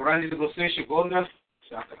 Foram você chegou na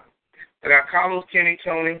saka. Era Carlos, Kenny,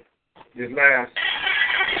 Tony, this last.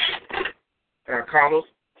 Era Carlos,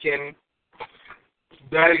 Kenny,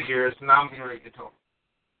 Daddy here is now getting ready to talk.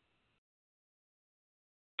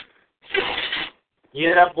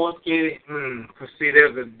 Yeah, both get because see,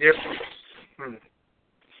 there's a difference.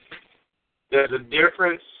 There's a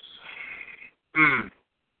difference.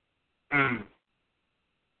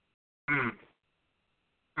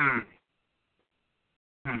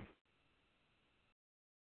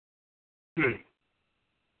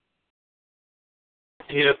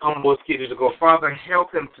 Here come both kids to go. Father,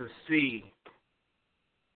 help him to see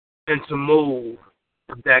and to move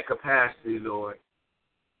that capacity, Lord.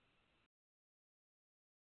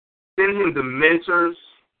 Send him the mentors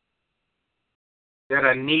that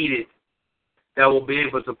are needed that will be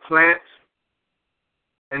able to plant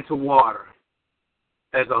and to water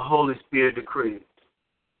as the Holy Spirit decrees.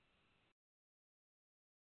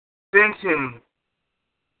 Send him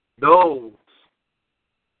those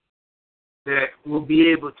that will be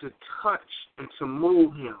able to touch and to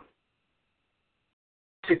move him,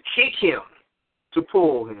 to kick him, to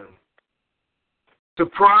pull him, to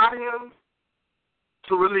prod him,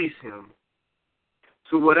 to release him,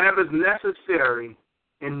 to whatever is necessary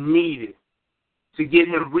and needed to get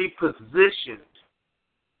him repositioned.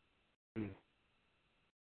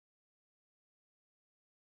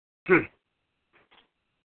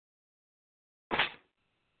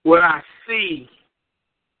 What I see,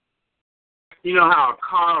 you know how a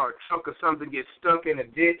car or a truck or something gets stuck in a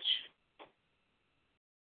ditch,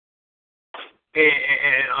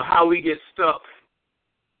 and how we get stuck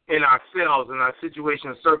in ourselves, in our situation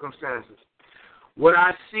and circumstances. What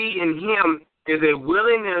I see in him is a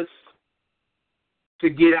willingness to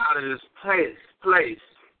get out of this place,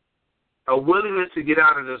 a willingness to get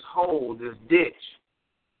out of this hole, this ditch.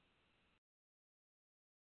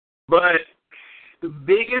 But the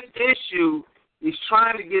biggest issue is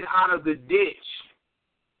trying to get out of the ditch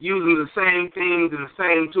using the same things and the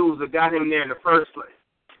same tools that got him there in the first place.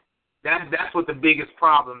 That's what the biggest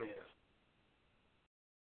problem is.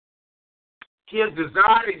 His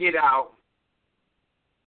desire to get out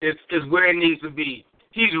is where it needs to be.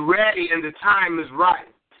 He's ready and the time is right.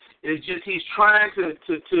 It's just he's trying to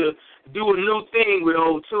do a new thing with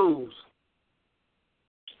old tools.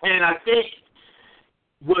 And I think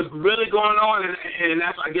what's really going on, and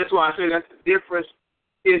that's, I guess why I say that's the difference,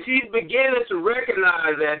 is he's beginning to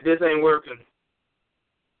recognize that this ain't working.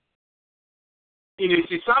 You know,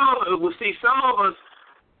 some of us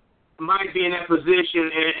might be in that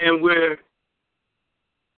position, and we're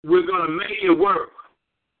going to make it work,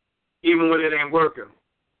 even when it ain't working.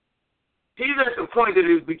 He's at the point that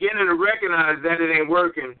he's beginning to recognize that it ain't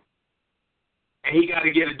working, and he got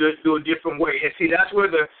to get it do a different way. And see, that's where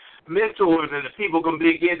the mentors and the people going to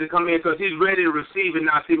begin to come in, because he's ready to receive it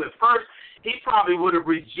now. See, at first, he probably would have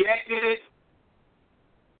rejected it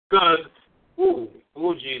because,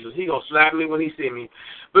 Jesus, he going to slap me when he see me.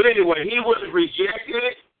 But anyway, he would have rejected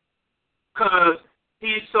it because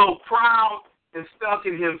he's so proud and stuck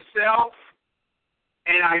in himself,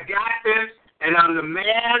 and I got this, and I'm the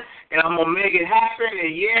man, and I'm going to make it happen,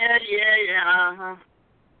 and yeah.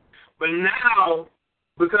 But now,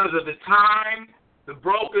 because of the time, the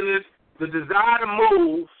brokenness, the desire to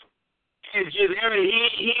move, and just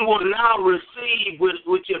he will now receive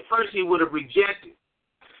which at first he would have rejected.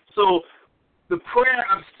 So the prayer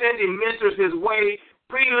of sending mentors his way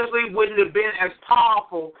previously wouldn't have been as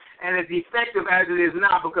powerful and as effective as it is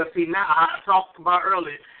now, because see, now I talked about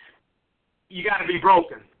earlier, you got to be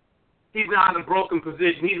broken. He's not in a broken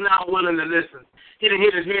position. He's not willing to listen. He didn't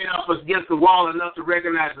hit his head up against the wall enough to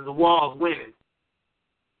recognize that the wall's winning.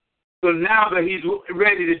 So now that he's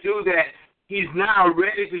ready to do that, he's now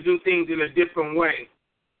ready to do things in a different way.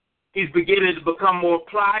 He's beginning to become more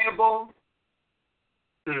pliable.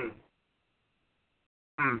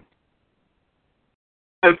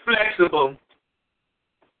 And flexible.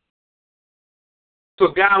 So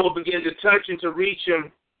God will begin to touch and to reach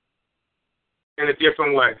him in a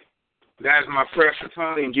different way. That is my prayer for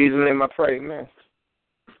Tony. In Jesus' name I pray, amen.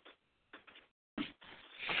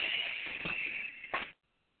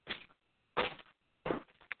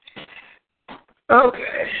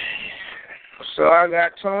 Okay. So I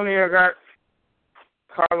got Tony, I got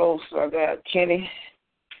Carlos, I got Kenny,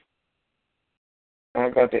 I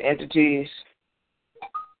got the entities.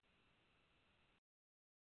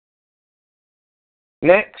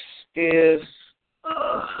 Next is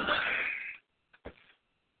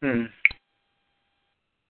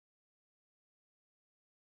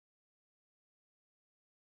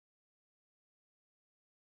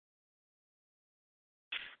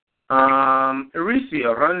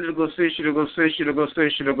Ericia, Randa go Sishi to go Sishi to go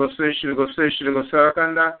Sishi to go Sishi to go Sishi to go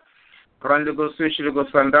Sarakanda, Randa go Sishi to go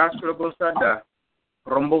Sandas to go Sada,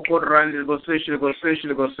 Romboko Randa go Sishi to go Sishi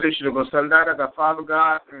to go Sishi to go Sandara, the Father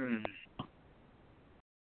God.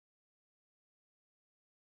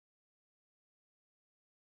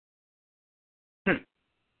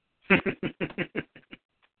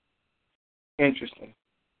 Interesting.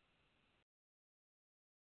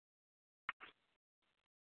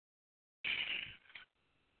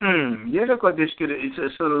 Yeah, look at this.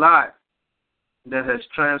 It's a lot that has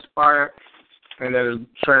transpired and that is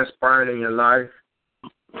transpired in your life.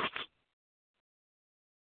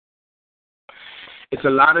 It's a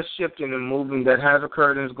lot of shifting and moving that has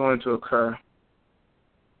occurred and is going to occur.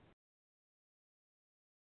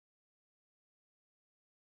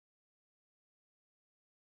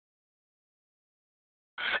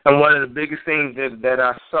 And one of the biggest things that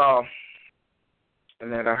I saw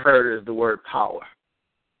and that I heard is the word power.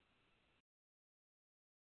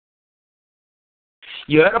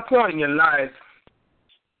 You're at a point in your life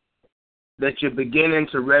that you're beginning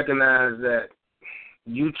to recognize that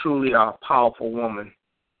you truly are a powerful woman.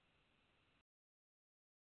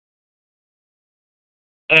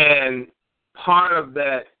 And part of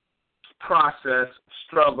that process,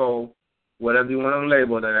 struggle, whatever you want to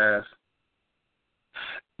label that as,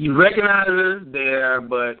 you recognize it's there,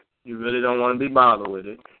 but you really don't want to be bothered with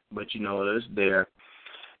it, but you know it's there.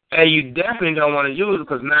 And you definitely don't want to use it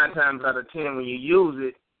because 9 times out of 10 when you use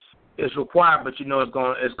it, it's required, but you know it's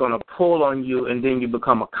going to pull on you, and then you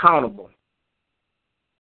become accountable.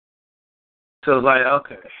 So it's like,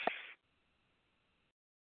 okay.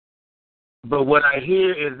 But what I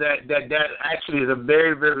hear is that actually is a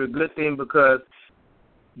very, very good thing, because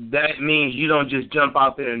that means you don't just jump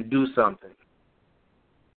out there and do something.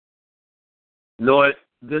 Lord,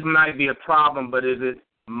 this might be a problem, but is it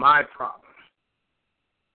my problem?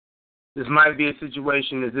 This might be a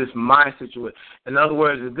situation. Is this my situation? In other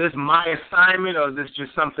words, is this my assignment, or is this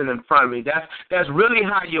just something in front of me? That's really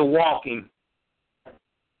how you're walking.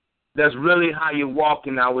 That's really how you're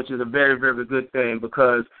walking now, which is a very, very good thing,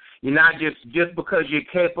 because you're not just because you're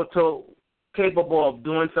capable of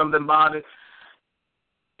doing something about it.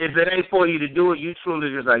 If it ain't for you to do it, you truly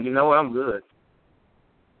just like, you know what, I'm good.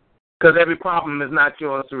 Because every problem is not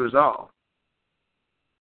yours to resolve.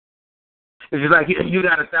 It's just like you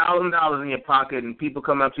got $1,000 in your pocket and people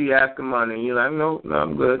come up to you asking money, and you're like, no,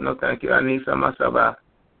 I'm good. No, thank you. I need some myself out.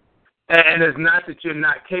 And it's not that you're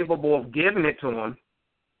not capable of giving it to them.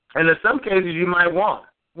 And in some cases you might want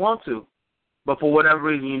to, but for whatever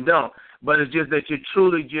reason you don't. But it's just that you're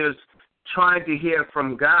truly just trying to hear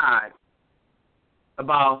from God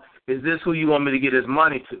about, is this who you want me to get this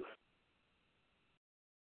money to?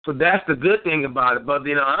 So that's the good thing about it. But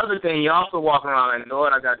the other thing, you also walk around like,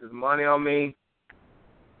 Lord, I got this money on me.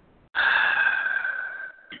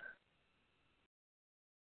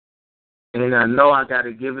 And I know I got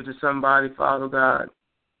to give it to somebody, Father God.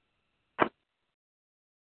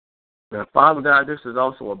 But Father God, this is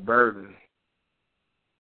also a burden.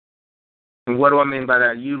 And what do I mean by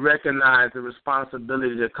that? You recognize the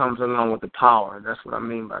responsibility that comes along with the power. That's what I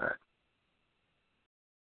mean by that.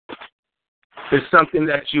 It's something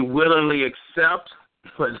that you willingly accept,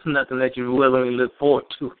 but it's nothing that you willingly look forward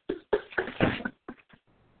to.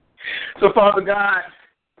 So, Father God,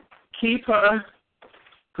 keep her,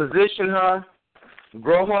 position her,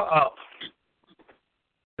 grow her up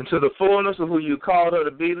into the fullness of who you called her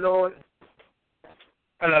to be, Lord,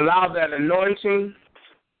 and allow that anointing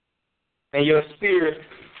and your spirit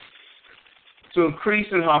to increase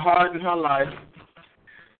in her heart and her life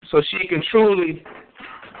so she can truly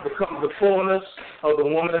become the fullness of the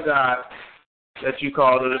woman of God that you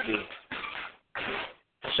called her to be.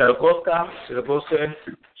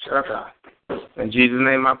 In Jesus'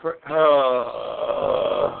 name I pray.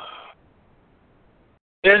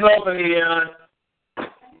 It's open here.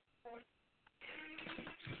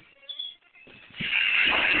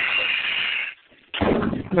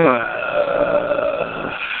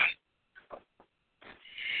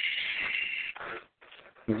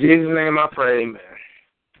 In Jesus' name I pray, amen.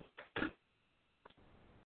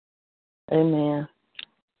 Amen.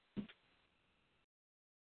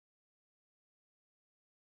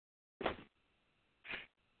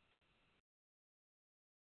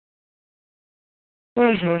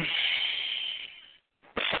 Mm-hmm.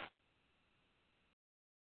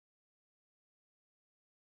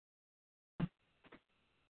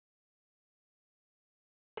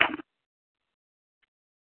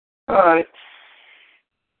 All right.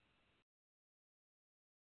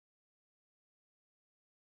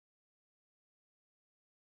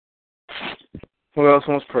 Who else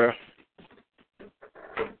wants prayer?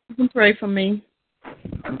 You can pray for me.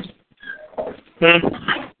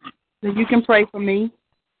 You can pray for me.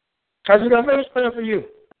 How's you got finished praying for you?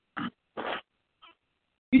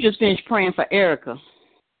 You just finished praying for Erica.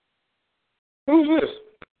 Who's this?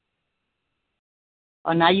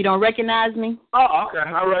 Oh, now you don't recognize me? Oh, okay.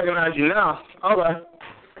 I recognize you now. Okay.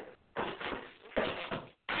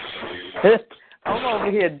 I'm over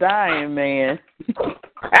here dying, man.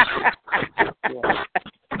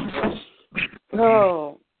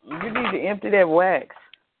 Oh, you need to empty that wax.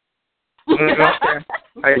 Okay.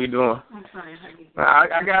 How you doing? I'm sorry.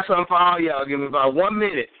 I got something for all y'all. Give me about 1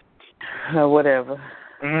 minute. Whatever.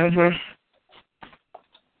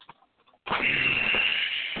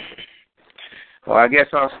 Well, I guess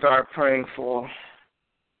I'll start praying for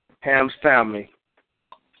Ham's family.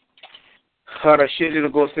 Hara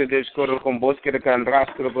shiri go se deshkoro con bosque de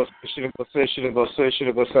candraskro go shiri go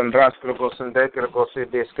sandraskro go sandekro go se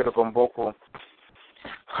deskro con boko.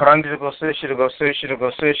 Harandi go se shiri go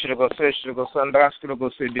sandraskro go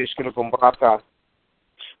se deskro con brata.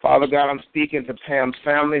 Father God, I'm speaking to Pam's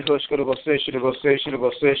family. Hushkoro go se shiri go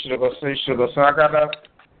sagada.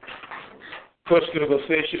 Hushkoro go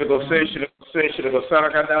se shiri go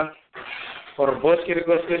sagada. For bosque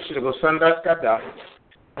go se shiri go sandraskada.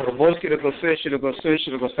 Bosque de Gossesh, the Gossesh,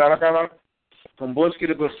 the Gosaraka, from Bosque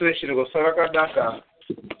de Gossesh, the Gosaraka Daka,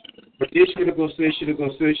 British the Gossesh, the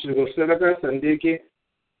Gossesh, the Gosaraka, Sandiki,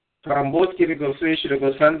 from Bosque de Gossesh, the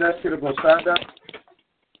Gosanda, the Gosada,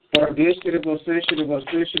 for Dish the Gossesh, the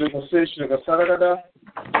Gossesh, the Gossesh, the Gosaraka,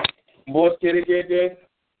 Bosque de Gede,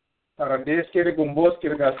 Paradesque de Gumbosque,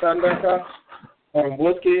 the Gasandaka, from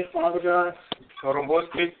Bosque, Father, from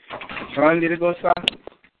Bosque, Randy the Gosa,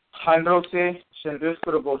 Handose,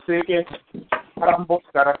 Shendusco Boseke, Rambos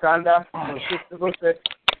Caracanda, Shistose,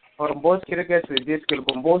 Ormbos Kirikes, Discal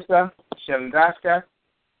Bombosa, Shendaska,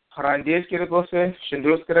 Harandes Kirikose,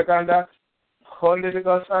 Shendus Caracanda, Holy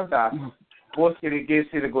Gosanda, Bos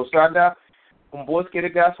Kirigesi the Gosanda, Umbos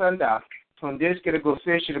Kirigasanda, from this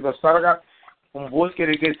Kirigose, Shirigosarga, Umbos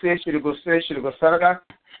Kirigese, Shirigosarga,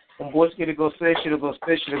 Umbos Kirigose,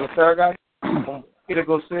 Shirigosarga,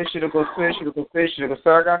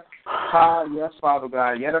 yes, Father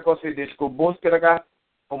God. Yadakose disco boskeraga,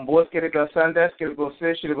 boskeraga sandas,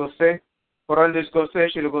 kirgose, Porandiscose,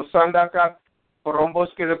 Shirigosandaka,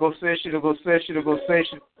 Poromboskirigose,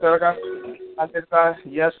 Shirigosarga, Anteka,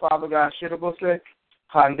 yes, Father God, Shirigose,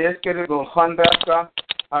 Handeskirigo, Handaka,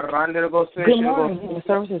 Arandirgose, Shirigose. The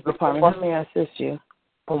services department, how may I assist you?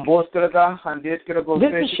 Boskeraga,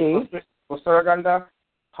 Handeskirigose, Shirigosarganda.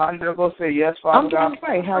 Say yes, Father God. I'm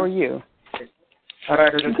great. How are you? Good.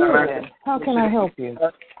 How can I help you?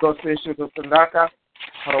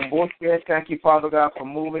 Thank you, Father God, for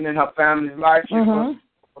moving in her family's life. Yes.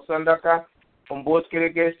 In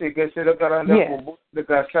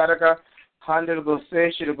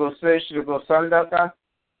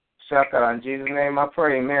Jesus' name I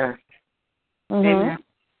pray, amen. Amen.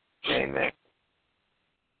 Amen.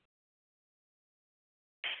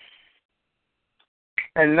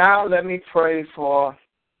 And now let me pray for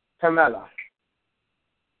Pamela.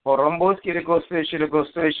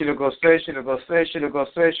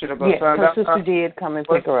 Yes, her sister did come and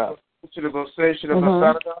pick her up.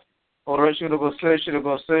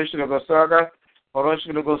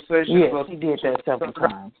 Yes, he did that several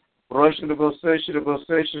times.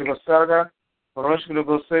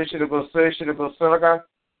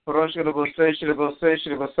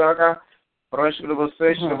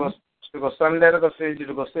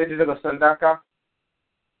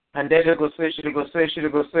 And then it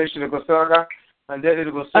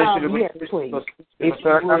goes, yes, please. If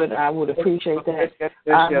you would, I would appreciate that.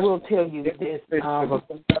 I will tell you this. There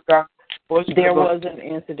was an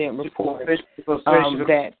incident report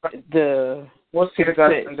that the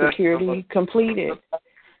security completed.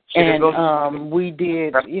 And we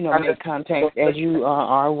did, make contact, as you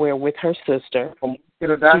are aware, with her sister. She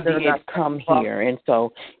did come here, and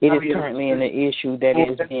so it is currently an issue that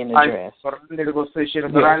is being addressed.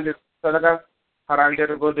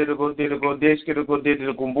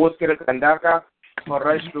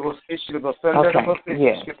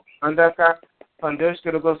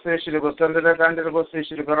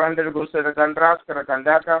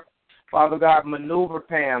 Father God, maneuver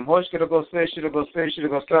Pam.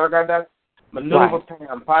 Maneuver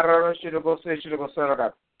Pam.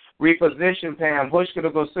 Reposition Pam. Cause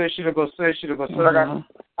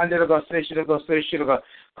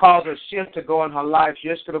a shift to go in her life.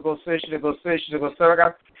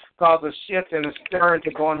 Cause a shift and a stirring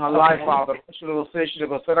to go in her life, Father.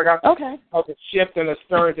 Okay. Cause a shift and a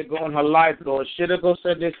stirring to go in her life, Lord. Okay.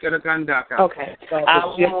 I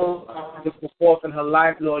will go forth in her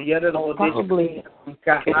life, Lord. Probably. You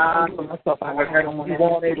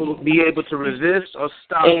won't be able to resist or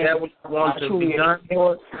stop that which you want to be done,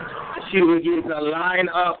 Lord. She will get to line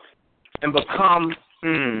up and become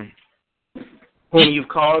who you've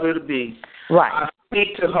called her to be. Right. I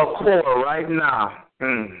speak to her core right now.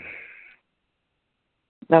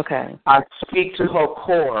 Okay. I speak to her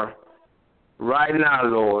core right now,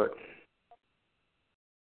 Lord.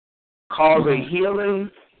 Cause a healing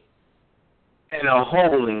and a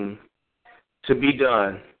holding to be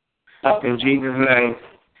done. In Jesus' name,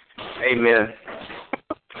 amen.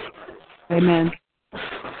 Amen.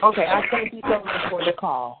 Okay, I thank you so much for the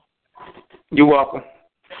call. You're welcome.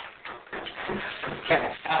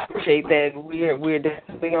 I appreciate that. We're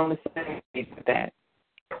definitely on the same page with that.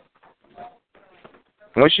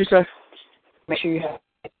 What she say? Make sure you have.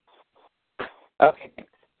 Okay.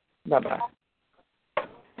 Bye-bye.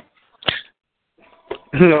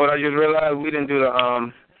 You know what I just realized? We didn't do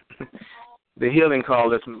the healing call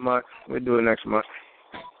this month. We'll do it next month.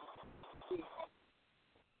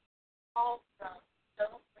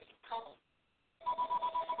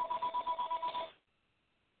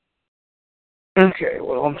 Okay,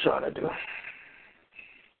 what I'm trying to do.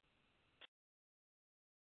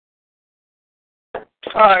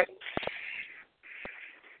 All right.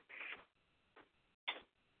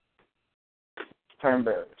 Turn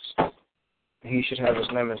bearers. He should have his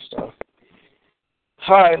name and stuff.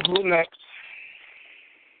 All right, who next?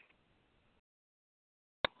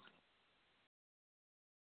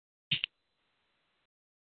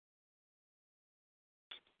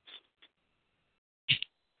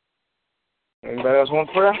 Anybody else want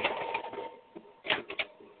prayer?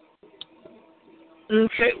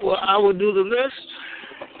 Okay, well, I will do the list.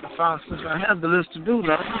 Since I have the list to do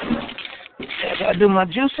now, I got to do my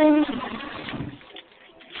juicing.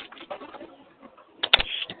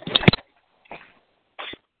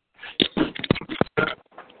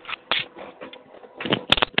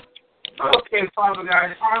 Okay, Father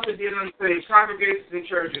God, Father did unsaved congregations and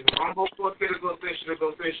churches. Humble forth, get a go station, to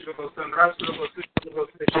go station, to go sun, rest, to go station, to go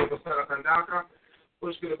station, to go Sarakandaka,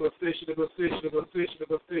 push to go station, to go station, to go station, to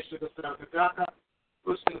go station, to go Sarakandaka,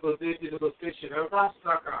 push to go station, to go station, to go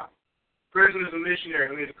Saka. Prisoners and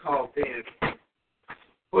missionaries, we need to call Ben.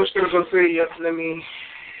 Push to go say, yes, let me,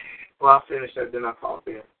 well, I'll finish that, then I'll call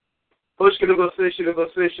Ben. Push to go station, to go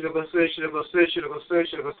station, to go station, to go station, to go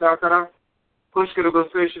station, to go Sakara. Push to go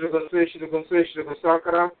station, to go station, to go station, to go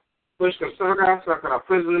Sakara. Push to Sakara.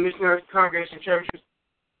 Prison and missionaries, congregation churches.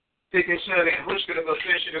 Take a shot in. Push to go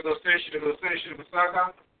station, to go station, to go station, to go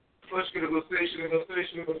Sakara. Push to go station, to go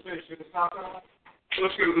station, to go station, to go Sakara.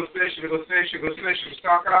 Push to go station, to go station, to go station, to go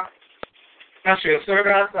Sakara.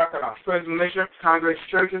 Sakara. Prison and missionaries, congregation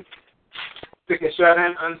churches. Take a shot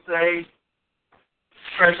in. Unsaved.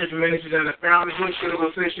 Churches, ministries, and the family. Push to go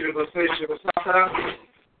station, to go station, to go Sakara.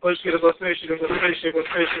 Push to go station, to go station, to go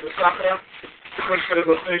station, to go Sakara. Push to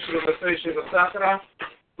go station, to go station, to go Sakara.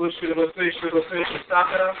 Push to go station, to go station, to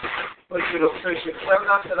Sakara. Push to go station, to go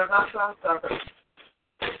Sakara.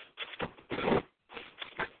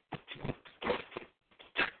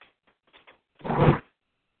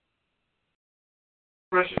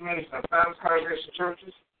 ministers and families, congregation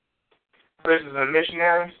churches, prisoners and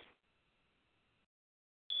missionaries.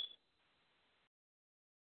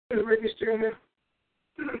 Is Ricky still there?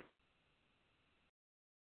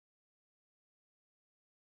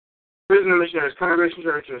 Prison missionaries, congregation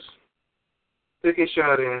churches, sick and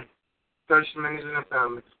shut in, thirst ministers and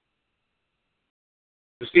families.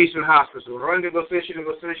 Deceased in hospital. Run to go station to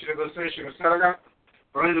go station to go station to saga.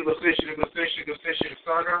 Run to go station to go station to go station to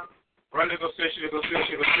saga. Run to go station to go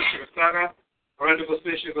station to go station to saga. Run to go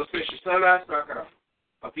station to go station to saga.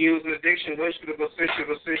 Abuse and addiction. Push to go station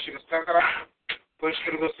to go station to saga. Push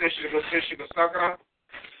to go station to go station to saga.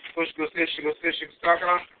 Push to go station to go station to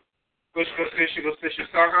saga. Push to go station to go station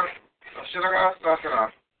to saga. Saga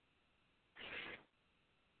saga.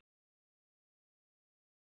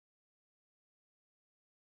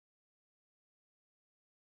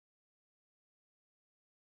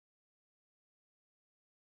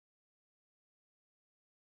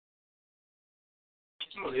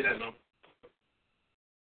 I'm gonna leave that alone.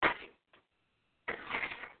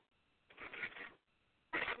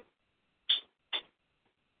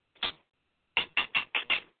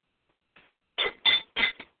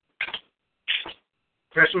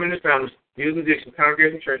 Freshman and families, youth and addiction,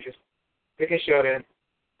 congregation churches, sick and shut in,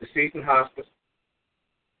 deceased in hospice,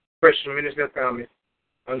 freshman ministers and families,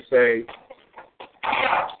 unsaved.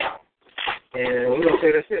 And we're gonna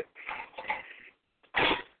say that's it.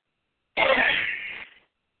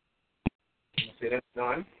 Say that's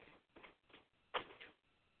done.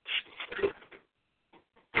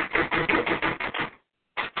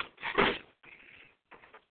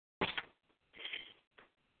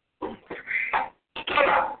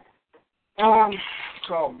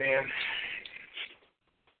 Oh man.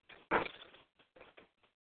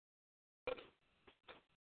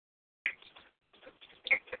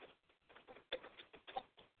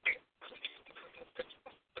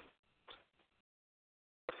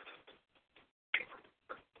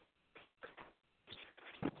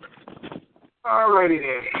 Alrighty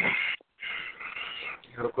then.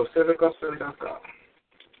 Go sit down.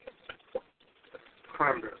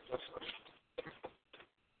 Cranberry.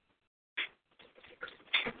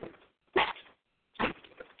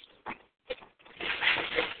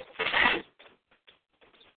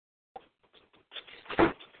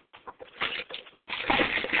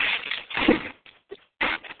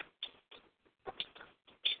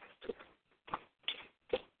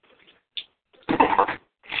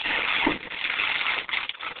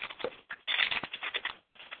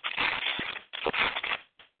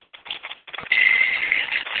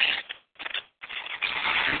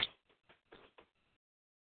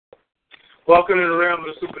 Walking in the realm of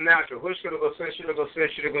the supernatural. Hush gonna go say, go say,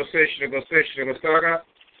 go say, go say, go saga.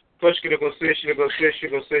 Hush gonna go say, go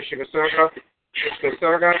say, go say, go saga. Go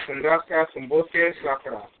saga, sandaka, samboke,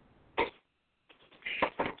 sakara.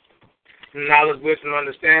 Knowledge, wisdom,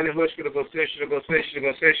 understanding. Hush gonna go say, go say,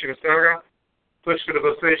 go say, go saga. Hush gonna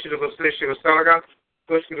go say, go say, go saga.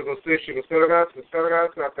 Hush gonna go say, go saga,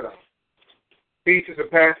 sakara. Peace is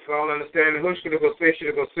a path for all understanding. Hush gonna go say,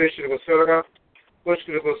 go say, go saga. Push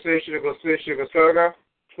to go say, go saga.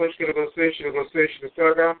 Push to go say, go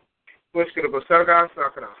saga. Push to go saga,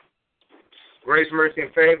 sakara. Grace, mercy,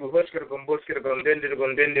 and favor. Push to go dende to go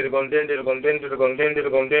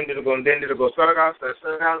saga,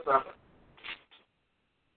 sakara.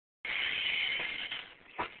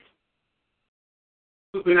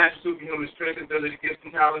 Supernatural, superhuman strength, ability, gifts,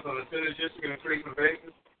 and talents on a synergistic and increasing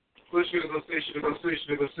basis. Push to go say, go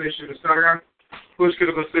saga. Push to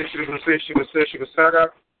go say, go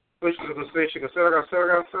saga. Push to go say, go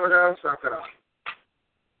saga, sakara.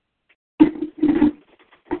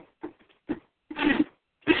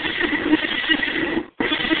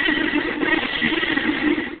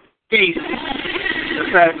 Peace. That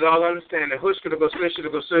passes all understanding. Push to go say,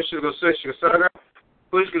 go saga.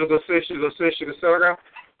 Push to go say, go saga.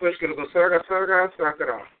 Push to go saga,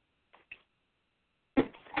 sakara.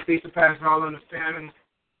 Peace that passes all understanding.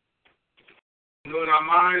 Knowing our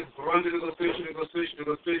minds, run to go station,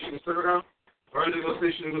 saga. Run to go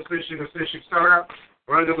station, saga.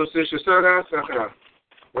 Run to go station, saga.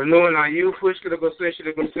 Renewing our youth, push to go station,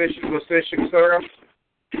 saga. Push to go station, saga.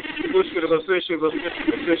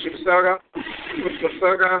 Push to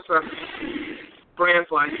saga, praying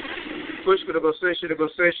for you. Push to go station,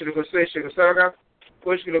 saga.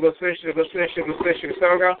 Push to go station, saga.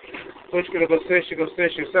 Push to go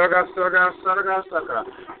station, saga.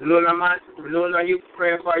 Renewing our youth,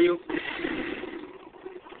 praying for you.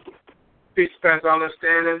 Peace past all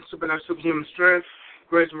understanding, supernatural, superhuman strength,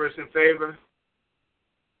 grace, mercy, and favor.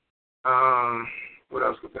 What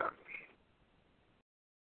else we got?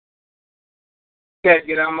 Cat,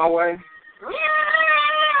 get out of my way.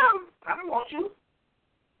 I don't want you.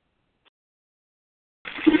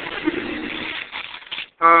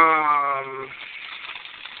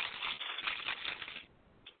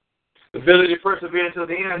 Ability to persevere until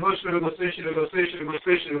the end. Hushka, negotiation,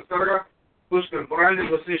 saga. Hushka, brand,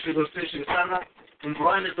 negotiation, saga.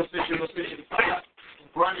 Brand, negotiation, saga.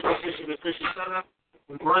 Brand, negotiation, saga.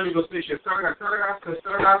 Brand, negotiation, saga.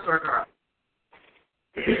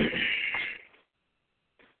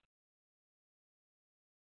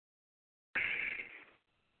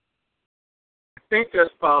 I think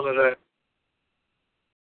that's part of that.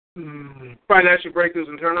 Financial breakthroughs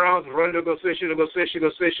and turnarounds. Run negotiation,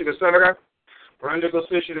 saga. Run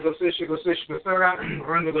negotiation, saga.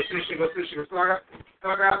 Run negotiation, saga.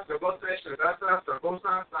 Saga, negotiation,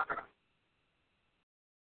 saga.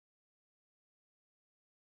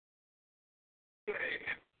 Okay.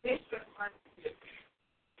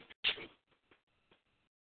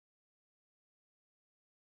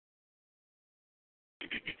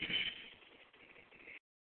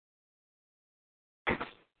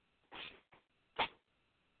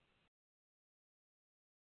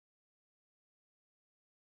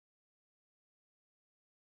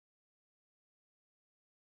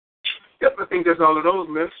 Yep, I think that's all of those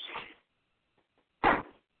lists.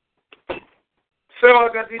 So I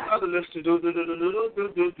got these other lists to do.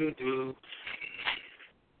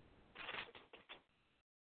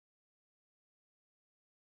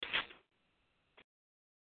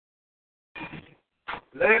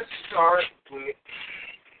 Let's start with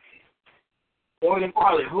oil and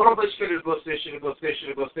barley. Hold on, let's get it. Go station.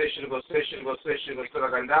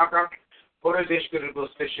 Ora deshkere go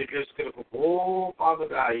station, deshkere go Father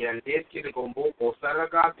God, and deshkere go bo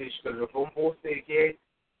Saraga, deshkere go bo seke,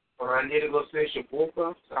 or go station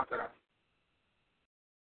boka Sakara.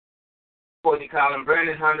 For the Colin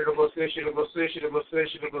Brandon, 100 go station, go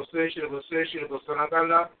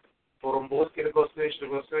Sanaganda, for Umboske go station,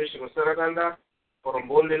 go Saraganda, for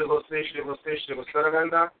Umbonde go station, go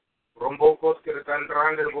Saraganda, Rombo Koske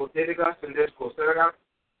Kandrander go Dedigas, and Desco Saraga,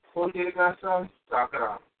 Fondigasa,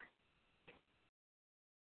 Sakara.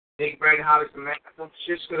 Big Brand Hollis and Maxim,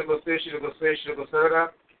 Shish could go station, go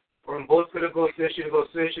Sarga, from both could go station, go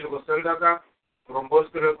Sandaga, from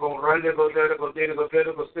both could go Randa, go there, go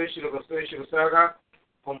station, go Sarga,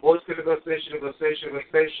 from both could go station, go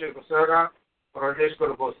Sarga, or this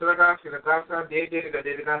could go Sarga, Sinagasa,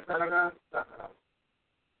 Dediga Saraga, Sakara.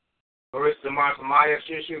 Marissa Maya,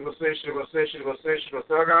 Shish go station, go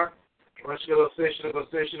Sarga, Rush go station, go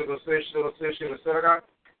Sarga.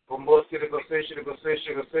 Bomboski negotiation,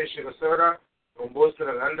 Sarah, Bomboski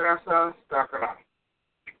Andrasa, Stakara.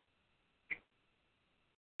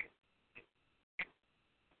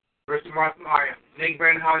 First Martin Maya, Nick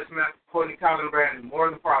Brand Hollis Matt, Courtney Colin Brandon,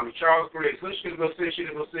 Morgan Farley, Charles Grace, Pushkin negotiation,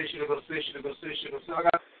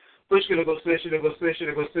 Saga, Pushkin negotiation,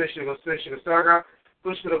 Saga,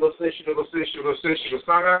 Pushkin negotiation,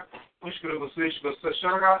 Saga, Pushkin negotiation,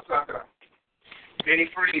 Sakara. Benny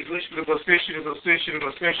Freeze, wish for the negotiation,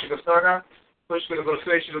 Saga, push for the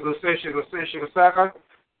negotiation, Saga,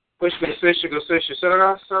 push for the negotiation,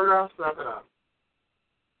 Saga.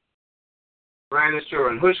 Brandon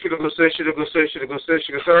Shuren, push for the negotiation,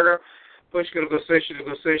 Saga, push for the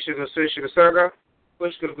negotiation, Saga,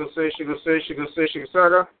 push for the negotiation,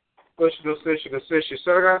 Saga, push for the negotiation,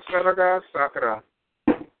 Saga, Sakara.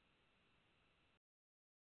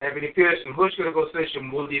 Ebony Pearson, Hushka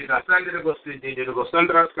negotiation, Muldi Sandra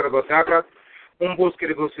Sandras, Karagotaka, Umbuski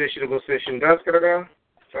negotiation, Daskaraga,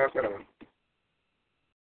 Sakara.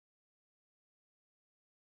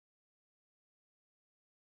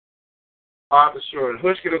 Arthur Shore,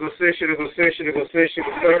 Hushka negotiation,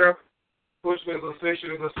 Saga, Hushka negotiation,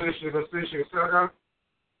 Saga,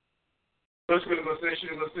 Hushka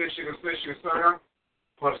negotiation, Saga,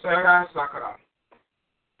 for Saga, Sakara.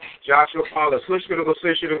 Joshua Paulus, Hushka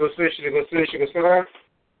negotiation, Saga,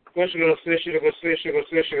 Hushka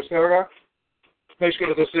negotiation, Saga, Hushka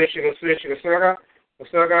negotiation,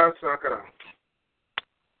 Saga, Sakara.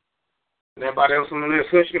 Anybody else on the list?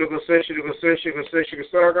 Hushka negotiation,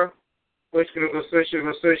 Saga, Hushka negotiation,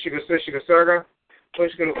 Saga,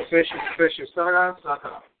 Hushka negotiation, Saga,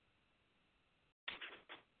 Sakara.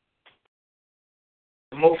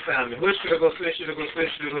 The Mo family, Hushka negotiation,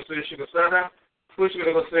 Saga, Push to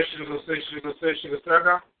go station,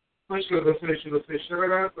 Saga. Push to go station,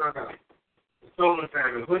 Saga. Stolen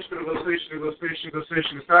family. Push to go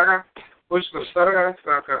station, Saga. Push to Saga,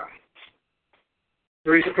 Saga.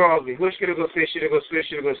 Teresa Crosby. Push to go station,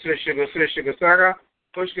 Saga.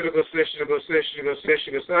 Push to go station,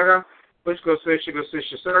 Saga. Push to go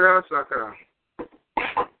station, Saga, Saga.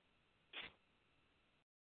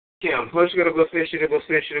 Kim, push gonna go fish to go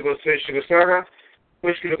fish to go fish to go saga.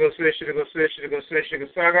 Push gonna go fish to go fish to go fish to go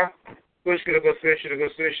saga. Push gonna go fish to go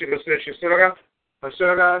fish to go fish to saga.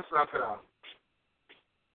 Saga, sakara.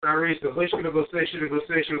 Sarisa, push gonna go fish to go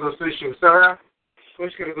fish to go fish to saga.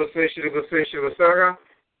 Push gonna go fish to go fish to go saga.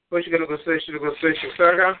 Push gonna go fish to go fish to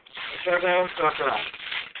saga. Saga, sakara.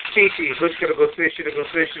 Titi, push gonna go fish to go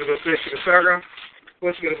fish to go fish to saga.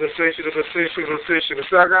 Push gonna go fish to go fish to go fish to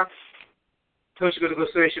saga. Push gonna go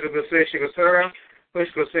fish to go fish to saga. Push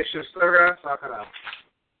go fish to saga, sakara.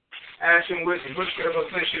 Ashton Whitney, push gonna go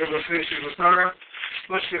fish to go fish to saga.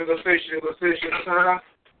 Push gonna go fish to go fish to saga.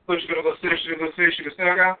 Push gonna go fish to go fish to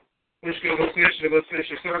saga. Push gonna go fish to go fish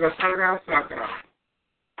to saga, saga, sakara.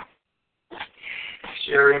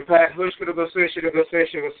 Sherry and Pat, push gonna go fish to go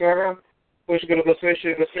fish to saga. Push gonna go fish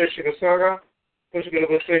to go fish to saga. Push gonna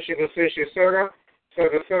go fish to go fish to saga.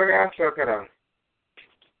 Saga, saga, sakara.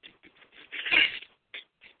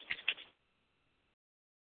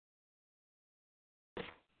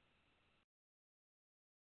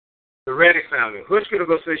 The Reddick family. Push gonna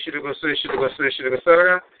go fish to go fish to go fish to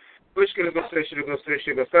saga. Push gonna go fish to go fish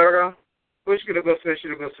to saga. Push gonna go fish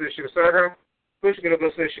to go fish to saga. Push gonna go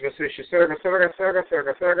fish to go fish to saga, saga, saga,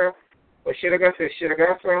 saga, saga. Oshiraga fish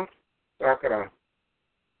shiragasa, sakara.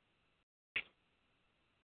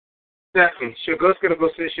 Second, Shagos gonna go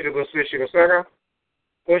fish to go fish to saga.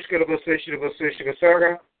 Push gonna go fish to go fish to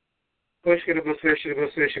saga. Push gonna go fish to go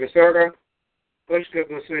fish to saga. Push gonna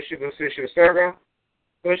go fish to go fish to saga.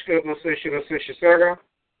 Push gonna go fish to go fish to saga.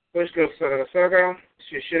 Push gonna go saga.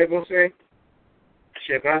 Shishiragose.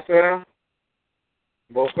 Shagasa.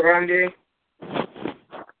 Bokrandi.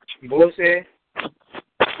 Bose.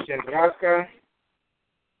 Chandraska.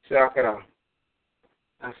 Sakara.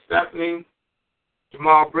 And Stephanie.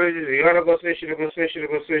 Jamal Bridges. The other go fish to go fish to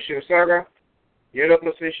go fish to saga. The other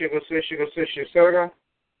go fish to go fish to go fish to saga.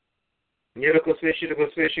 The other go fish to go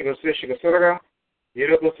fish to go fish to saga. The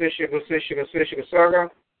other go fish to go fish to go fish to saga.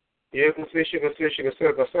 The other go fish to go fish to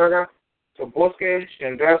go saga. So Boske,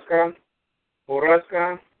 Chandraska,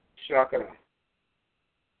 Boraska, Shakara.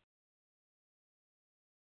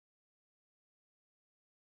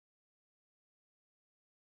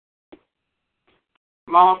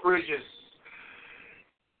 Small Bridges,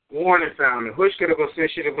 Warning Fountain, Hushka go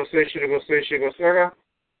fish to go fish to go fish to go saga.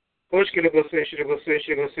 Hushka go fish to go fish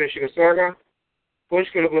to go fish to saga.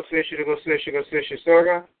 Hushka go fish to go fish to go fish to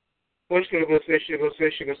saga. Hushka go fish to go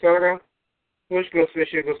fish to go saga. Hushka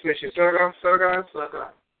fish to go fish to saga, saga,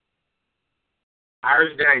 saga.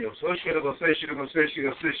 Irish Daniels, Hushka go fish to go fish to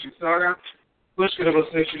go fish to saga. Hushka go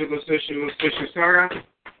fish to go fish to go fish to saga.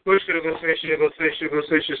 Hushka go fish to go fish to go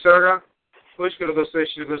fish to saga. Hushka go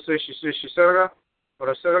fish to go fish to saga.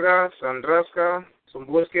 Orasaga, Sandraska,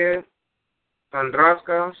 Sumbuske,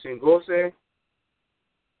 Sandraska, Singose,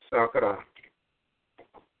 Sakara.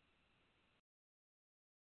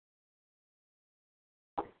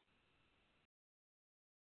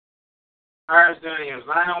 Irish Daniels,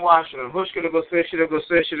 Zion Washington, Hushka go fish to go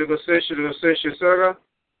fish to go fish to go fish to saga.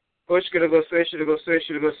 Hushka go fish to go fish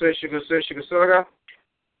to go fish to go fish to saga.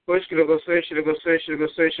 Hushka go fish to go fish to go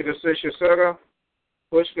fish to go fish to saga.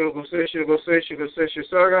 Hushka go fish to go fish to go fish to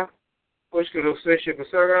saga. Hushka go fish to go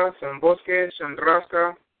saga. Samboske,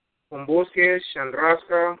 Chandraska, Humboske,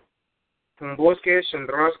 Chandraska, Humboske,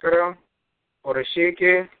 Chandraskara,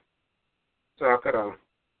 Oreshike, Sakara.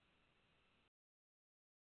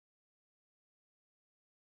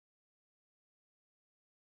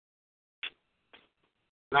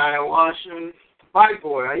 Zion Washington, Bike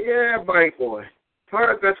Boy, yeah, Bike Boy.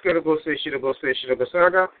 Paragaska to go fish to go fish to go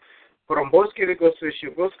saga. From Boske to go fish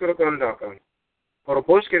to go Skandaka. Or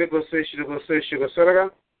Boske to go fish to go fish to go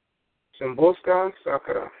saga. Samboska,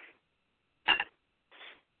 Sakara.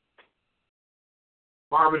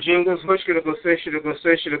 Barbara Jingles, Hushka to go fish to go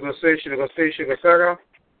fish to go fish to go fish to go saga.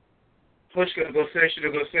 Hushka to go fish to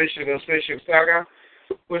go fish to go fish to saga.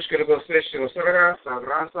 Hushka to go fish to go saga.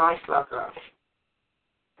 Sagrasa, Sakara.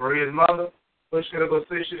 Maria's mother, Hushka to go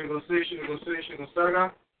fish to go fish to go fish to go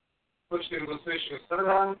saga. Hushka to go fish to go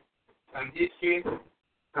saga. And Hitki,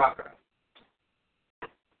 Sakara.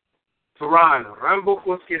 Turana, Rambo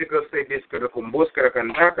Kuski to go say this to the Kumbuska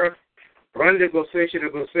Kandaka. Rande go fish to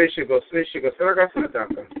go fish to go fish to go saga,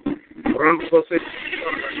 Sadaka. Rambo go fish to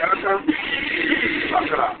go Kandaka,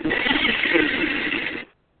 Sakara.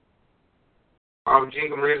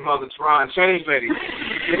 Jingle Maria's mother, Turana, Change Lady.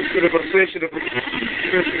 Hushka to go fish to go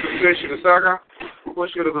fish to go saga.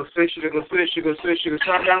 Hushka to go fish to go fish to go fish to go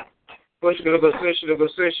saga. Hushka to go fish to go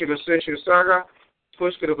fish to go fish to go saga.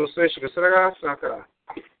 Hushka to go fish to go saga, Sakara.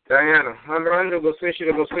 Diana, Hundrando go fish to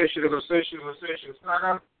go fish to go fish to go fish to go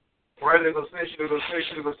saga. Randa go say, sugar go say,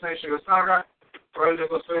 sugar go say, sugar saga. Randa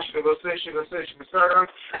go say, sugar go say, sugar say, sugar saga.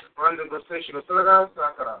 Randa go say, sugar saga,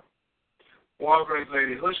 sakara. Walgreens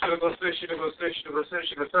lady, hushka go say, sugar go say, sugar go say,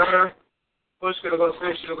 sugar saga. Hushka go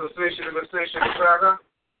say, sugar go say, sugar go say, sugar saga.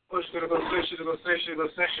 Hushka go say, sugar go say, sugar go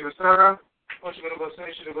say, sugar saga. Hushka go say,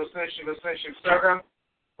 sugar go say, sugar say, sugar saga.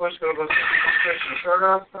 Hushka go say, sugar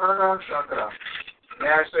saga, saga, sakara.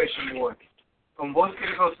 Gas station boy.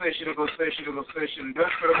 Comboski go say, sugar go say, sugar go say, sugar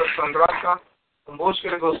go sandraka.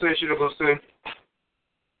 Comboski go say, sugar go say.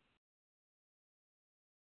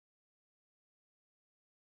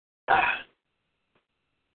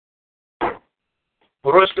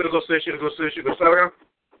 Roshka go say, sugar go say, sugar saga.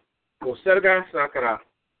 Go serga, sakara.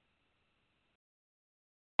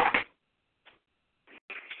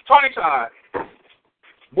 Tony Todd.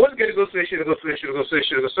 Boys get to go say, sugar go say, sugar go say,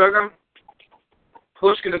 sugar saga.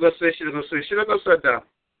 Push can go say, sugar go say, sugar go sada.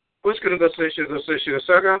 Push can go say, sugar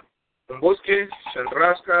saga. Comboski,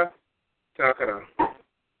 sandraska, sakara.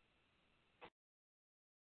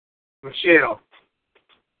 Michelle.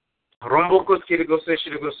 Rombo koski go say,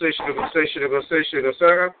 sugar go say, sugar go say, sugar go say, sugar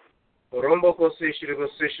saga. Rombo kosi, sugar go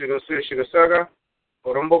say, sugar say, sugar saga.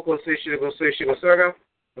 Rombo kosi, sugar go say, sugar saga.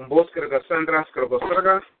 Comboski go sandraska go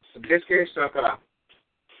saga. Deske sakara.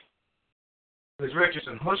 Ms.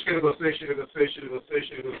 Richardson, Hushka go say, sugar go say, sugar go say,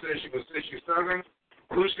 sugar go say, sugar say, sugar saga.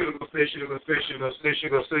 Hushka go say, sugar go say, sugar go say,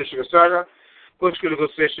 sugar go say, sugar saga. Hushka go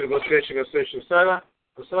say, sugar go say, sugar say, sugar saga.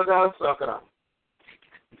 Saga, sakara.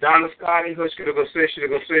 Donna Scotty, Hushka go say, sugar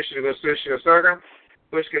go say, sugar go say, sugar saga.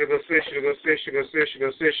 Hushka go say, sugar go say, sugar say,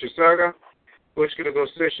 sugar say, sugar saga. Hushka go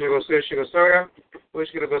say, sugar go say, sugar saga.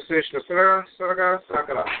 Hushka go say, sugar saga, saga,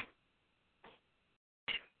 sakara.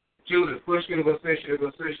 Judith, Hushka go say, sugar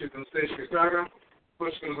go say, sugar say, sugar saga.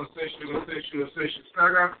 Hushka go say, sugar go say, sugar say, sugar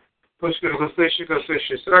saga. Hushka go say, sugar say,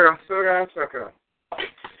 sugar saga, saga, sakara.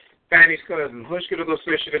 Fanny's cousin, Hushka go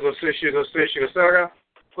say, sugar go say, sugar say, sugar saga.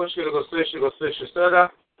 Hushka go say, sugar go say, sugar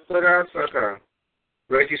saga, saga, sakara.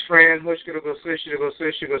 Reggie's friend, Hushka go say, sugar go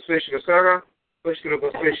say, sugar say, sugar saga. Hushka go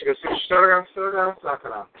say, sugar say, saga, saga,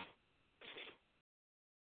 sakara.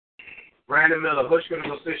 Brandon Miller, Hushka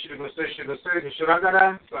go say, sugar go say, sugar say,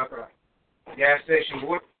 sugar sakara. Gas station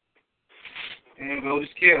boy. And go to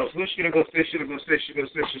scales. Hushka go say, sugar go say, sugar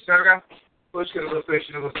say, sugar saga. Hushka go say,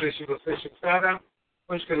 sugar go say, sugar say, sugar saga.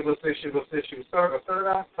 Hushka go say, sugar go say, sugar saga,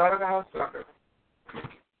 saga, saga, sakara.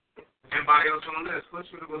 Anybody else on the list?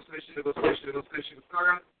 Hushka go say, sugar go say, sugar go say, sugar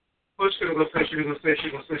saga. Hushka go say, sugar go say,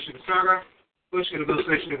 sugar say, sugar saga. Hushka go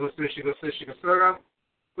say, sugar go say, sugar say, sugar saga.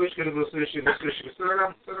 Hushka go say, sugar go say, sugar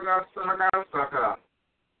saga, saga, saga, sakara.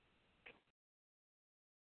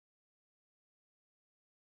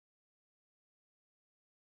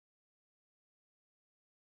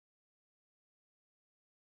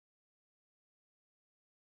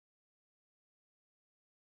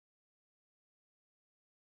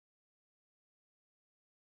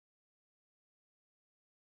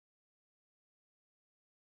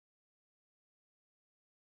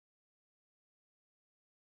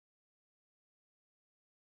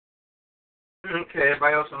 Okay,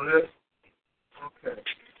 everybody else on this? Okay.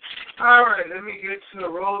 All right, let me get to the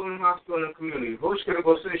Roseland Hospital and Community. Hushka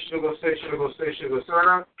go say, sugar go say, sugar go say, sugar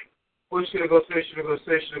saga. Hushka go say, sugar go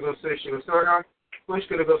say, sugar go say, sugar saga.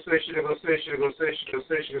 Hushka go say, sugar go say, sugar go say, sugar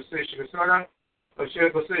say, sugar say, sugar saga.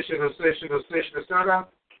 Hushka go say, sugar go say, sugar say, sugar saga.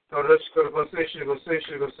 Hushka go say, sugar go say,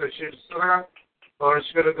 sugar say, sugar saga.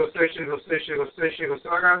 Hushka go say, sugar go say, sugar say, sugar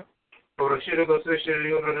saga. Hushka go say,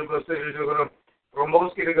 sugar go say, sugar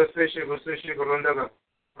Romboski go say, sugar go say, sugar rondaga.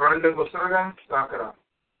 Ronda go saga, sakara.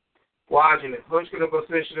 Wajin, Hushka go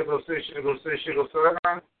say, sugar go say, sugar go say, sugar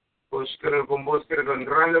saga. Hushka go Bomboski go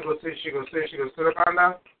Randa go say, sugar say, sugar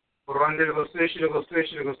saga. Ronda go say, sugar go say,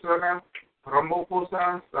 sugar saga. Rombo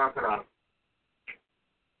Posa, sakara.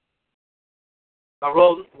 I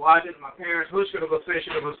wrote, Wajin, my parents, Hushka go say,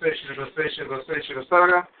 sugar go say, sugar go say, sugar go say, sugar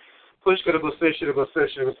saga. Hushka go say, sugar go say,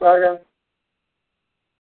 sugar saga.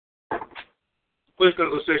 Hushka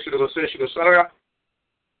go say, sugar go say, sugar saga.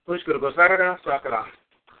 Hushka go saga, sakara.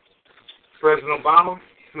 President Obama,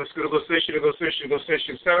 Hushka go say, sugar go say, sugar go say,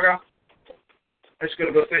 sugar saga.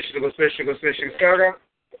 Hushka go say, sugar go say, sugar say, sugar saga.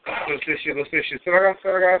 Hushka go say, sugar saga,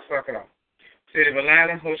 saga, sakara. City of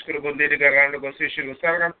Atlanta, Hushka go did Randa go say, sugar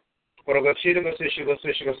saga. Korogashira go say, sugar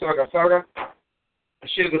saga, saga.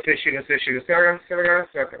 Hushka go say, sugar saga, saga,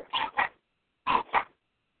 sakara.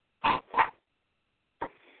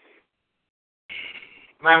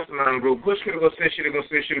 Mastermind Group, Hushka go say, sugar go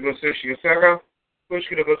say, sugar say, sugar saga.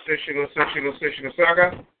 Hushka go say, sugar say, sugar say, sugar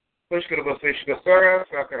saga. Hushka go say, sugar saga,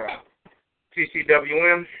 sakara.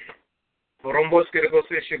 TCWM, Romboska go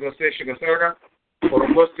say, sugar saga.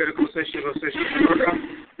 Oroboske negotiation saga.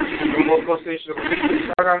 Negotiation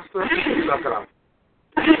saga. Sakara.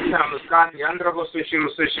 Tamuskan Yandra negotiation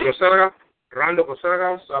saga. Rando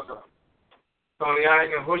saga. Sakara. Tony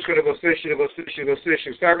Ivan Hushka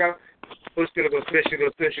negotiation saga. Hushka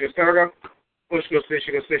negotiation saga. Hushka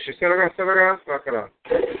negotiation saga. Sakara.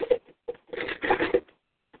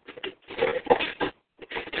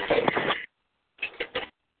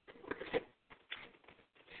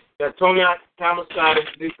 Tony Thomas Scott and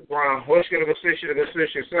Lisa Brown. Hushka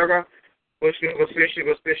negotiation saga. Hushka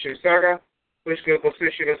negotiation saga. Hushka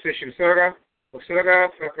negotiation saga. Saga.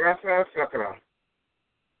 Sakara. Sakara.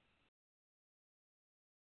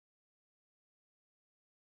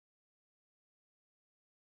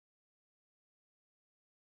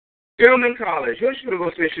 Gentleman College. Hushka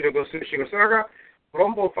negotiation saga.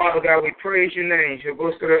 Rumble, Father God, we praise your name. You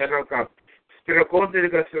go to the Eroka. To the Court of the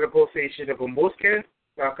Negotiation of Kumbuske.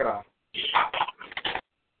 Sakara.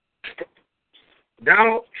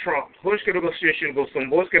 Donald Trump, Hushka negotiation goes from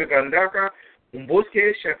Kumbuske Gandaka,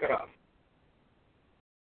 Kumbuske Shakara.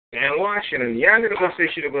 And Washington, Yandi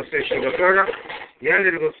negotiation Saga,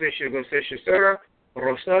 Yandi negotiation Saga,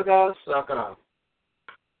 Rosaga Sakara.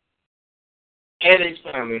 And his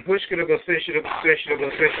family, Hushka negotiation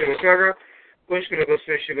Saga, Hushka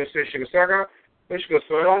negotiation Saga, Hushka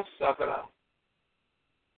Sakara.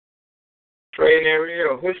 Train area,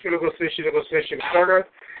 Hushka negotiation saga,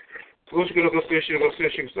 Hushka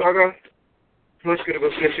negotiation saga, Hushka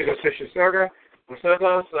negotiation saga,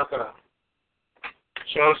 Saga Sakara.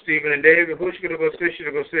 Sean, Stephen, and David, Hushka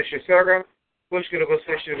negotiation saga, Hushka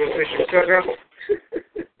negotiation saga,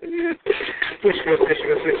 Hushka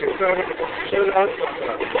negotiation saga, Saga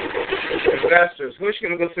Sakara. Investors, Hushka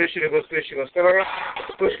negotiation saga,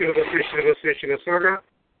 Hushka negotiation saga,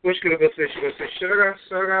 Hushka negotiation saga,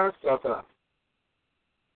 Saga Sakara.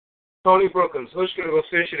 Tony Brookins, Hushka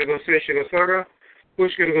negotiation saga,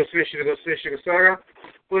 Hushka negotiation saga,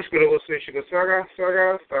 Hushka negotiation saga,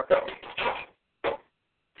 Saga Sakara.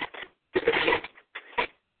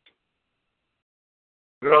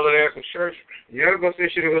 Girl in American Church, Young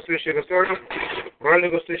negotiation saga, Run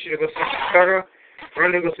negotiation saga,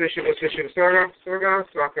 Run negotiation saga, Saga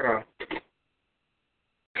Sakara.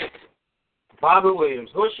 Bobby Williams,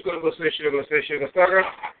 Hushka negotiation saga,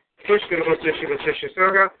 Hushka negotiation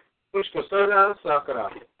saga, Hushka Saga Sakara.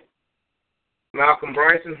 Malcolm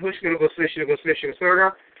Bryson, Hushka negotiation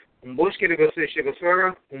saga, Umbushka negotiation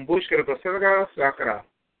saga, Umbushka negotiation Sakara.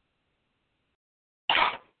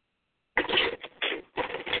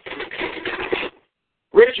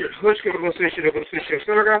 Richard, Hushka negotiation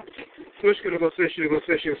saga, Hushka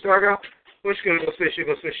negotiation saga, Hushka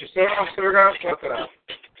negotiation saga, Saga Sakara.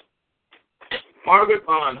 Margaret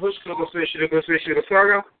Bond, Hushka negotiation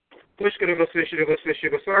saga, Hushka negotiation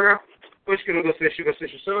saga, Hushka negotiation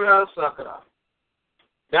saga, Sakara.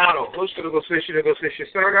 Donald, Hushka negotiation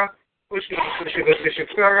saga, Hushka negotiation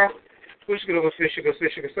saga, Hushka negotiation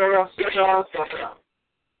saga, Saga Sakara.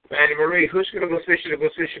 Annie Marie, Hushka negotiation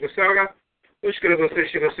saga, Hushka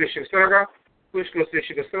negotiation saga, Hushka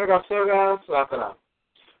negotiation saga, Saga Sakara.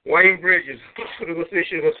 Wayne Bridges, Hushka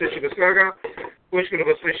negotiation saga, Hushka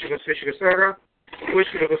negotiation saga,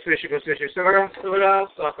 Hushka negotiation saga, Saga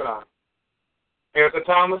Sakara. Erica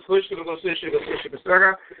Thomas, Hushka negotiation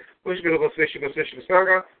saga, Hushka negotiation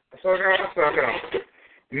saga, Saga Sakara.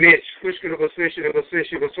 Mitch, Hushka negotiation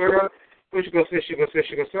saga, Hushka negotiation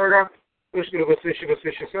saga, Hushka negotiation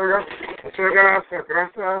saga, Saga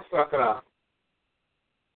Sakara Sakara.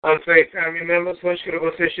 Unsafe family members, Hushka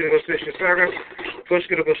negotiation saga,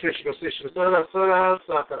 Hushka negotiation saga, Saga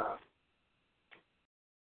Sakara.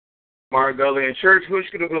 Mark Gully and Church,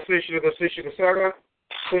 Hushka negotiation saga,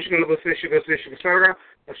 Hushka negotiation saga,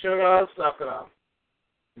 Saga Sakara.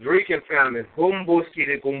 Drake and family, Humbuski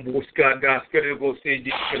de Gumbuska, Daska de Gosi,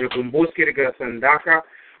 de Gumbuski de Gasandaka,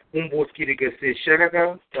 Humbuski de Gasi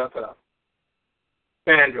Shanaga, Sakara.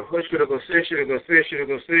 Sandra, Hushka negotiation saga,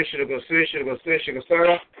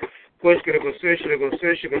 Hushka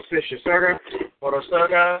negotiation saga,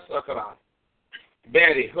 Saga Sakara.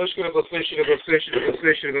 Betty, Hushka negotiation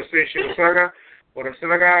saga,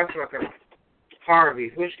 Saga Sakara. Harvey,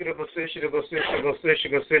 Hushka negotiation saga,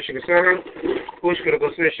 Hushka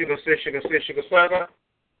negotiation saga,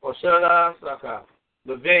 Saga Sakara.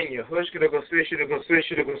 Lavinia, Hushka negotiation saga,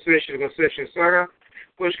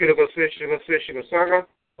 Hushka negotiation saga,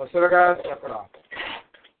 Saga Sakara.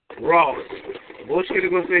 Ross, Hushka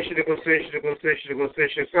negotiation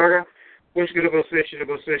saga, Hushka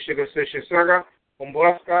negotiation saga,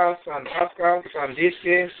 Umbaska, Santaska,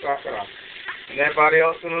 Sandiski, Sakara. And everybody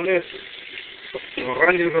else on the list.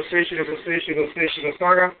 Run negotiation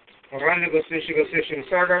saga, Randigosishin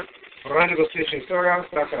Saga, Randigosishin Saga,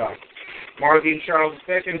 Saka. Marvin Charles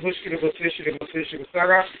II, Hushkidogosishin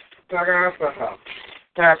Saga, Saga, Saka.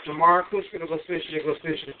 Pastor Mark,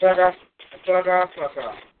 Hushkidogosishin Saga, Saga,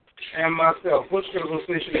 Saka. And myself,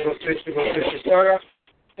 Hushkidogosishin Saga,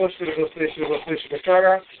 Hushkidogosishin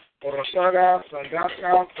Saga, Orosaga,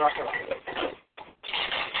 Sandaka, Saka.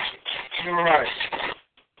 All right.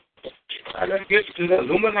 Let's get to the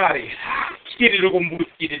Illuminati.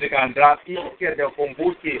 Skididogumbuski, the Gandati, get the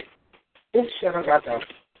Gumbuski. Oops, Sharagata.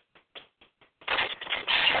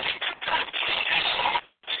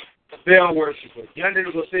 Bell worshippers. Yonder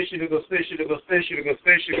to go station, to go station, to go station, to go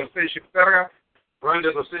station, to go station, etc. Run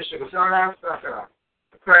to go station, to go station,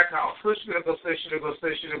 crack house. Push to go station, to go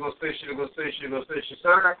station, to go station, to go station, to go station,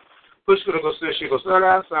 etc. Push to go station, to go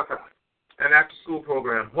station, an after school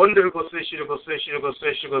program. Wonder to go station, to go station, to go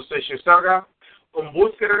station, to go station, etc.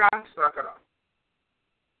 Umbuskera, Sakara.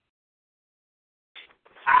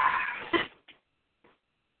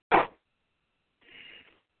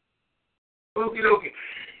 Okie dokie.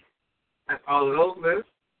 That's all of those letters.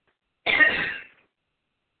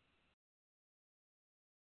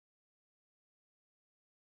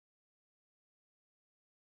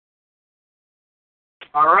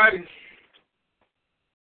 All righty.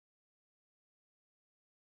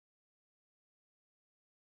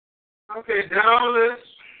 Okay, down this.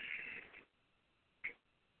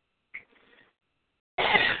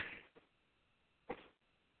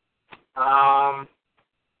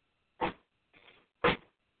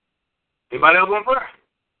 Anybody else want prayer?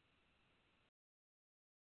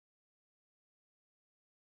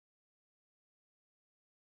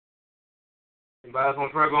 Anybody else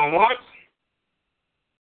want prayer going once?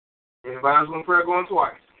 Anybody else want prayer going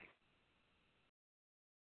twice?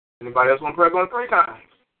 Anybody else want prayer going 3 times?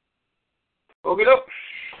 Okay, up.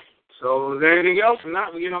 So, is there anything else? If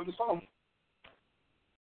not, we get off the phone.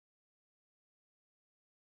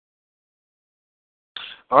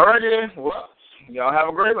 All right, then. Well, y'all have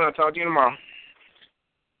a great one. I'll talk to you tomorrow.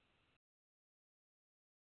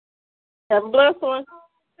 Have a blessed one.